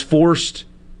 was faced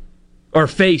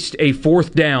a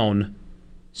 4th down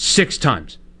 6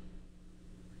 times.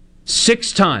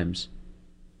 6 times.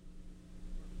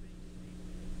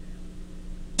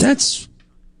 That's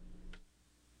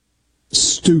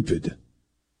stupid.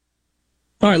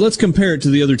 All right, let's compare it to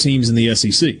the other teams in the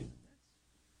SEC.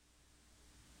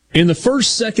 In the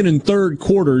first, second, and third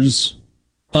quarters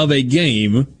of a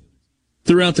game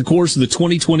throughout the course of the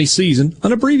 2020 season,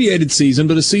 an abbreviated season,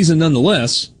 but a season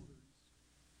nonetheless,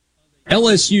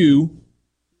 LSU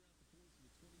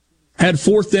had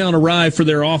 4th down arrive for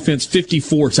their offense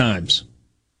 54 times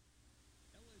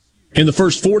in the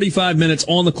first 45 minutes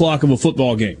on the clock of a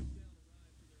football game.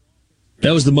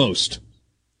 That was the most.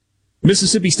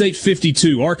 Mississippi State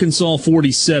 52, Arkansas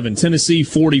 47, Tennessee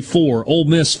 44, Ole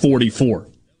Miss 44.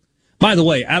 By the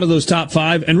way, out of those top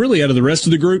 5, and really out of the rest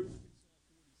of the group,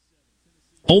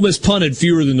 Ole Miss punted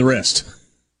fewer than the rest.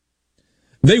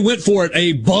 They went for it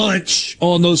a bunch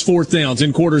on those 4th downs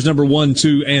in quarters number 1,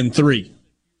 2, and 3.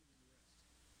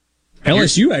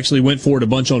 LSU actually went for it a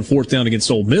bunch on 4th down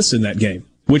against Ole Miss in that game,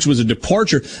 which was a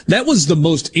departure. That was the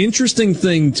most interesting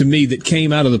thing to me that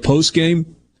came out of the postgame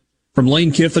from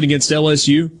Lane Kiffin against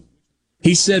LSU.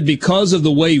 He said because of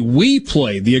the way we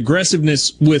play, the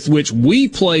aggressiveness with which we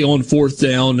play on 4th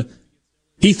down,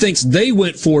 he thinks they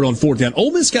went for it on 4th down.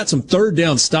 Ole Miss got some 3rd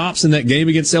down stops in that game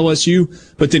against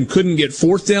LSU, but then couldn't get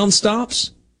 4th down stops.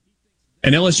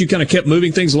 And LSU kind of kept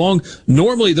moving things along.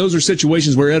 Normally, those are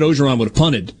situations where Ed Orgeron would have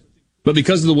punted. But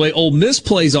because of the way Ole Miss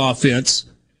plays offense,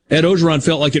 Ed Orgeron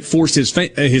felt like it forced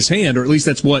his hand, or at least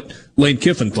that's what Lane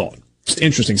Kiffin thought. Just an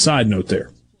interesting side note there.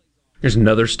 Here's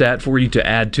another stat for you to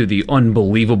add to the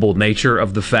unbelievable nature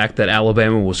of the fact that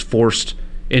Alabama was forced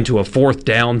into a 4th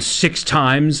down 6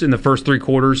 times in the first 3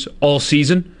 quarters all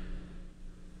season.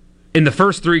 In the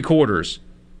first 3 quarters,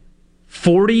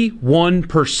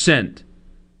 41%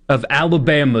 of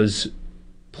Alabama's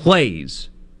plays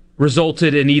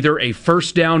resulted in either a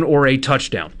 1st down or a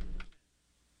touchdown.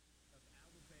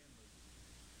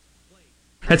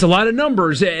 That's a lot of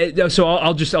numbers, so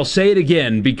I'll say it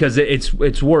again because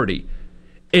it's wordy.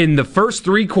 In the first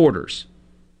 3 quarters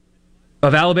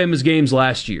of Alabama's games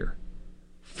last year,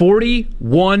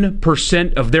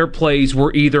 41% of their plays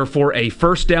were either for a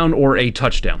 1st down or a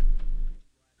touchdown.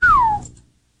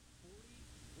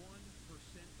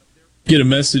 Get a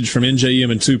message from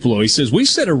NJM in Tupelo. He says, we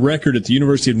set a record at the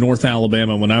University of North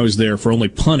Alabama when I was there for only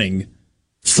punting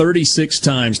 36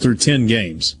 times through 10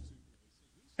 games.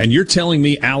 And you're telling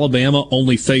me Alabama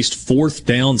only faced fourth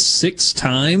down 6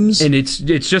 times? And it's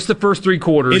just the first 3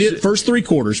 quarters. First 3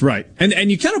 quarters, right.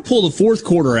 And you kind of pull the fourth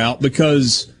quarter out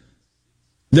because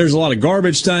there's a lot of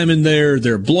garbage time in there.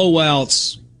 There are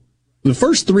blowouts. The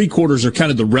first 3 quarters are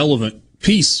kind of the relevant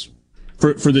piece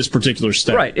for this particular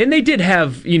stat. Right, and they did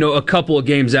have, a couple of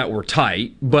games that were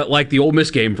tight, but like the Ole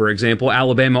Miss game, for example,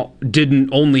 Alabama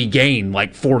didn't only gain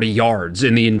like 40 yards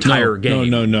in the entire game.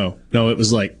 No, it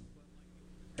was like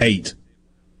 8.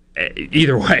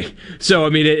 Either way. So,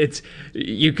 I mean,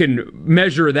 you can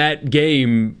measure that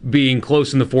game being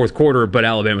close in the fourth quarter, but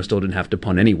Alabama still didn't have to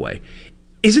punt anyway.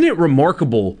 Isn't it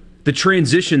remarkable the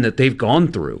transition that they've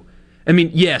gone through? I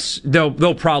mean, yes,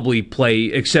 they'll probably play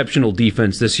exceptional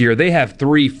defense this year. They have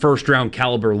 3 first-round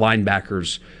caliber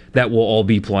linebackers that will all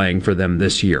be playing for them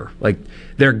this year. Like,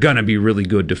 they're going to be really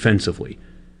good defensively.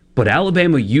 But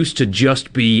Alabama used to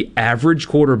just be average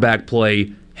quarterback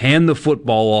play, hand the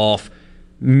football off,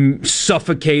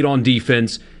 suffocate on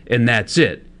defense, and that's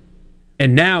it.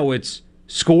 And now it's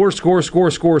score,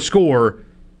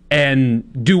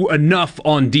 and do enough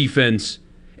on defense.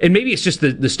 And maybe it's just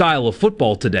the style of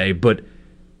football today, but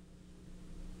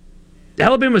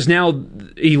Alabama's now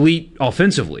elite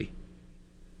offensively.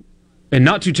 And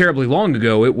not too terribly long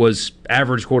ago, it was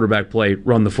average quarterback play,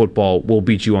 run the football, we'll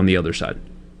beat you on the other side.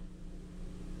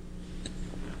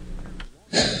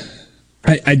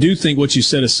 I do think what you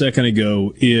said a second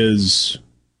ago is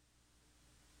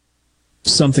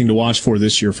something to watch for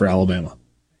this year for Alabama.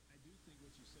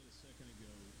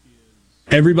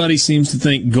 Everybody seems to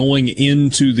think going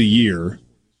into the year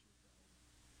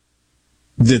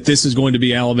that this is going to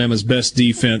be Alabama's best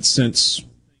defense since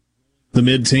the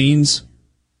mid-teens,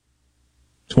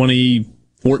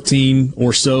 2014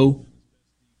 or so.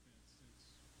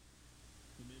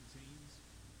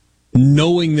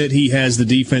 Knowing that he has the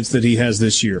defense that he has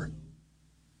this year.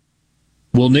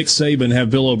 Will Nick Saban have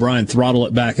Bill O'Brien throttle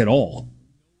it back at all?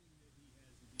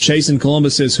 Chase in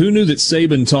Columbus says, who knew that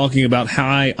Saban talking about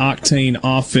high-octane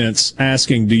offense,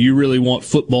 asking, do you really want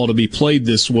football to be played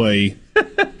this way,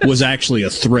 was actually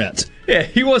a threat? Yeah,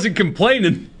 he wasn't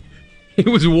complaining. He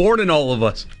was warning all of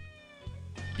us.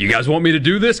 You guys want me to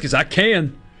do this? Because I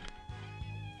can.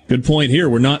 Good point here.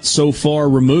 We're not so far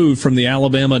removed from the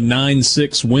Alabama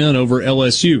 9-6 win over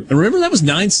LSU. And remember, that was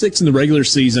 9-6 in the regular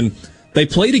season. They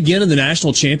played again in the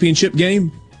national championship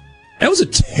game. That was a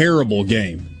terrible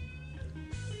game.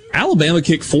 Alabama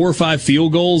kicked 4 or 5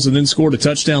 field goals and then scored a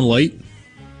touchdown late.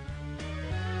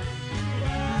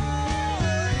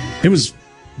 It was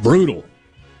brutal.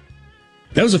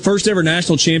 That was the first ever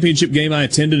national championship game I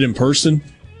attended in person.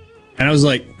 And I was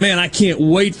like, man, I can't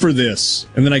wait for this.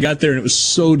 And then I got there and it was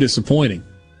so disappointing.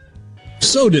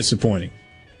 So disappointing.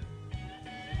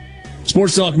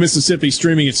 Sports Talk Mississippi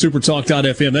streaming at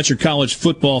supertalk.fm. That's your college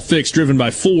football fix driven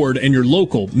by Ford and your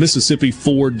local Mississippi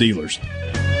Ford dealers.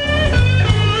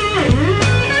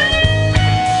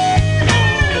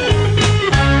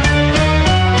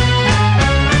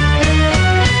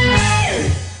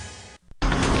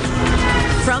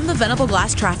 Venable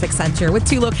Glass Traffic Center with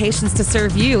 2 locations to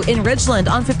serve you in Ridgeland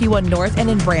on 51 North and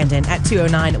in Brandon at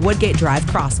 209 Woodgate Drive,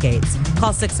 Crossgates.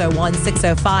 Call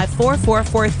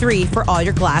 601-605-4443 for all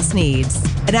your glass needs.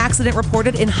 An accident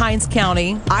reported in Hinds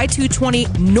County.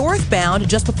 I-220 northbound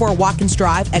just before Watkins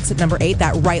Drive, exit number 8,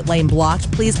 that right lane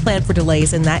blocked. Please plan for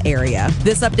delays in that area.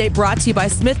 This update brought to you by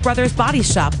Smith Brothers Body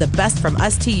Shop, the best from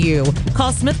us to you.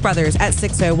 Call Smith Brothers at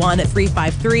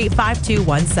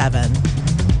 601-353-5217.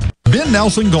 Ben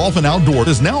Nelson Golf and Outdoor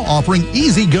is now offering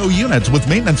Easy Go units with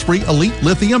maintenance-free Elite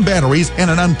lithium batteries and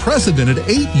an unprecedented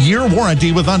 8-year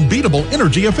warranty with unbeatable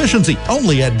energy efficiency.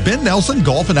 Only at Ben Nelson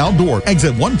Golf and Outdoor,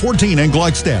 exit 114 in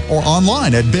Gluckstadt, or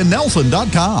online at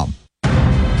bennelson.com.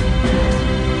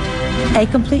 A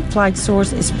Complete Flag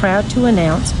Source is proud to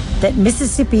announce that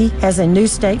Mississippi has a new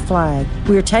state flag.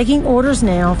 We are taking orders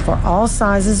now for all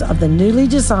sizes of the newly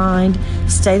designed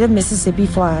State of Mississippi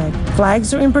flag.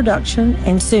 Flags are in production,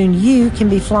 and soon you can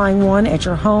be flying one at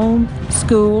your home,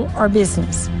 school, or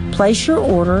business. Place your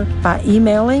order by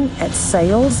emailing at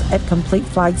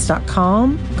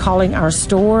sales@completeflags.com, calling our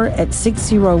store at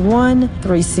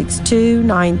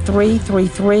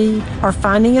 601-362-9333, or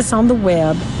finding us on the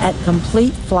web at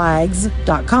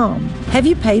completeflags.com. Have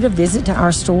you paid a visit to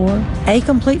our store? A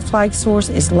Complete Flag Source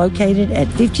is located at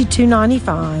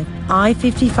 5295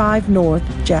 I-55 North,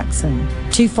 Jackson.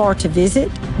 Too far to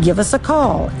visit? Give us a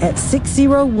call at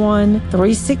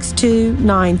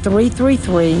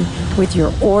 601-362-9333 with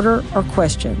your order or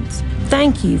questions.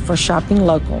 Thank you for shopping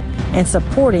local and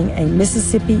supporting a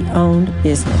Mississippi-owned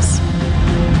business.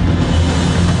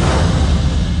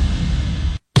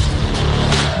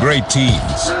 Great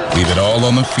teams leave it all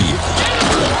on the field.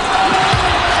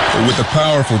 But with the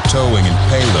powerful towing and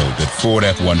payload that Ford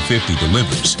F-150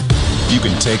 delivers, you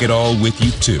can take it all with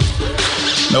you, too.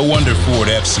 No wonder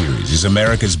Ford F-Series is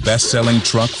America's best-selling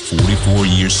truck 44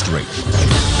 years straight.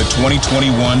 The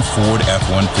 2021 Ford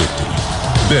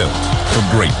F-150. Built for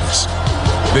greatness.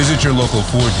 Visit your local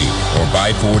Ford dealer or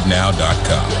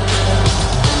buyfordnow.com.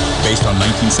 Based on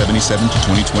 1977 to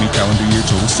 2020 calendar year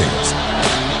total sales.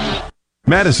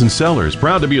 Madison Cellars,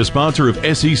 proud to be a sponsor of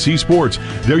SEC Sports.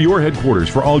 They're your headquarters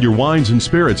for all your wines and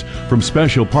spirits. From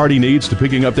special party needs to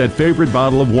picking up that favorite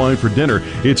bottle of wine for dinner,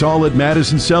 it's all at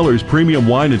Madison Cellars Premium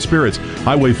Wine and Spirits,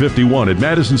 Highway 51 at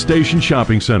Madison Station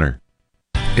Shopping Center.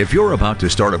 If you're about to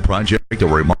start a project or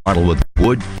remodel with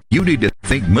wood, you need to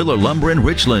think Miller Lumber in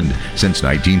Richland. Since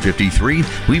 1953,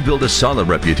 we've built a solid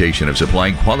reputation of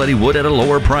supplying quality wood at a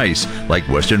lower price, like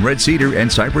Western Red Cedar and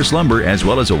Cypress Lumber, as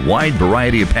well as a wide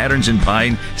variety of patterns in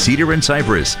pine, cedar, and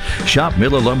cypress. Shop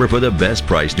Miller Lumber for the best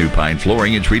price new pine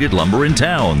flooring and treated lumber in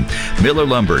town. Miller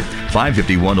Lumber,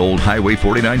 551 Old Highway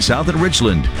 49 South in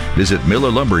Richland. Visit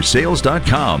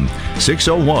MillerLumberSales.com,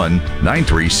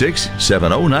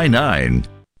 601-936-7099.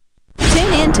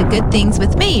 Tune in to Good Things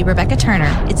with me, Rebecca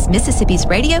Turner. It's Mississippi's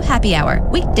Radio Happy Hour,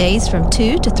 weekdays from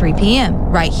 2 to 3 p.m.,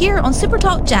 right here on Super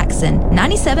Talk Jackson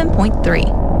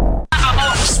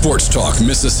 97.3. Sports Talk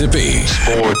Mississippi.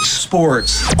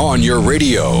 Sports. On your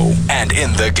radio and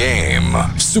in the game.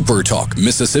 Super Talk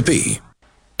Mississippi.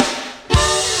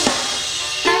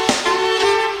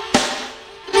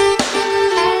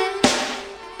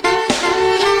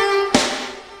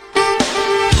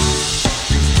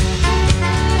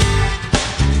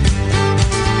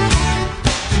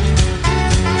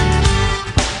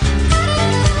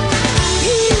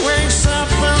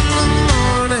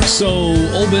 So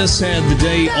Ole Miss had the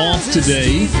day off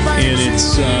today, and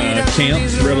it's camp.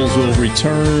 Rebels will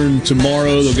return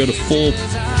tomorrow. They'll go to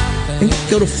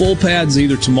full pads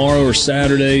either tomorrow or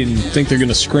Saturday, and think they're going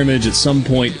to scrimmage at some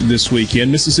point this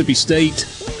weekend. Mississippi State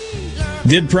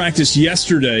did practice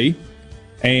yesterday,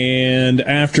 and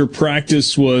after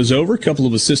practice was over, a couple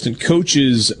of assistant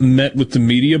coaches met with the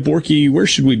media. Borky, where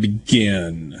should we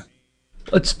begin?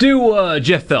 Let's do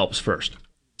Jeff Phelps first.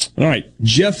 All right,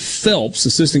 Jeff Phelps,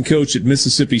 assistant coach at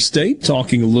Mississippi State,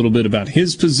 talking a little bit about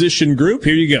his position group.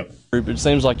 Here you go. It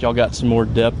seems like y'all got some more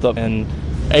depth up and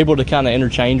able to kind of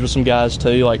interchange with some guys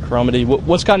too, like Crumedy.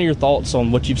 What's kind of your thoughts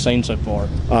on what you've seen so far?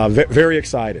 Very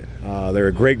excited. They're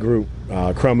a great group.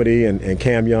 Crumedy and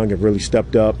Cam Young have really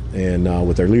stepped up and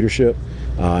with their leadership.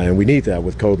 And we need that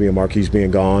with Kobe and Marquise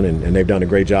being gone, and they've done a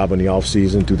great job in the off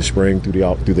season, through the spring, through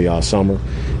the summer,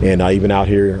 and even out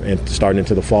here and starting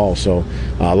into the fall. So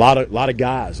a lot of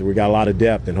guys. We got a lot of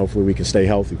depth, and hopefully we can stay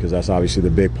healthy, because that's obviously the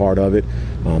big part of it.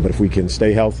 But if we can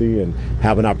stay healthy and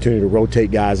have an opportunity to rotate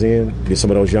guys in, get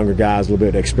some of those younger guys a little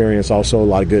bit of experience, also a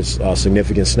lot of good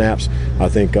significant snaps, I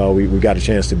think we got a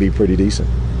chance to be pretty decent.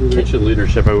 You mentioned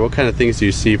leadership. What kind of things do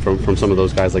you see from some of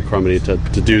those guys like Crumedy to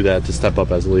do that, to step up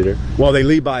as a leader? Well, they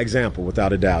lead by example,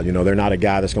 without a doubt. You know, they're not a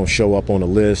guy that's going to show up on a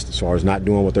list as far as not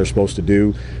doing what they're supposed to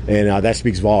do, and that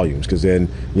speaks volumes, because then,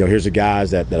 you know, here's the guys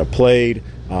that have played.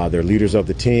 They're leaders of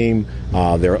the team.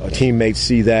 Their teammates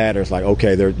see that. It's like,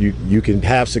 okay, you can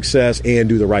have success and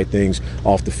do the right things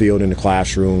off the field, in the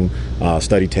classroom,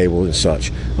 study table, and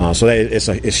such. So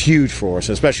it's huge for us,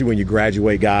 especially when you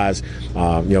graduate guys.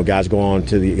 Guys go on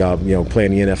to the play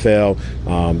in the NFL.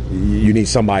 You need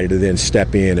somebody to then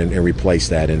step in and replace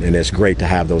that, and it's great to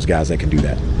have those guys that can do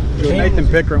that. Nathan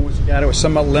Pickering was a guy that was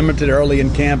somewhat limited early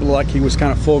in camp, like he was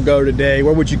kind of full go today.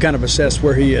 Where would you kind of assess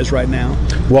where he is right now?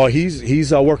 Well,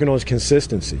 he's working on his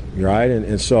consistency, right?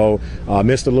 And so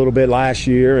missed a little bit last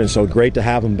year, and so great to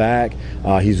have him back.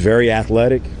 He's very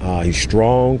athletic. He's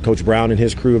strong. Coach Brown and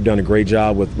his crew have done a great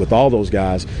job with all those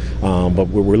guys, but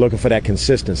we're looking for that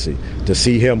consistency, to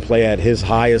see him play at his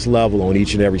highest level on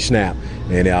each and every snap.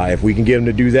 And if we can get him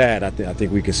to do that, I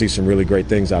think we can see some really great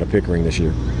things out of Pickering this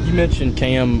year. You mentioned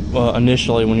Cam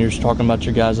initially when you were talking about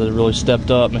your guys that have really stepped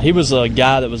up. He was a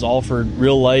guy that was offered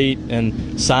real late,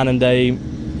 and signing day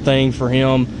thing for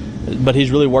him. but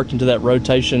he's really worked into that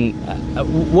rotation.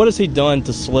 What has he done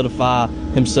to solidify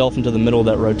himself into the middle of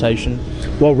that rotation?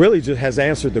 Well, really just has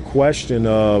answered the question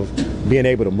of being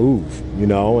able to move,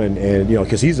 and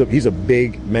because he's a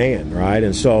big man, right?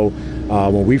 And so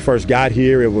when we first got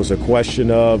here, it was a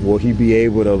question of will he be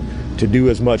able to do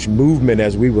as much movement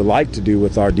as we would like to do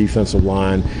with our defensive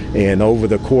line. And over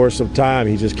the course of time,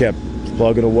 he just kept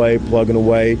plugging away.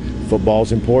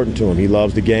 Football's important to him. He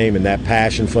loves the game, and that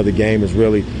passion for the game has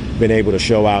really been able to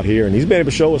show out here. And he's been able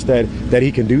to show us that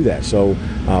he can do that. So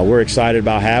we're excited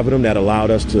about having him. That allowed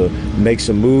us to make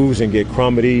some moves and get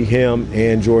Crumedy, him,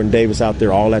 and Jordan Davis out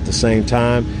there all at the same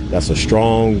time. That's a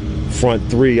strong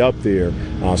front three up there.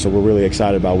 So we're really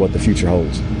excited about what the future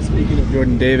holds. Speaking of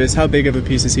Jordan Davis, how big of a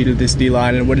piece is he to this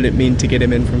D-line, and what did it mean to get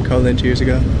him in from Colin 2 years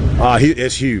ago?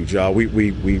 It's huge.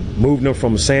 We moved him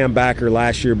from Sam Backer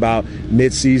last year about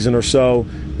mid-season or so.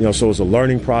 So it was a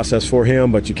learning process for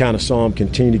him, but you kind of saw him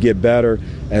continue to get better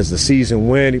as the season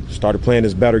went. He started playing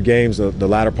his better games the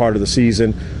latter part of the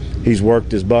season. He's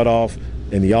worked his butt off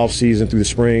in the offseason, through the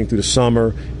spring, through the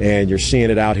summer, and you're seeing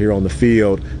it out here on the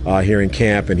field here in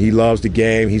camp. And he loves the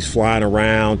game. He's flying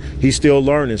around. He's still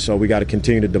learning, so we got to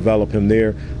continue to develop him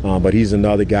there. But he's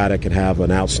another guy that can have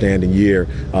an outstanding year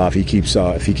if he keeps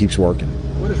working.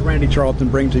 What does Randy Charlton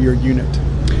bring to your unit?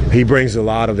 He brings a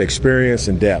lot of experience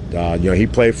and depth. He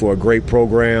played for a great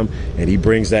program, and he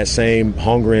brings that same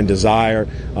hunger and desire,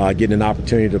 getting an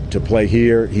opportunity to play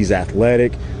here. He's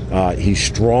athletic. He's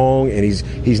strong, and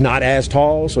he's not as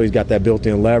tall, so he's got that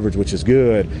built-in leverage, which is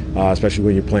good, especially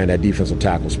when you're playing that defensive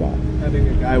tackle spot. Having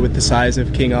a guy with the size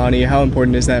of King Ani, how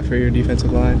important is that for your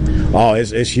defensive line? Oh,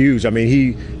 it's huge. I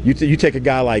mean, you take a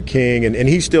guy like King, and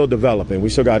he's still developing. We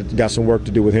still got some work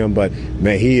to do with him, but,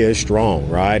 man, he is strong,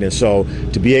 right? And so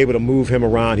to be able to move him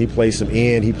around, he plays some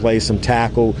end, he plays some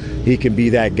tackle. He can be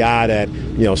that guy that,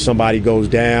 somebody goes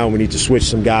down, we need to switch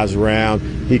some guys around.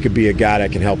 He could be a guy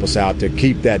that can help us out to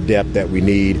keep that depth that we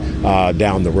need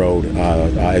down the road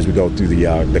as we go through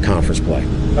the conference play.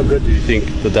 How good do you think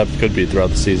the depth could be throughout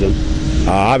the season?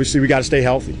 Obviously, we got to stay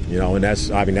healthy, and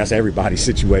that's everybody's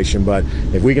situation. But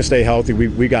if we can stay healthy,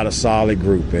 we got a solid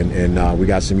group, and we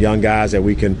got some young guys that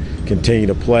we can continue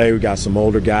to play. We got some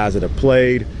older guys that have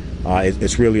played.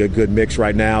 It's really a good mix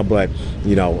right now, but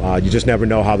you just never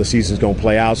know how the season's going to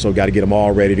play out, so got to get them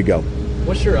all ready to go.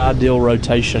 What's your ideal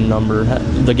rotation number,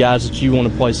 the guys that you want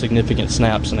to play significant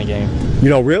snaps in a game?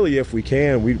 Really, if we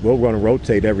can, we'll run a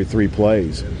rotate every 3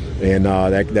 plays, and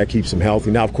that keeps them healthy.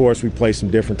 Now, of course, we play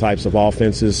some different types of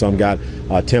offenses. Some got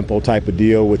a tempo type of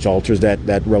deal, which alters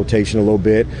that rotation a little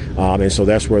bit, and so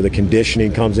that's where the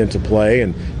conditioning comes into play,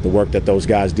 and the work that those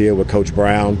guys did with Coach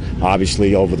Brown,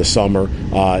 obviously, over the summer,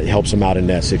 helps them out in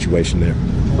that situation there.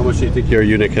 How much do you think your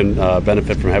unit can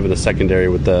benefit from having the secondary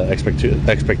with the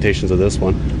expectations of this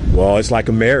one? Well, it's like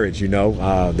a marriage,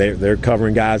 They're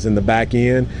covering guys in the back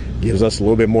end, gives us a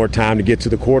little bit more time to get to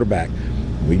the quarterback.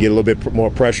 We get a little bit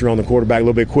more pressure on the quarterback a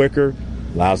little bit quicker,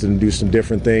 allows them to do some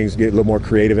different things, get a little more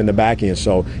creative in the back end.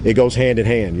 So it goes hand in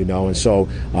hand, And so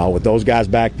with those guys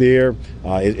back there,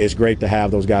 it's great to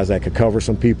have those guys that can cover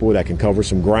some people, that can cover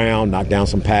some ground, knock down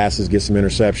some passes, get some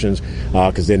interceptions,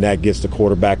 because then that gets the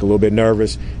quarterback a little bit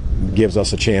nervous, gives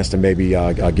us a chance to maybe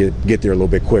get there a little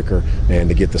bit quicker and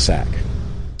to get the sack.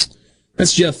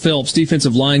 That's Jeff Phelps,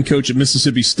 defensive line coach at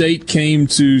Mississippi State, came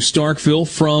to Starkville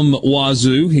from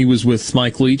Wazoo. He was with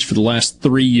Mike Leach for the last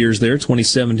 3 years there,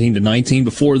 2017 to 19.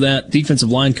 Before that, defensive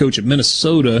line coach at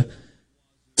Minnesota.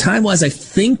 Time-wise, I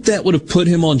think that would have put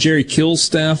him on Jerry Kill's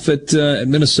staff at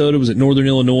Minnesota. Was at Northern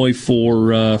Illinois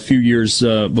for a few years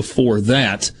before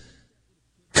that.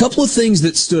 Couple of things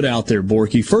that stood out there,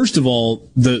 Borky. First of all,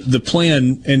 the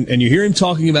plan, and you hear him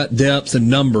talking about depth and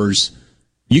numbers.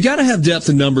 You got to have depth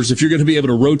and numbers if you're going to be able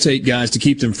to rotate guys to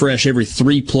keep them fresh every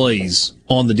 3 plays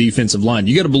on the defensive line.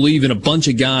 You got to believe in a bunch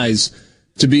of guys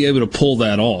to be able to pull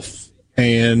that off.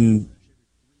 And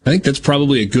I think that's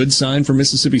probably a good sign for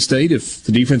Mississippi State if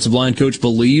the defensive line coach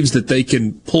believes that they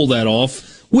can pull that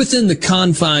off within the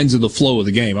confines of the flow of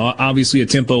the game. Obviously, a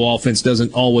tempo offense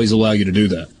doesn't always allow you to do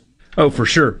that. Oh, for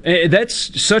sure.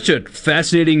 That's such a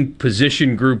fascinating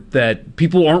position group that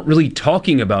people aren't really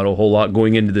talking about a whole lot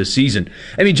going into this season.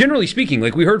 I mean, generally speaking,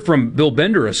 like we heard from Bill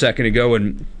Bender a second ago,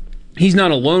 and he's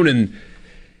not alone in,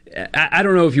 I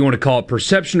don't know if you want to call it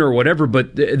perception or whatever,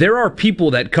 but there are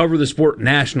people that cover the sport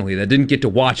nationally that didn't get to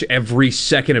watch every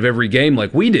second of every game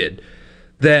like we did,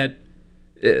 that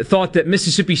thought that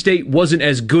Mississippi State wasn't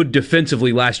as good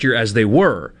defensively last year as they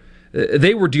were.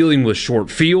 they were dealing with short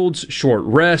fields, short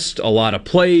rest, a lot of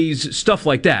plays, stuff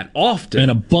like that, often.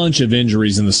 And a bunch of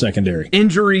injuries in the secondary.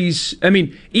 Injuries. I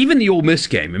mean, even the Ole Miss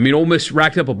game. I mean, Ole Miss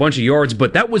racked up a bunch of yards,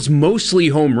 but that was mostly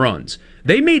home runs.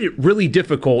 They made it really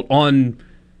difficult on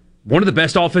one of the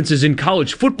best offenses in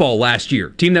college football last year.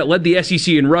 Team that led the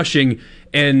SEC in rushing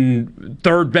and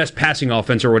third best passing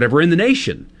offense or whatever in the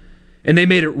nation. And they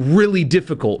made it really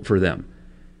difficult for them.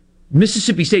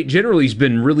 Mississippi State generally has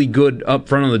been really good up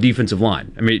front on the defensive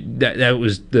line. I mean, that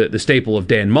was the staple of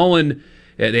Dan Mullen.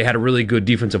 They had a really good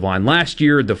defensive line last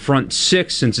year. The front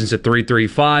six, since it's a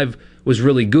 3-3-5, was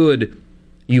really good.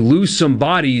 You lose some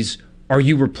bodies. Are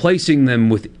you replacing them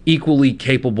with equally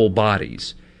capable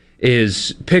bodies?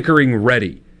 Is Pickering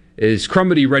ready? Is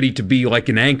Crumedy ready to be like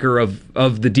an anchor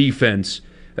of the defense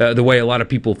the way a lot of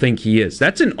people think he is?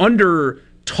 That's an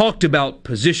under-talked about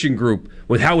position group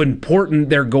with how important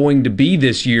they're going to be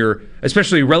this year,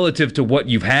 especially relative to what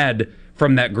you've had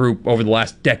from that group over the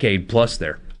last decade plus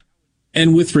there.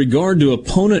 And with regard to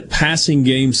opponent passing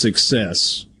game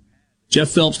success, Jeff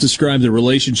Phelps described the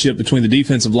relationship between the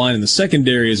defensive line and the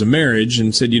secondary as a marriage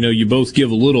and said, you both give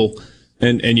a little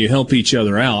and you help each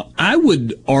other out. I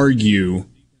would argue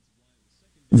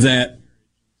that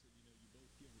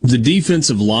the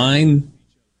defensive line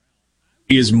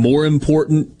is more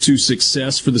important to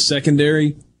success for the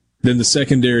secondary than the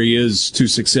secondary is to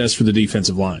success for the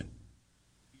defensive line.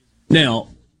 Now,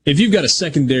 if you've got a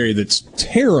secondary that's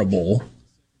terrible,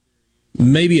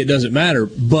 maybe it doesn't matter,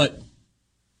 but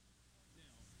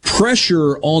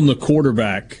pressure on the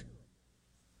quarterback,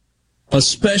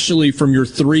 especially from your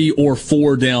 3 or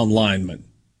 4 down linemen,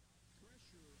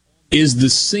 is the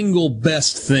single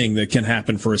best thing that can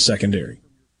happen for a secondary.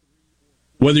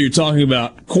 Whether you're talking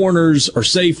about corners or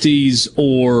safeties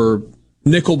or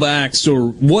nickelbacks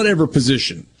or whatever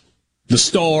position, the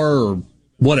star or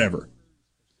whatever.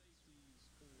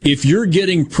 If you're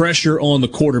getting pressure on the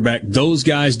quarterback, those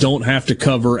guys don't have to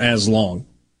cover as long.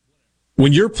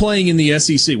 When you're playing in the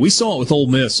SEC, we saw it with Ole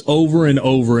Miss over and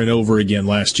over and over again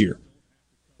last year.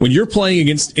 When you're playing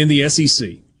in the SEC,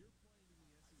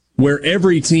 where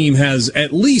every team has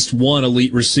at least one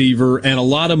elite receiver and a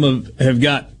lot of them have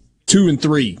got 2 and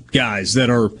 3 guys that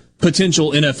are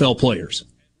potential NFL players.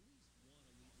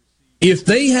 If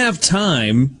they have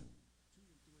time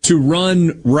to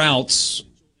run routes,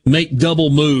 make double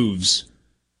moves,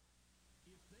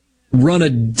 run a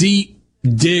deep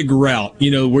dig route,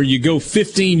 where you go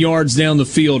 15 yards down the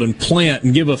field and plant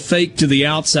and give a fake to the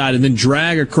outside and then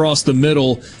drag across the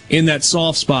middle in that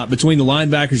soft spot between the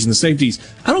linebackers and the safeties,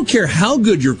 I don't care how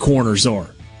good your corners are.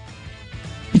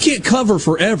 You can't cover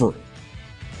forever.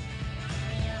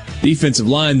 Defensive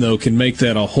line, though, can make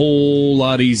that a whole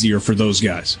lot easier for those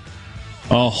guys.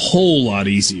 A whole lot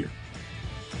easier.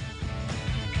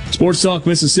 Sports Talk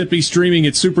Mississippi streaming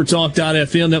at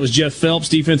supertalk.fm. That was Jeff Phelps,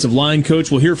 defensive line coach.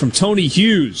 We'll hear from Tony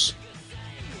Hughes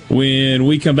when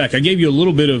we come back. I gave you a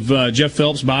little bit of Jeff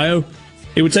Phelps' bio.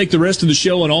 It would take the rest of the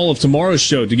show and all of tomorrow's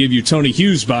show to give you Tony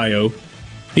Hughes' bio.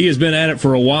 He has been at it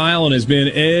for a while and has been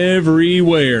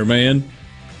everywhere, man.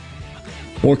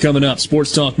 More coming up.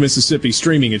 Sports Talk Mississippi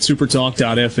streaming at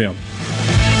supertalk.fm.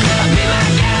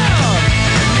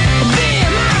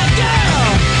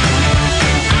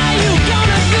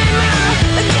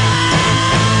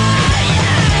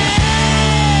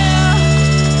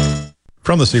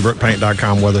 From the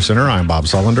SeabrookPaint.com Weather Center, I'm Bob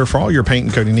Sullender. For all your paint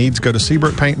and coating needs, go to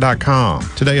SeabrookPaint.com.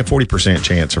 Today, a 40%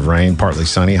 chance of rain, partly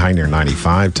sunny, high near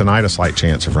 95. Tonight, a slight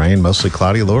chance of rain, mostly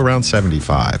cloudy, low around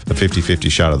 75. A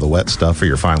 50-50 shot of the wet stuff for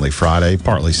your finally Friday,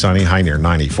 partly sunny, high near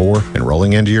 94. And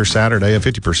rolling into your Saturday, a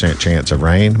 50% chance of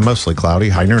rain, mostly cloudy,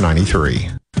 high near 93.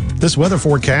 This weather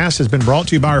forecast has been brought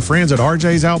to you by our friends at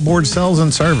RJ's Outboard Sales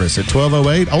and Service at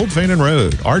 1208 Old Fannin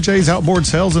Road. RJ's Outboard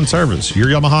Sales and Service, your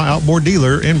Yamaha outboard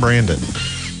dealer in Brandon.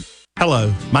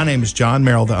 Hello, my name is John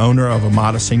Merrill, the owner of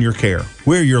Amada Senior Care.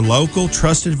 We're your local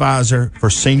trusted advisor for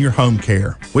senior home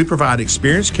care. We provide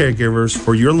experienced caregivers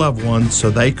for your loved ones so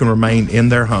they can remain in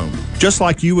their home. Just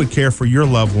like you would care for your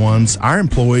loved ones, our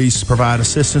employees provide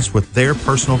assistance with their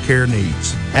personal care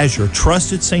needs. As your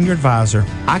trusted senior advisor,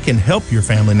 I can help your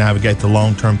family navigate the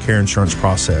long-term care insurance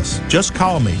process. Just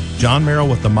call me, John Merrill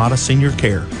with Amada Senior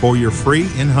Care, for your free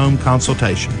in-home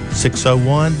consultation.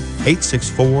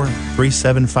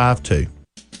 601-864-3752.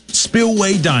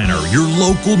 Spillway Diner, your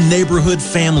local neighborhood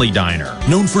family diner.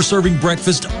 Known for serving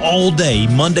breakfast all day,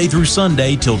 Monday through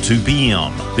Sunday till 2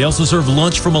 p.m. They also serve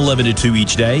lunch from 11 to 2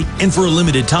 each day. And for a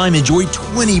limited time, enjoy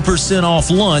 20% off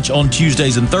lunch on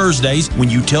Tuesdays and Thursdays when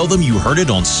you tell them you heard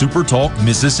it on Super Talk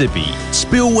Mississippi.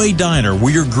 Spillway Diner,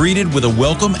 where you're greeted with a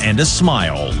welcome and a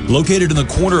smile. Located in the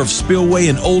corner of Spillway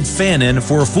and Old Fannin.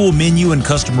 For a full menu and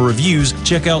customer reviews,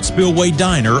 check out Spillway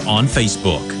Diner on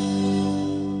Facebook.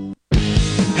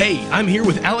 Hey, I'm here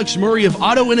with Alex Murray of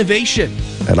Auto Innovation.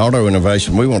 At Auto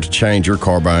Innovation, we want to change your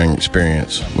car buying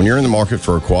experience. When you're in the market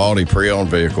for a quality pre-owned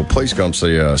vehicle, please come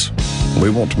see us. We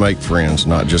want to make friends,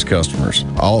 not just customers.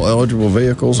 All eligible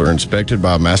vehicles are inspected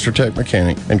by a MasterTech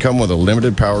mechanic and come with a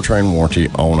limited powertrain warranty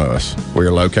on us. We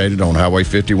are located on Highway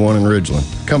 51 in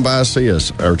Ridgeland. Come by and see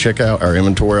us or check out our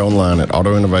inventory online at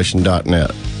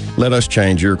autoinnovation.net. Let us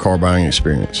change your car buying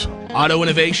experience. Auto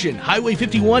Innovation, Highway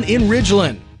 51 in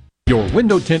Ridgeland. Your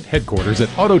window tint headquarters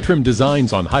at Auto Trim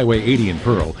Designs on Highway 80 in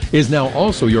Pearl is now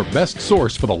also your best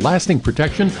source for the lasting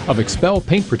protection of Expel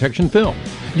paint protection film.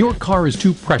 Your car is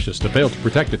too precious to fail to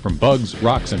protect it from bugs,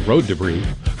 rocks, and road debris.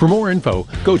 For more info,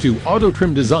 go to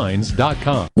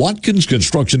autotrimdesigns.com. Watkins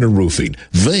Construction and Roofing.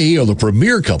 They are the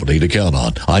premier company to count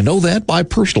on. I know that by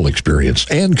personal experience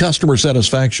and customer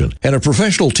satisfaction, and a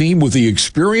professional team with the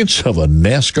experience of a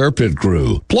NASCAR pit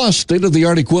crew. Plus,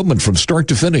 state-of-the-art equipment from start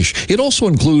to finish. It also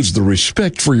includes the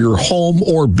respect for your home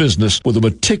or business with a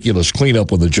meticulous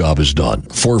cleanup when the job is done.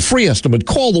 For a free estimate,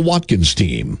 call the Watkins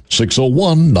team,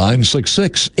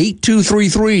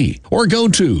 601-966-8233, or go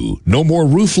to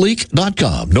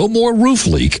nomoreroofleak.com,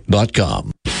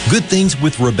 nomoreroofleak.com. Good Things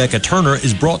with Rebecca Turner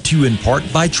is brought to you in part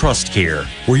by Trust Care,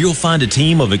 where you'll find a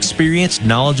team of experienced,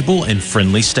 knowledgeable, and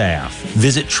friendly staff.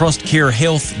 Visit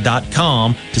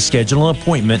trustcarehealth.com to schedule an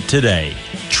appointment today.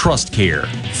 Trust Care.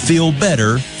 Feel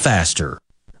better, faster.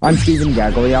 I'm Stephen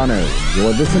Gagliano.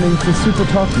 You're listening to Super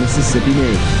Talk Mississippi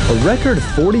News. A record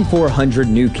 4,400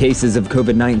 new cases of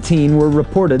COVID-19 were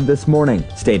reported this morning.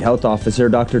 State Health Officer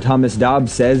Dr. Thomas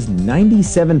Dobbs says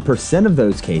 97% of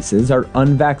those cases are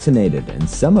unvaccinated, and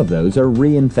some of those are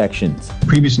reinfections.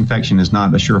 Previous infection is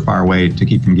not a surefire way to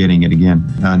keep from getting it again.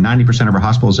 90% of our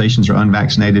hospitalizations are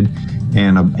unvaccinated,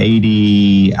 and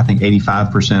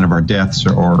 85% of our deaths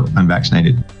are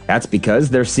unvaccinated. That's because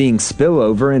they're seeing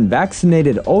spillover in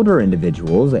vaccinated older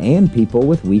individuals and people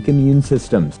with weak immune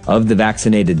systems. Of the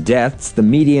vaccinated deaths, the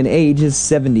median age is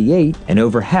 78, and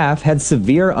over half had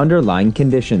severe underlying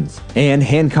conditions. And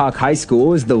Hancock High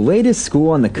School is the latest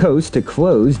school on the coast to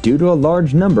close due to a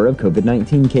large number of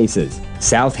COVID-19 cases.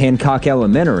 South Hancock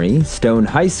Elementary, Stone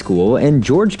High School, and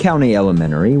George County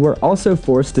Elementary were also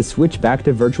forced to switch back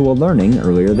to virtual learning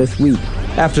earlier this week.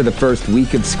 After the first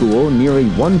week of school, nearly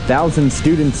 1,000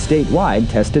 students statewide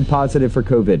tested positive for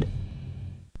COVID.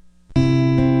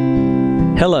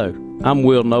 Hello, I'm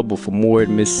Will Noble from Moorhead,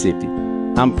 Mississippi.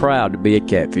 I'm proud to be a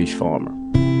catfish farmer,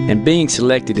 and being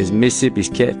selected as Mississippi's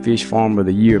Catfish Farmer of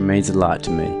the Year means a lot to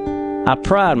me. I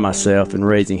pride myself in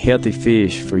raising healthy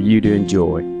fish for you to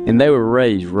enjoy, and they were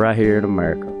raised right here in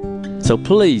America. So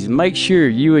please make sure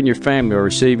you and your family are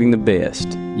receiving the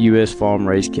best U.S.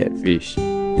 farm-raised catfish.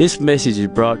 This message is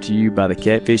brought to you by the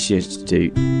Catfish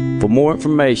Institute. For more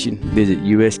information, visit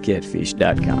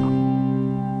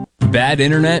uscatfish.com. Bad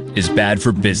internet is bad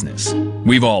for business.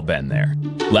 We've all been there.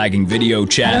 Lagging video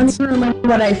chats,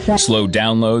 slow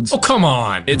downloads. Oh, come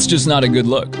on. It's just not a good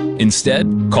look.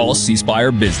 Instead, call C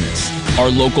Spire Business. Our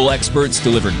local experts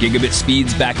deliver gigabit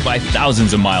speeds backed by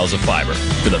thousands of miles of fiber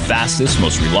for the fastest,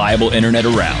 most reliable internet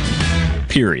around.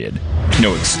 Period.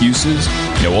 No excuses,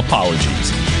 no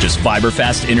apologies. Just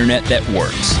fiber-fast internet that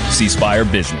works. C Spire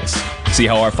Business. See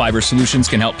how our fiber solutions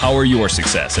can help power your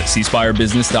success at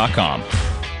cspirebusiness.com.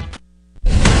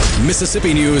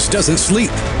 Mississippi news doesn't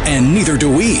sleep, and neither do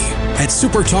we. At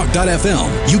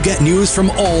supertalk.fm, you get news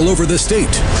from all over the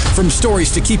state. From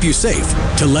stories to keep you safe,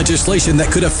 to legislation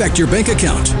that could affect your bank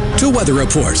account, to weather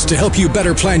reports to help you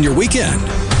better plan your weekend.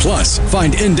 Plus,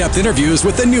 find in-depth interviews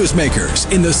with the newsmakers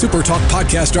in the Supertalk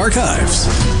podcast archives.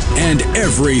 And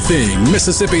everything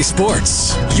Mississippi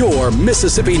sports. Your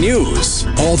Mississippi news.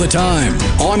 All the time,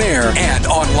 on air and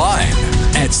online.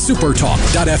 At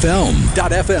supertalk.fm.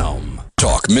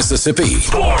 Talk Mississippi.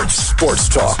 Sports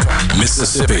Talk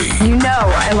Mississippi. You know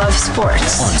I love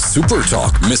sports. On Super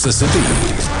Talk Mississippi.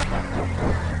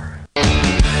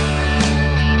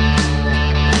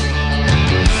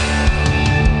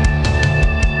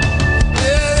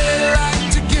 Yeah, they like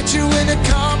to get you in a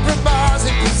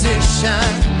compromising position.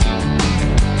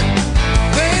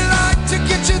 They like to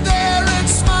get you there and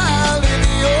smile in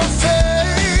your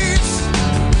face.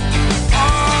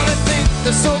 Oh, they think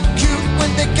they're so cute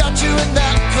when they got you in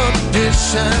that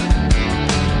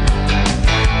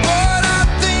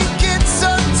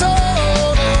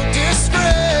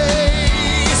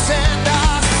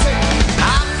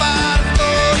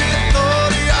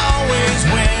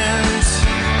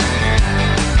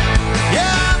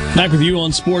Back with you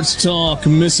on Sports Talk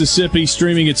Mississippi,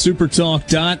 streaming at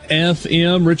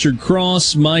supertalk.fm. Richard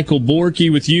Cross, Michael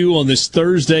Borky with you on this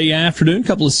Thursday afternoon. A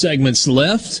couple of segments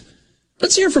left.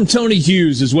 Let's hear from Tony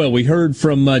Hughes as well. We heard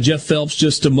from Jeff Phelps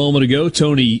just a moment ago.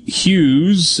 Tony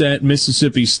Hughes at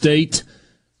Mississippi State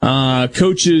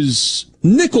coaches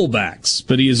Nickelbacks,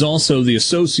 but he is also the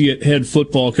associate head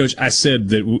football coach. I said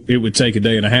that it would take a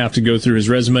day and a half to go through his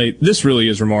resume. This really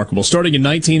is remarkable. Starting in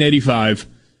 1985,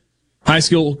 high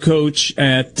school coach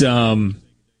at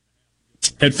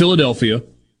Philadelphia,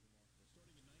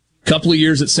 couple of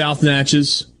years at South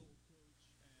Natchez,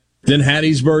 then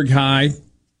Hattiesburg High,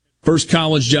 first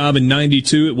college job in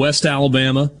 92 at West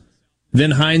Alabama,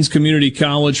 then Hines Community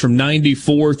College from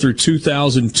 94 through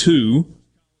 2002,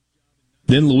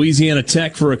 then Louisiana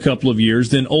Tech for a couple of years,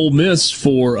 then Ole Miss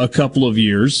for a couple of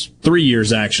years, 3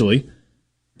 years actually,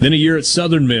 then a year at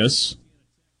Southern Miss,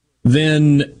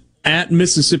 then at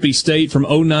Mississippi State from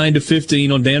 09 to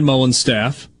 15 on Dan Mullen's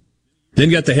staff, then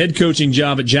got the head coaching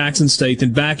job at Jackson State,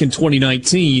 then back in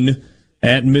 2019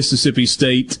 at Mississippi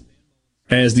State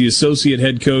as the associate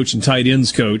head coach and tight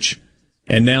ends coach,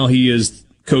 and now he is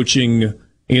coaching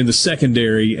in the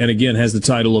secondary and again has the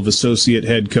title of associate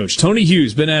head coach. Tony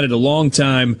Hughes, been at it a long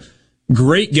time,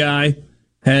 great guy,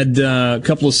 had a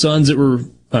couple of sons that were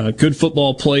good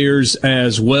football players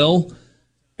as well.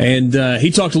 And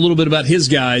he talked a little bit about his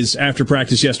guys after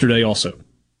practice yesterday also.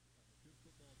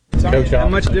 Coach, how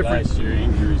much difference? Last year,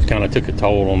 injuries kind of took a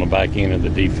toll on the back end of the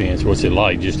defense. What's it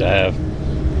like just to have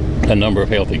a number of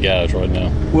healthy guys right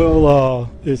now? Well,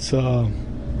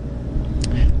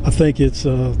 I think it's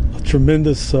a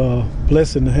tremendous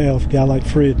blessing to have a guy like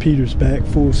Fred Peters back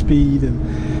full speed.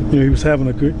 And, he was having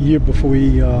a good year before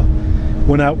he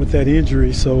went out with that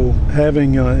injury. So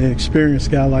having an experienced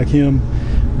guy like him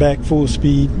back full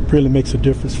speed really makes a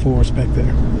difference for us back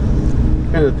there.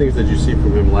 What kind of things did you see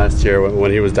from him last year when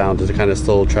he was down to kind of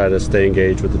still try to stay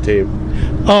engaged with the team?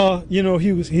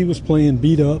 He was playing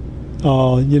beat up,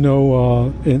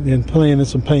 and playing in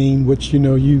some pain, which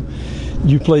you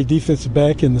play defensive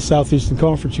back in the Southeastern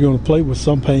Conference, you're going to play with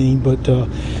some pain, but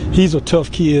he's a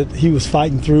tough kid. He was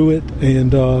fighting through it,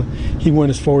 and he went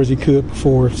as far as he could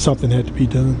before something had to be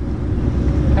done.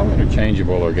 How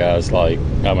interchangeable are guys like,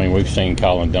 we've seen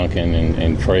Colin Duncan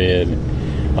and Fred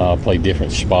play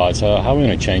different spots. How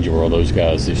interchangeable are those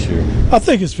guys this year? I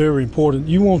think it's very important.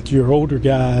 You want your older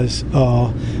guys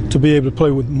to be able to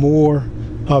play with more,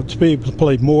 to be able to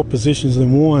play more positions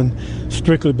than one,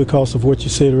 strictly because of what you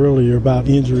said earlier about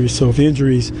injuries. So if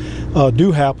injuries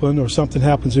do happen or something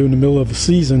happens in the middle of the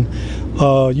season,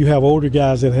 you have older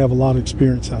guys that have a lot of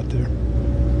experience out there.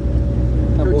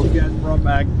 Coach, you guys brought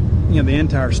back the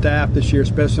entire staff this year,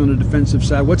 especially on the defensive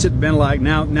side. What's it been like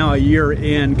now a year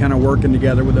in, kind of working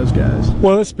together with those guys?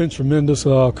 Well, it's been tremendous.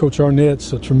 Coach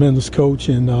Arnett's a tremendous coach,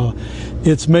 and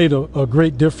it's made a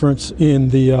great difference in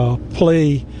the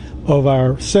play of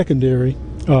our secondary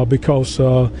because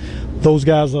those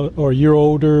guys are a year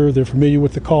older. They're familiar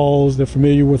with the calls. They're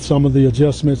familiar with some of the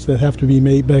adjustments that have to be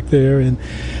made back there, and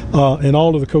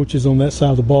all of the coaches on that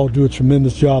side of the ball do a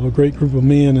tremendous job. A great group of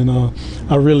men, and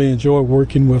I really enjoy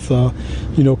working with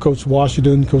Coach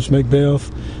Washington, Coach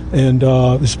Macbeth, and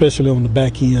especially on the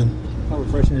back end. How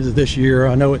refreshing is it this year?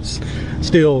 I know it's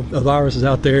still a virus is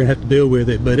out there and have to deal with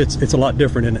it, but it's a lot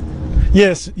different, isn't it?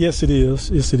 Yes, it is.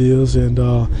 Yes, it is. And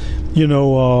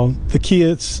the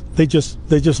kids, they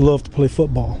just love to play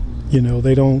football.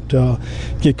 They don't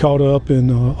get caught up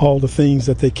in all the things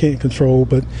that they can't control,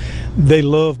 but they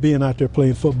love being out there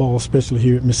playing football, especially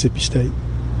here at Mississippi State.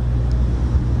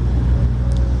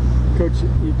 Coach,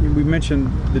 we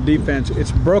mentioned the defense.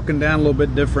 It's broken down a little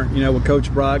bit different, with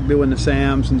Coach Brock doing the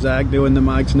Sams and Zach doing the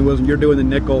Mikes and the Wilson. You're doing the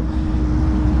nickel.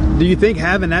 Do you think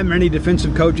having that many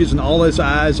defensive coaches and all those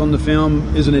eyes on the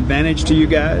film is an advantage to you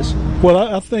guys? Well,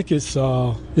 I think it's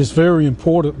very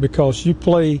important because you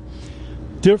play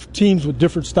different teams with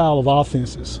different style of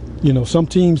offenses. Some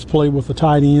teams play with a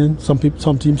tight end. Some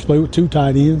teams play with two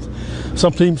tight ends.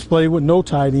 Some teams play with no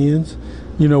tight ends.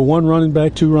 One running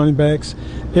back, two running backs.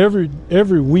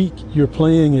 Every week you're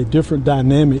playing a different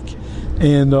dynamic.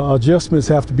 And adjustments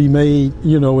have to be made,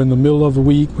 in the middle of the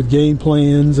week with game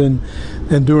plans and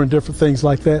doing different things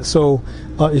like that. So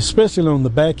especially on the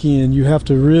back end, you have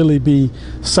to really be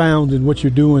sound in what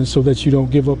you're doing so that you don't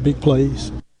give up big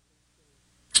plays.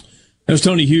 That was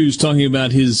Tony Hughes talking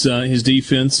about his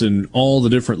defense and all the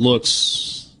different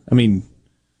looks.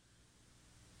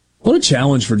 What a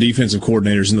challenge for defensive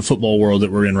coordinators in the football world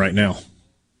that we're in right now.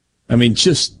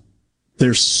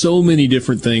 There's so many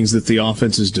different things that the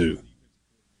offenses do.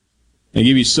 They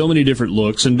give you so many different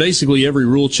looks, and basically every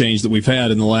rule change that we've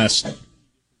had in the last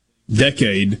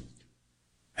decade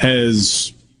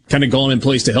has kind of gone in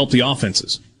place to help the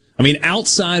offenses? I mean,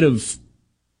 outside of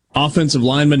offensive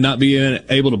linemen not being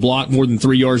able to block more than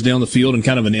 3 yards down the field and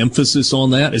kind of an emphasis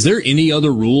on that, is there any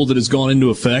other rule that has gone into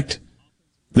effect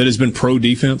that has been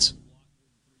pro-defense?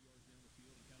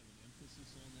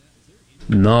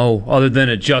 No, other than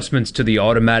adjustments to the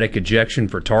automatic ejection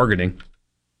for targeting.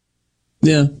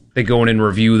 Yeah. They go in and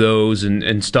review those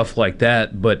and stuff like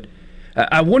that. But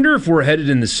I wonder if we're headed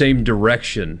in the same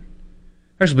direction.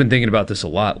 I've actually been thinking about this a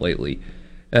lot lately.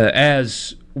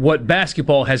 As what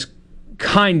basketball has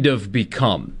kind of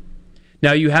become.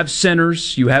 Now, you have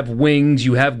centers, you have wings,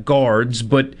 you have guards,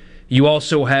 but you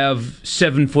also have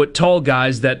 7-foot-tall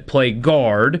guys that play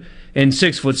guard and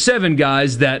 6'7"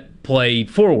 guys that play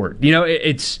forward. You know,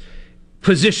 it's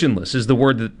positionless is the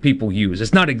word that people use.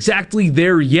 It's not exactly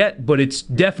there yet, but it's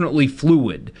definitely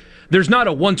fluid. There's not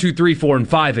a 1, 2, 3, 4, and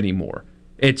 5 anymore.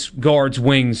 It's guards,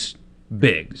 wings,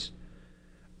 bigs.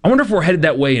 I wonder if we're headed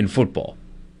that way in football.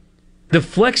 The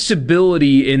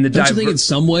flexibility in the Don't you think in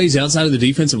some ways, outside of the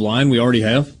defensive line, we already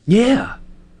have? Yeah.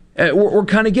 We're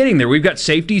kind of getting there. We've got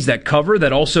safeties that cover,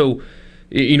 that also,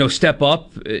 step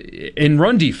up in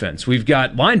run defense. We've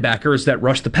got linebackers that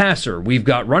rush the passer. We've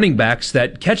got running backs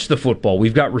that catch the football.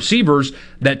 We've got receivers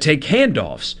that take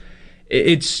handoffs.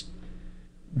 It's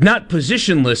not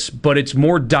positionless, but it's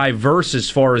more diverse as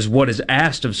far as what is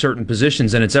asked of certain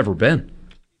positions than it's ever been.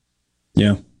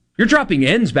 Yeah. You're dropping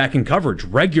ends back in coverage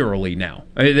regularly now.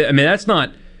 I mean, that's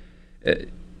not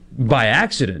by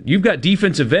accident. You've got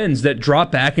defensive ends that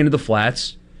drop back into the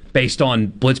flats based on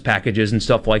blitz packages and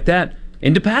stuff like that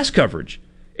into pass coverage.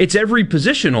 It's every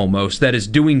position almost that is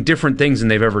doing different things than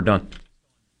they've ever done.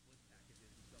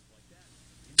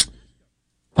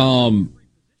 I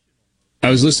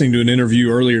was listening to an interview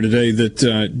earlier today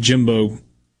that Jimbo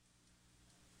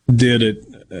did at,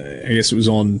 I guess it was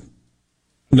on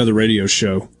another radio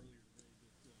show.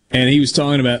 And he was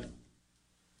talking about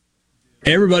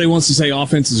everybody wants to say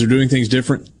offenses are doing things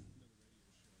different.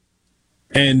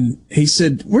 And he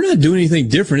said, we're not doing anything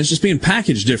different. It's just being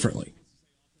packaged differently.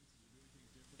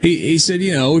 He said,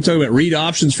 we're talking about read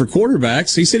options for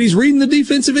quarterbacks. He said he's reading the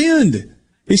defensive end.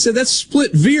 He said that's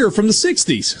split veer from the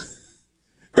 60s.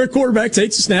 Where a quarterback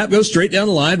takes a snap, goes straight down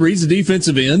the line, reads the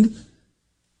defensive end.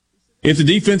 If the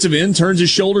defensive end turns his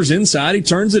shoulders inside, he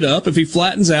turns it up. If he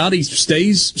flattens out, he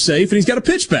stays safe, and he's got a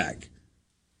pitch back.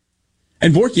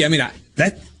 And Borky,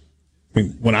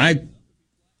 when I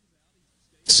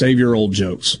save your old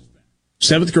jokes,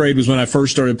 7th grade was when I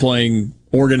first started playing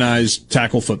organized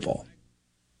tackle football.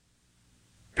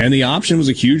 And the option was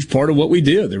a huge part of what we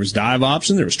did. There was dive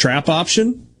option, there was trap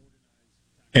option,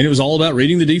 and it was all about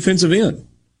reading the defensive end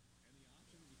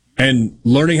and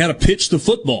learning how to pitch the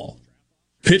football.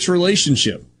 Pitch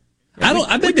relationship. Yeah,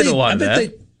 I bet they did a lot of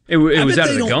that. It was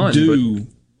out of the gun.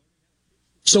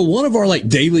 So one of our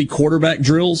daily quarterback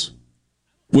drills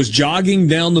was jogging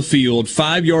down the field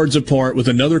 5 yards apart with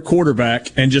another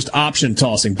quarterback and just option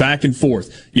tossing back and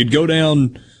forth. You'd go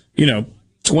down,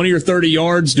 20 or 30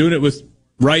 yards doing it with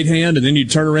right hand, and then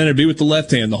you'd turn around and be with the left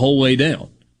hand the whole way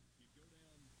down.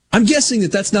 I'm guessing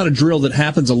that that's not a drill that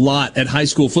happens a lot at high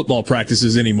school football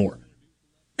practices anymore.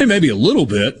 It may be a little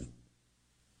bit.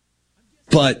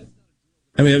 But,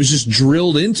 it was just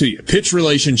drilled into you. Pitch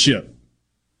relationship.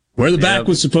 Where the back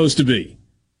was supposed to be.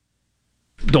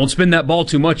 Don't spin that ball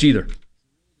too much either.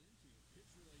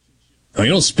 You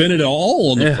don't spin it at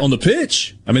all on the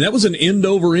pitch. That was an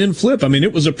end-over-end flip.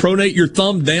 It was a pronate your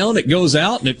thumb down, it goes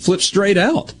out, and it flips straight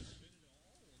out.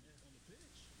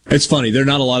 It's funny. There are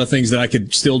not a lot of things that I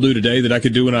could still do today that I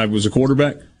could do when I was a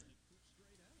quarterback.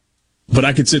 But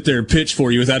I could sit there and pitch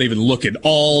for you without even looking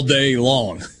all day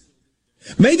long.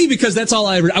 Maybe because that's all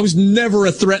I was never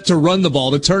a threat to run the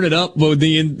ball, to turn it up with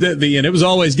the end. It was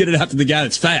always get it out to the guy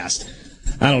that's fast.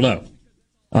 I don't know.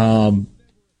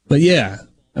 But yeah,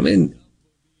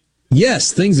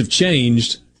 yes, things have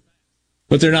changed,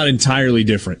 but they're not entirely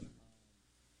different.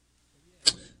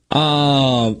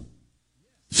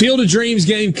 Field of Dreams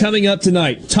game coming up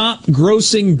tonight. Top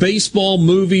grossing baseball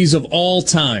movies of all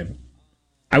time.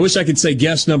 I wish I could say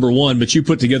guess number 1, but you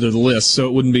put together the list, so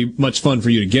it wouldn't be much fun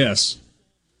for you to guess.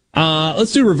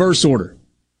 Let's do reverse order.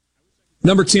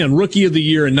 Number 10, Rookie of the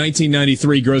Year in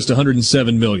 1993 grossed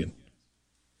 $107 million.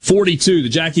 42, the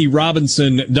Jackie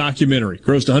Robinson documentary,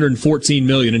 grossed $114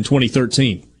 million in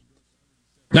 2013.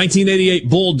 1988,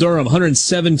 Bull Durham,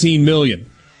 $117 million.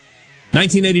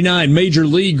 1989, Major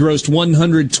League grossed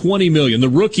 $120 million. The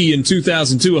Rookie in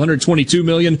 2002, $122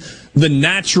 million. The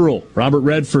Natural, Robert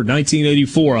Redford,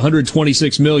 1984,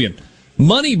 $126 million.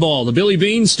 Moneyball, the Billy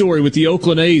Beane story with the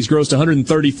Oakland A's, grossed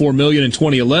 $134 million in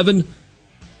 2011.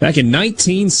 Back in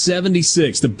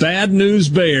 1976, the Bad News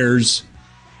Bears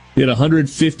did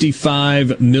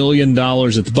 $155 million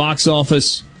at the box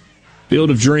office.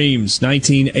 Field of Dreams,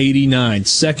 1989,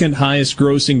 second highest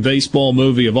grossing baseball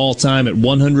movie of all time at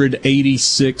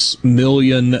 $186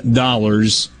 million. And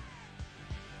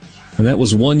that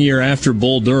was 1 year after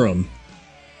Bull Durham.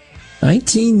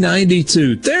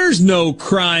 1992, There's No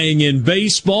Crying in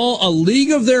Baseball, A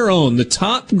League of Their Own, the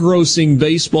top grossing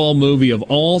baseball movie of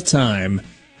all time,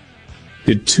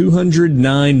 did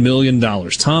 $209 million.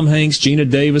 Tom Hanks, Gina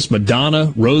Davis,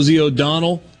 Madonna, Rosie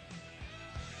O'Donnell.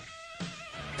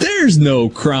 There's no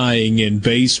crying in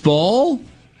baseball.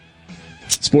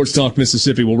 Sports Talk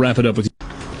Mississippi will wrap it up with you.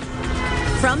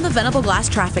 From the Venable Glass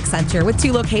Traffic Center with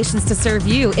 2 locations to serve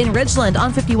you in Ridgeland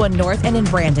on 51 North and in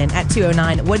Brandon at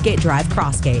 209 Woodgate Drive,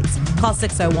 Crossgates. Call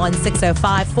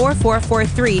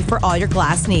 601-605-4443 for all your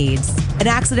glass needs. An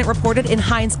accident reported in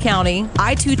Hinds County.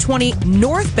 I-220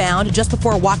 northbound just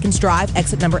before Watkins Drive,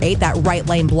 exit number 8, that right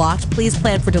lane blocked. Please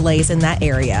plan for delays in that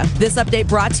area. This update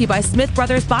brought to you by Smith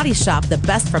Brothers Body Shop, the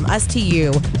best from us to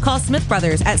you. Call Smith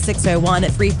Brothers at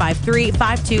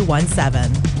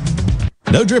 601-353-5217.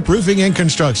 No Drip Roofing and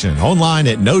Construction. Online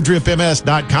at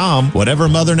NoDripMS.com. Whatever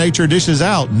Mother Nature dishes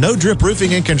out, No Drip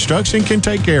Roofing and Construction can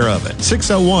take care of it.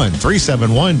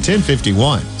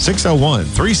 601-371-1051.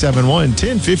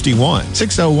 601-371-1051.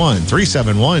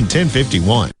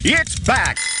 601-371-1051. It's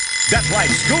back. That's right,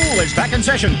 school is back in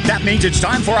session. That means it's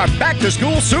time for our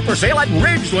back-to-school super sale at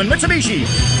Ridgeland Mitsubishi.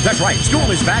 That's right,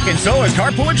 school is back and so is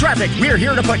carpool and traffic. We're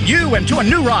here to put you into a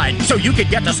new ride so you can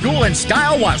get to school in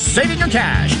style while saving your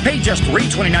cash. Pay just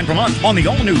 $329 per month on the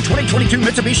all-new 2022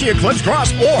 Mitsubishi Eclipse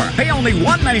Cross, or pay only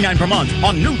 $199 per month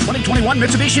on new 2021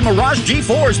 Mitsubishi Mirage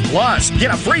G4s. Plus,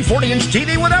 get a free 40-inch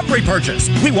TV with every purchase.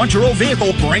 We want your old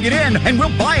vehicle, bring it in, and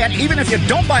we'll buy it even if you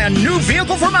don't buy a new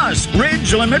vehicle from us.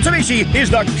 Ridgeland Mitsubishi is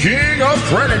the king of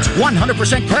credit.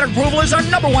 100% credit approval is our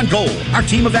 #1 goal. Our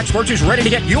team of experts is ready to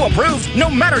get you approved, no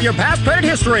matter your past credit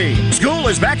history. School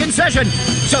is back in session,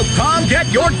 so come get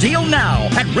your deal now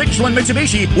at Ridgeland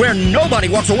Mitsubishi, where nobody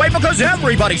walks away because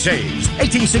everybody saves.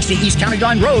 1860 East County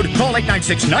Line Road. Call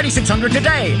 896-9600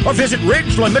 today, or visit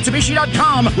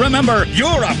RidgelandMitsubishi.com. Remember,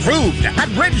 you're approved at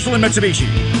Ridgeland Mitsubishi.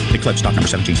 Eclipse stock number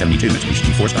 1772, Mitsubishi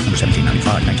G4 stock number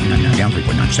 1795, 1999 down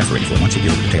 3.9% for 84 months. See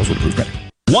dealer details with approved credit.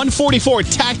 144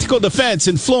 Tactical Defense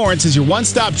in Florence is your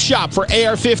one-stop shop for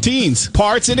AR-15s,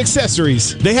 parts, and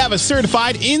accessories. They have a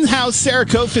certified in-house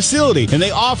Cerakote facility, and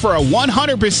they offer a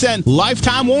 100%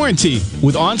 lifetime warranty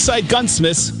with on-site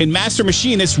gunsmiths and master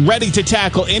machinists ready to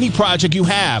tackle any project you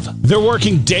have. They're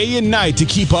working day and night to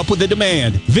keep up with the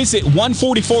demand. Visit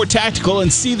 144 Tactical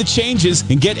and see the changes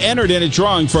and get entered in a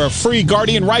drawing for a free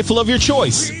Guardian rifle of your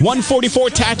choice. 144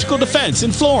 Tactical Defense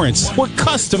in Florence, where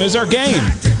custom is our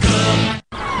game.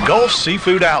 Gulf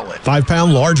Seafood Outlet.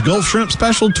 5-pound large Gulf shrimp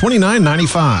special,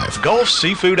 $29.95. Gulf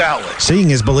Seafood Outlet. Seeing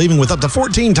is believing with up to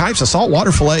 14 types of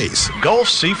saltwater fillets. Gulf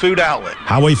Seafood Outlet.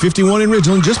 Highway 51 in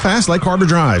Ridgeland, just past Lake Harbor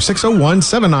Drive,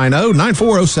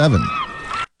 601-790-9407.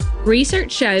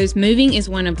 Research shows moving is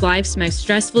one of life's most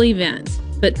stressful events,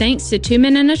 but thanks to 2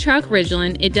 Men and a Truck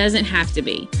Ridgeland, it doesn't have to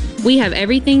be. We have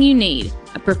everything you need.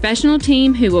 A professional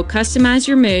team who will customize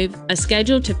your move, a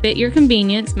schedule to fit your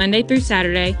convenience Monday through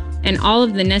Saturday, and all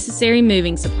of the necessary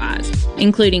moving supplies,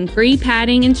 including free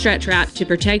padding and stretch wrap to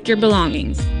protect your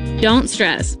belongings. Don't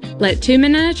stress. Let 2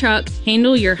 Men and a Truck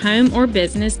handle your home or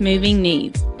business moving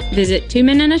needs. Visit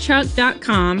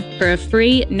 2menandatruck.com for a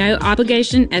free,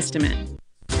 no-obligation estimate.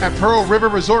 At Pearl River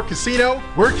Resort Casino,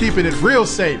 we're keeping it real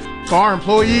safe for our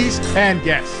employees and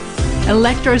guests.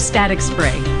 Electrostatic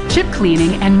spray, chip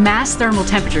cleaning, and mass thermal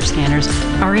temperature scanners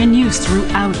are in use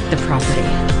throughout the property,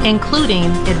 including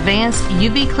advanced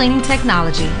UV cleaning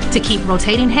technology to keep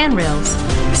rotating handrails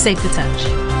safe to touch.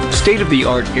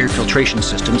 State-of-the-art air filtration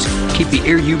systems keep the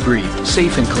air you breathe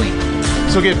safe and clean.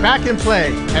 So get back in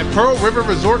play at Pearl River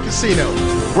Resort Casino.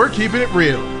 We're keeping it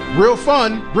real. Real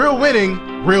fun, real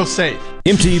winning, real safe.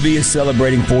 MTV is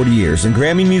celebrating 40 years, and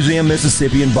Grammy Museum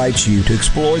Mississippi invites you to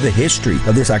explore the history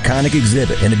of this iconic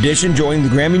exhibit. In addition, join the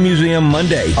Grammy Museum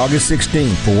Monday, August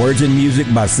 16th for Words and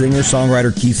Music by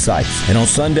singer-songwriter Keith Sykes. And on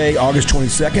Sunday, August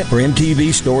 22nd for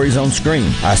MTV Stories on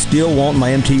Screen, I Still Want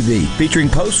My MTV, featuring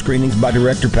post-screenings by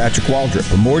director Patrick Waldrop.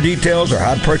 For more details or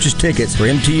how to purchase tickets for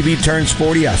MTV Turns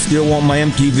 40, I Still Want My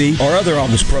MTV, or other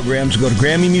August programs, go to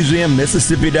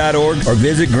GrammyMuseumMississippi.org or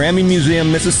visit Grammy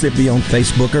Museum Mississippi on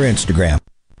Facebook or Instagram.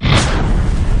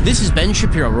 This is Ben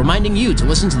Shapiro reminding you to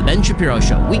listen to The Ben Shapiro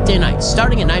Show weekday nights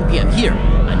starting at 9 p.m. here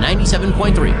on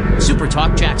 97.3 Super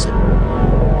Talk Jackson.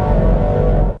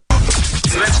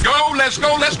 Let's go, let's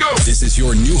go, let's go. This is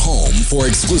your new home for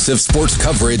exclusive sports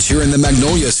coverage here in the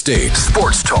Magnolia State.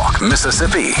 Sports Talk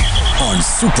Mississippi on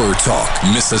Super Talk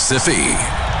Mississippi.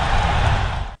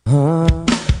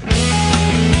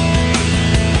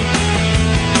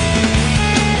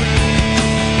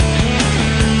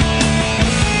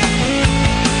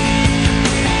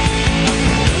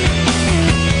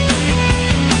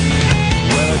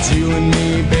 You and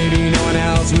me, baby, no one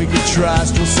else we could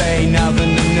trust. We'll say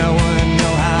nothing to no one,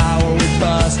 know how or we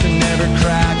bust and never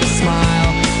crack a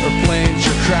smile or flinch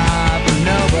or cry for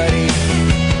nobody.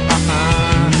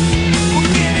 We'll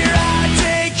give your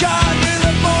ID card with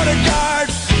a border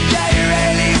guard. Yeah, your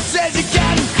alien says you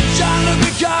can. Jean-Luc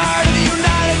Picard of the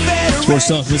United Federation. Sports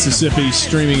Talk Mississippi,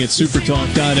 streaming at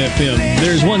supertalk.fm.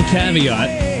 There's one caveat.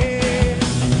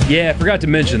 Yeah, I forgot to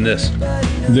mention this.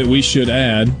 That we should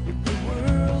add.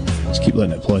 Just keep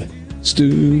letting it play.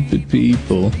 Stupid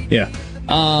people. Yeah.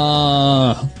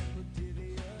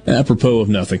 Apropos of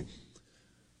nothing.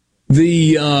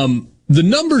 The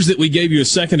numbers that we gave you a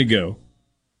second ago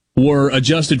were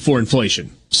adjusted for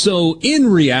inflation. So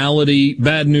in reality,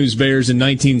 Bad News Bears in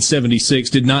 1976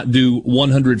 did not do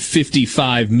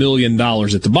 $155 million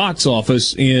at the box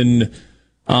office. In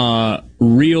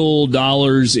real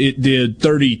dollars, it did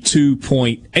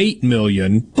 $32.8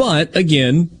 million. But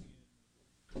again,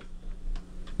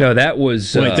 no, that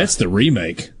was... Wait, that's the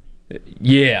remake.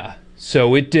 Yeah.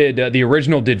 So it did... the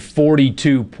original did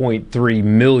 $42.3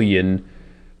 million,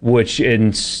 which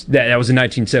that was in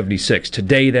 1976.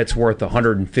 Today, that's worth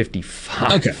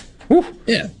 $155. Okay. Whew.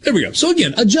 Yeah, there we go. So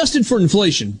again, adjusted for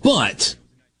inflation, but...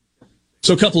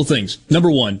 So a couple of things.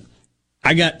 Number one,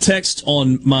 I got text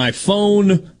on my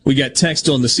phone. We got text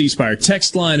on the C Spire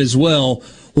text line as well.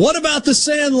 What about the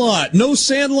Sandlot? No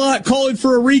Sandlot calling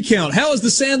for a recount. How is the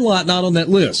Sandlot not on that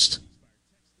list?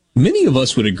 Many of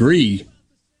us would agree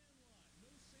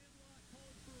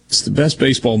it's the best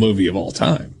baseball movie of all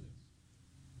time.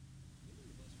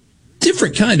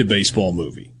 Different kind of baseball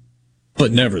movie,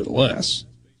 but nevertheless.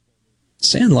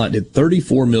 Sandlot did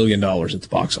 $34 million at the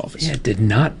box office. Yeah, it did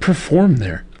not perform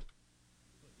there.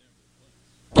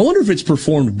 I wonder if it's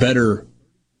performed better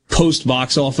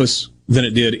post-box office than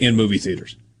it did in movie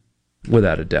theaters.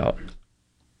 Without a doubt.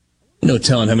 No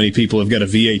telling how many people have got a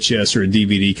VHS or a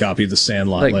DVD copy of The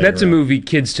Sandlot. Like, that's a movie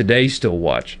kids today still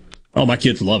watch. Oh, my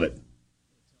kids love it.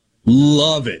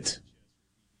 Love it.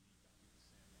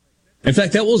 In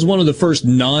fact, that was one of the first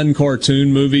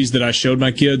non-cartoon movies that I showed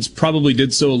my kids. Probably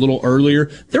did so a little earlier.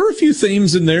 There were a few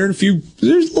themes in there, and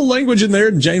there's a little language in there,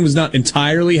 and Jane was not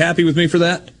entirely happy with me for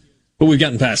that, but we've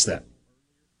gotten past that.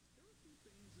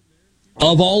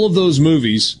 Of all of those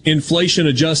movies, inflation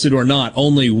adjusted or not,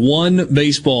 only one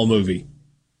baseball movie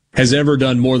has ever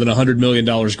done more than $100 million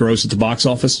gross at the box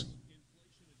office.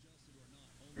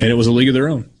 And it was A League of Their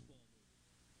Own.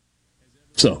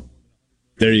 So,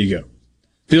 there you go.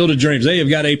 Field of Dreams. They have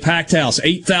got a packed house,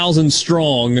 8,000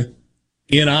 strong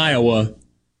in Iowa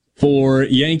for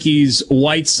Yankees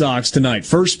White Sox tonight.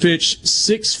 First pitch,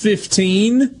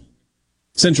 6:15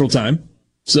 Central Time.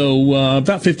 So,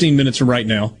 about 15 minutes from right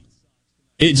now.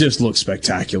 It just looks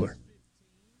spectacular.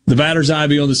 The batter's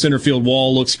ivy on the center field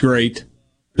wall looks great.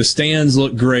 The stands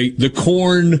look great. The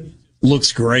corn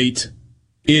looks great.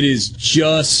 It is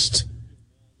just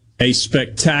a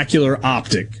spectacular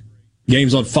optic.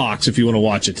 Game's on Fox if you want to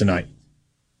watch it tonight.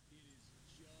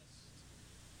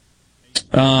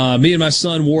 Me and my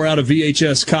son wore out a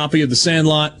VHS copy of The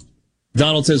Sandlot.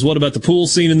 Donald says, what about the pool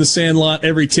scene in The Sandlot?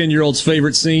 Every 10-year-old's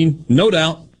favorite scene. No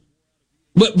doubt.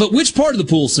 But which part of the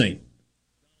pool scene?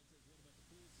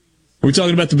 Are we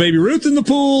talking about the Baby Ruth in the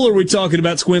pool, or are we talking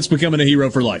about Squints becoming a hero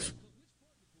for life?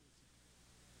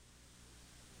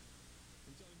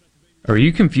 Are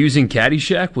you confusing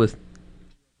Caddyshack with...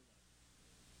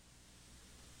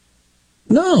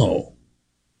 No.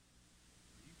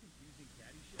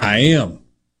 I am.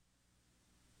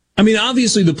 I mean,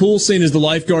 obviously the pool scene is the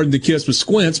lifeguard and the kiss with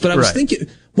Squints, but I was thinking,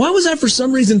 why was I for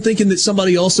some reason thinking that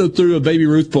somebody also threw a Baby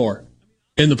Ruth bar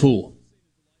in the pool?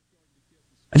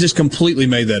 I just completely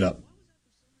made that up.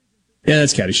 Yeah,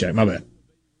 that's Caddyshack. My bad.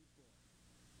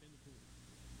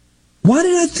 Why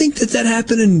did I think that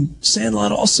happened in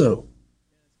Sandlot also?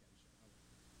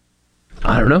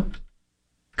 I don't know.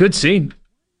 Good scene.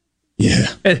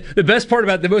 Yeah. And the best part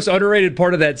about the most underrated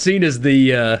part of that scene is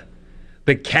the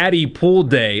caddy pool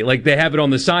day. Like, they have it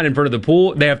on the sign in front of the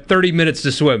pool. They have 30 minutes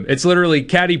to swim. It's literally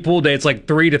caddy pool day. It's like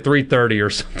 3 to 3:30 or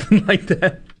something like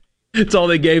that. It's all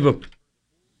they gave them.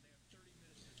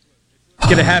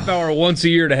 Get a half hour once a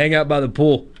year to hang out by the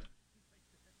pool.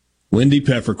 Wendy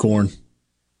Peppercorn.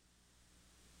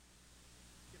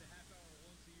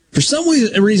 For some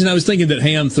reason, I was thinking that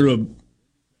Ham threw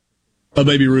a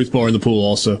Baby Ruth bar in the pool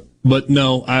also. But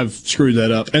no, I've screwed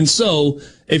that up. And so,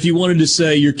 if you wanted to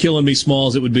say you're killing me,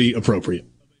 Smalls, it would be appropriate.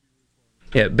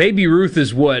 Yeah, Baby Ruth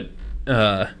is what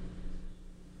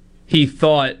he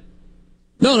thought.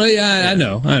 No, yeah, I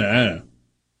know.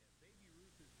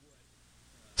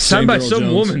 Signed by some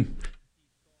Jones. woman.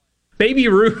 Baby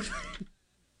Ruth.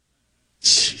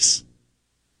 Jeez.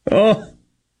 Oh.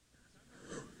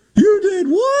 You did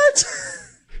what?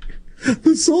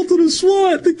 The Sultan of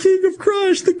SWAT, the King of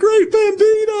Crush, the Great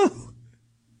Bambino.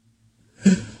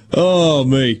 Oh,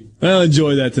 me. I'll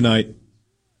enjoy that tonight.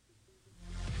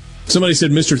 Somebody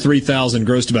said Mr. 3000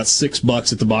 grossed about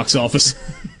 $6 at the box office.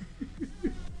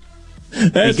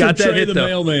 That's got from that Trey hit, the though.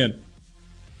 Mailman.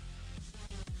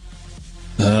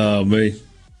 Oh, me.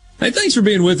 Hey, thanks for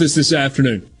being with us this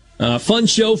afternoon. Fun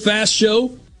show, fast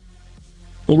show.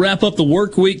 We'll wrap up the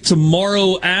work week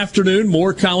tomorrow afternoon.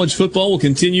 More college football. We'll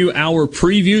continue our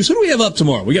previews. Who do we have up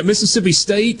tomorrow? We got Mississippi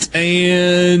State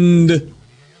and...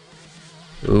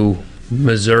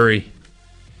 Missouri.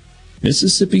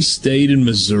 Mississippi State and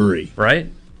Missouri.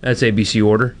 Right? That's ABC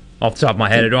order. Off the top of my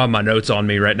head, I don't have my notes on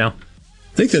me right now.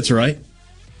 I think that's right.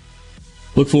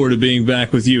 Look forward to being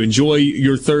back with you. Enjoy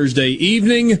your Thursday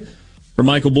evening. For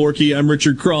Michael Borky, I'm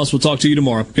Richard Cross. We'll talk to you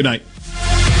tomorrow. Good night.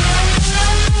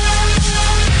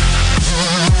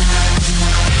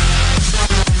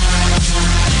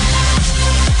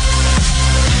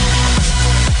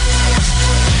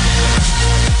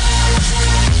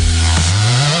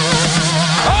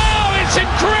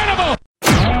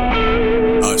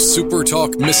 A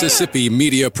SuperTalk Mississippi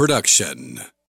media production.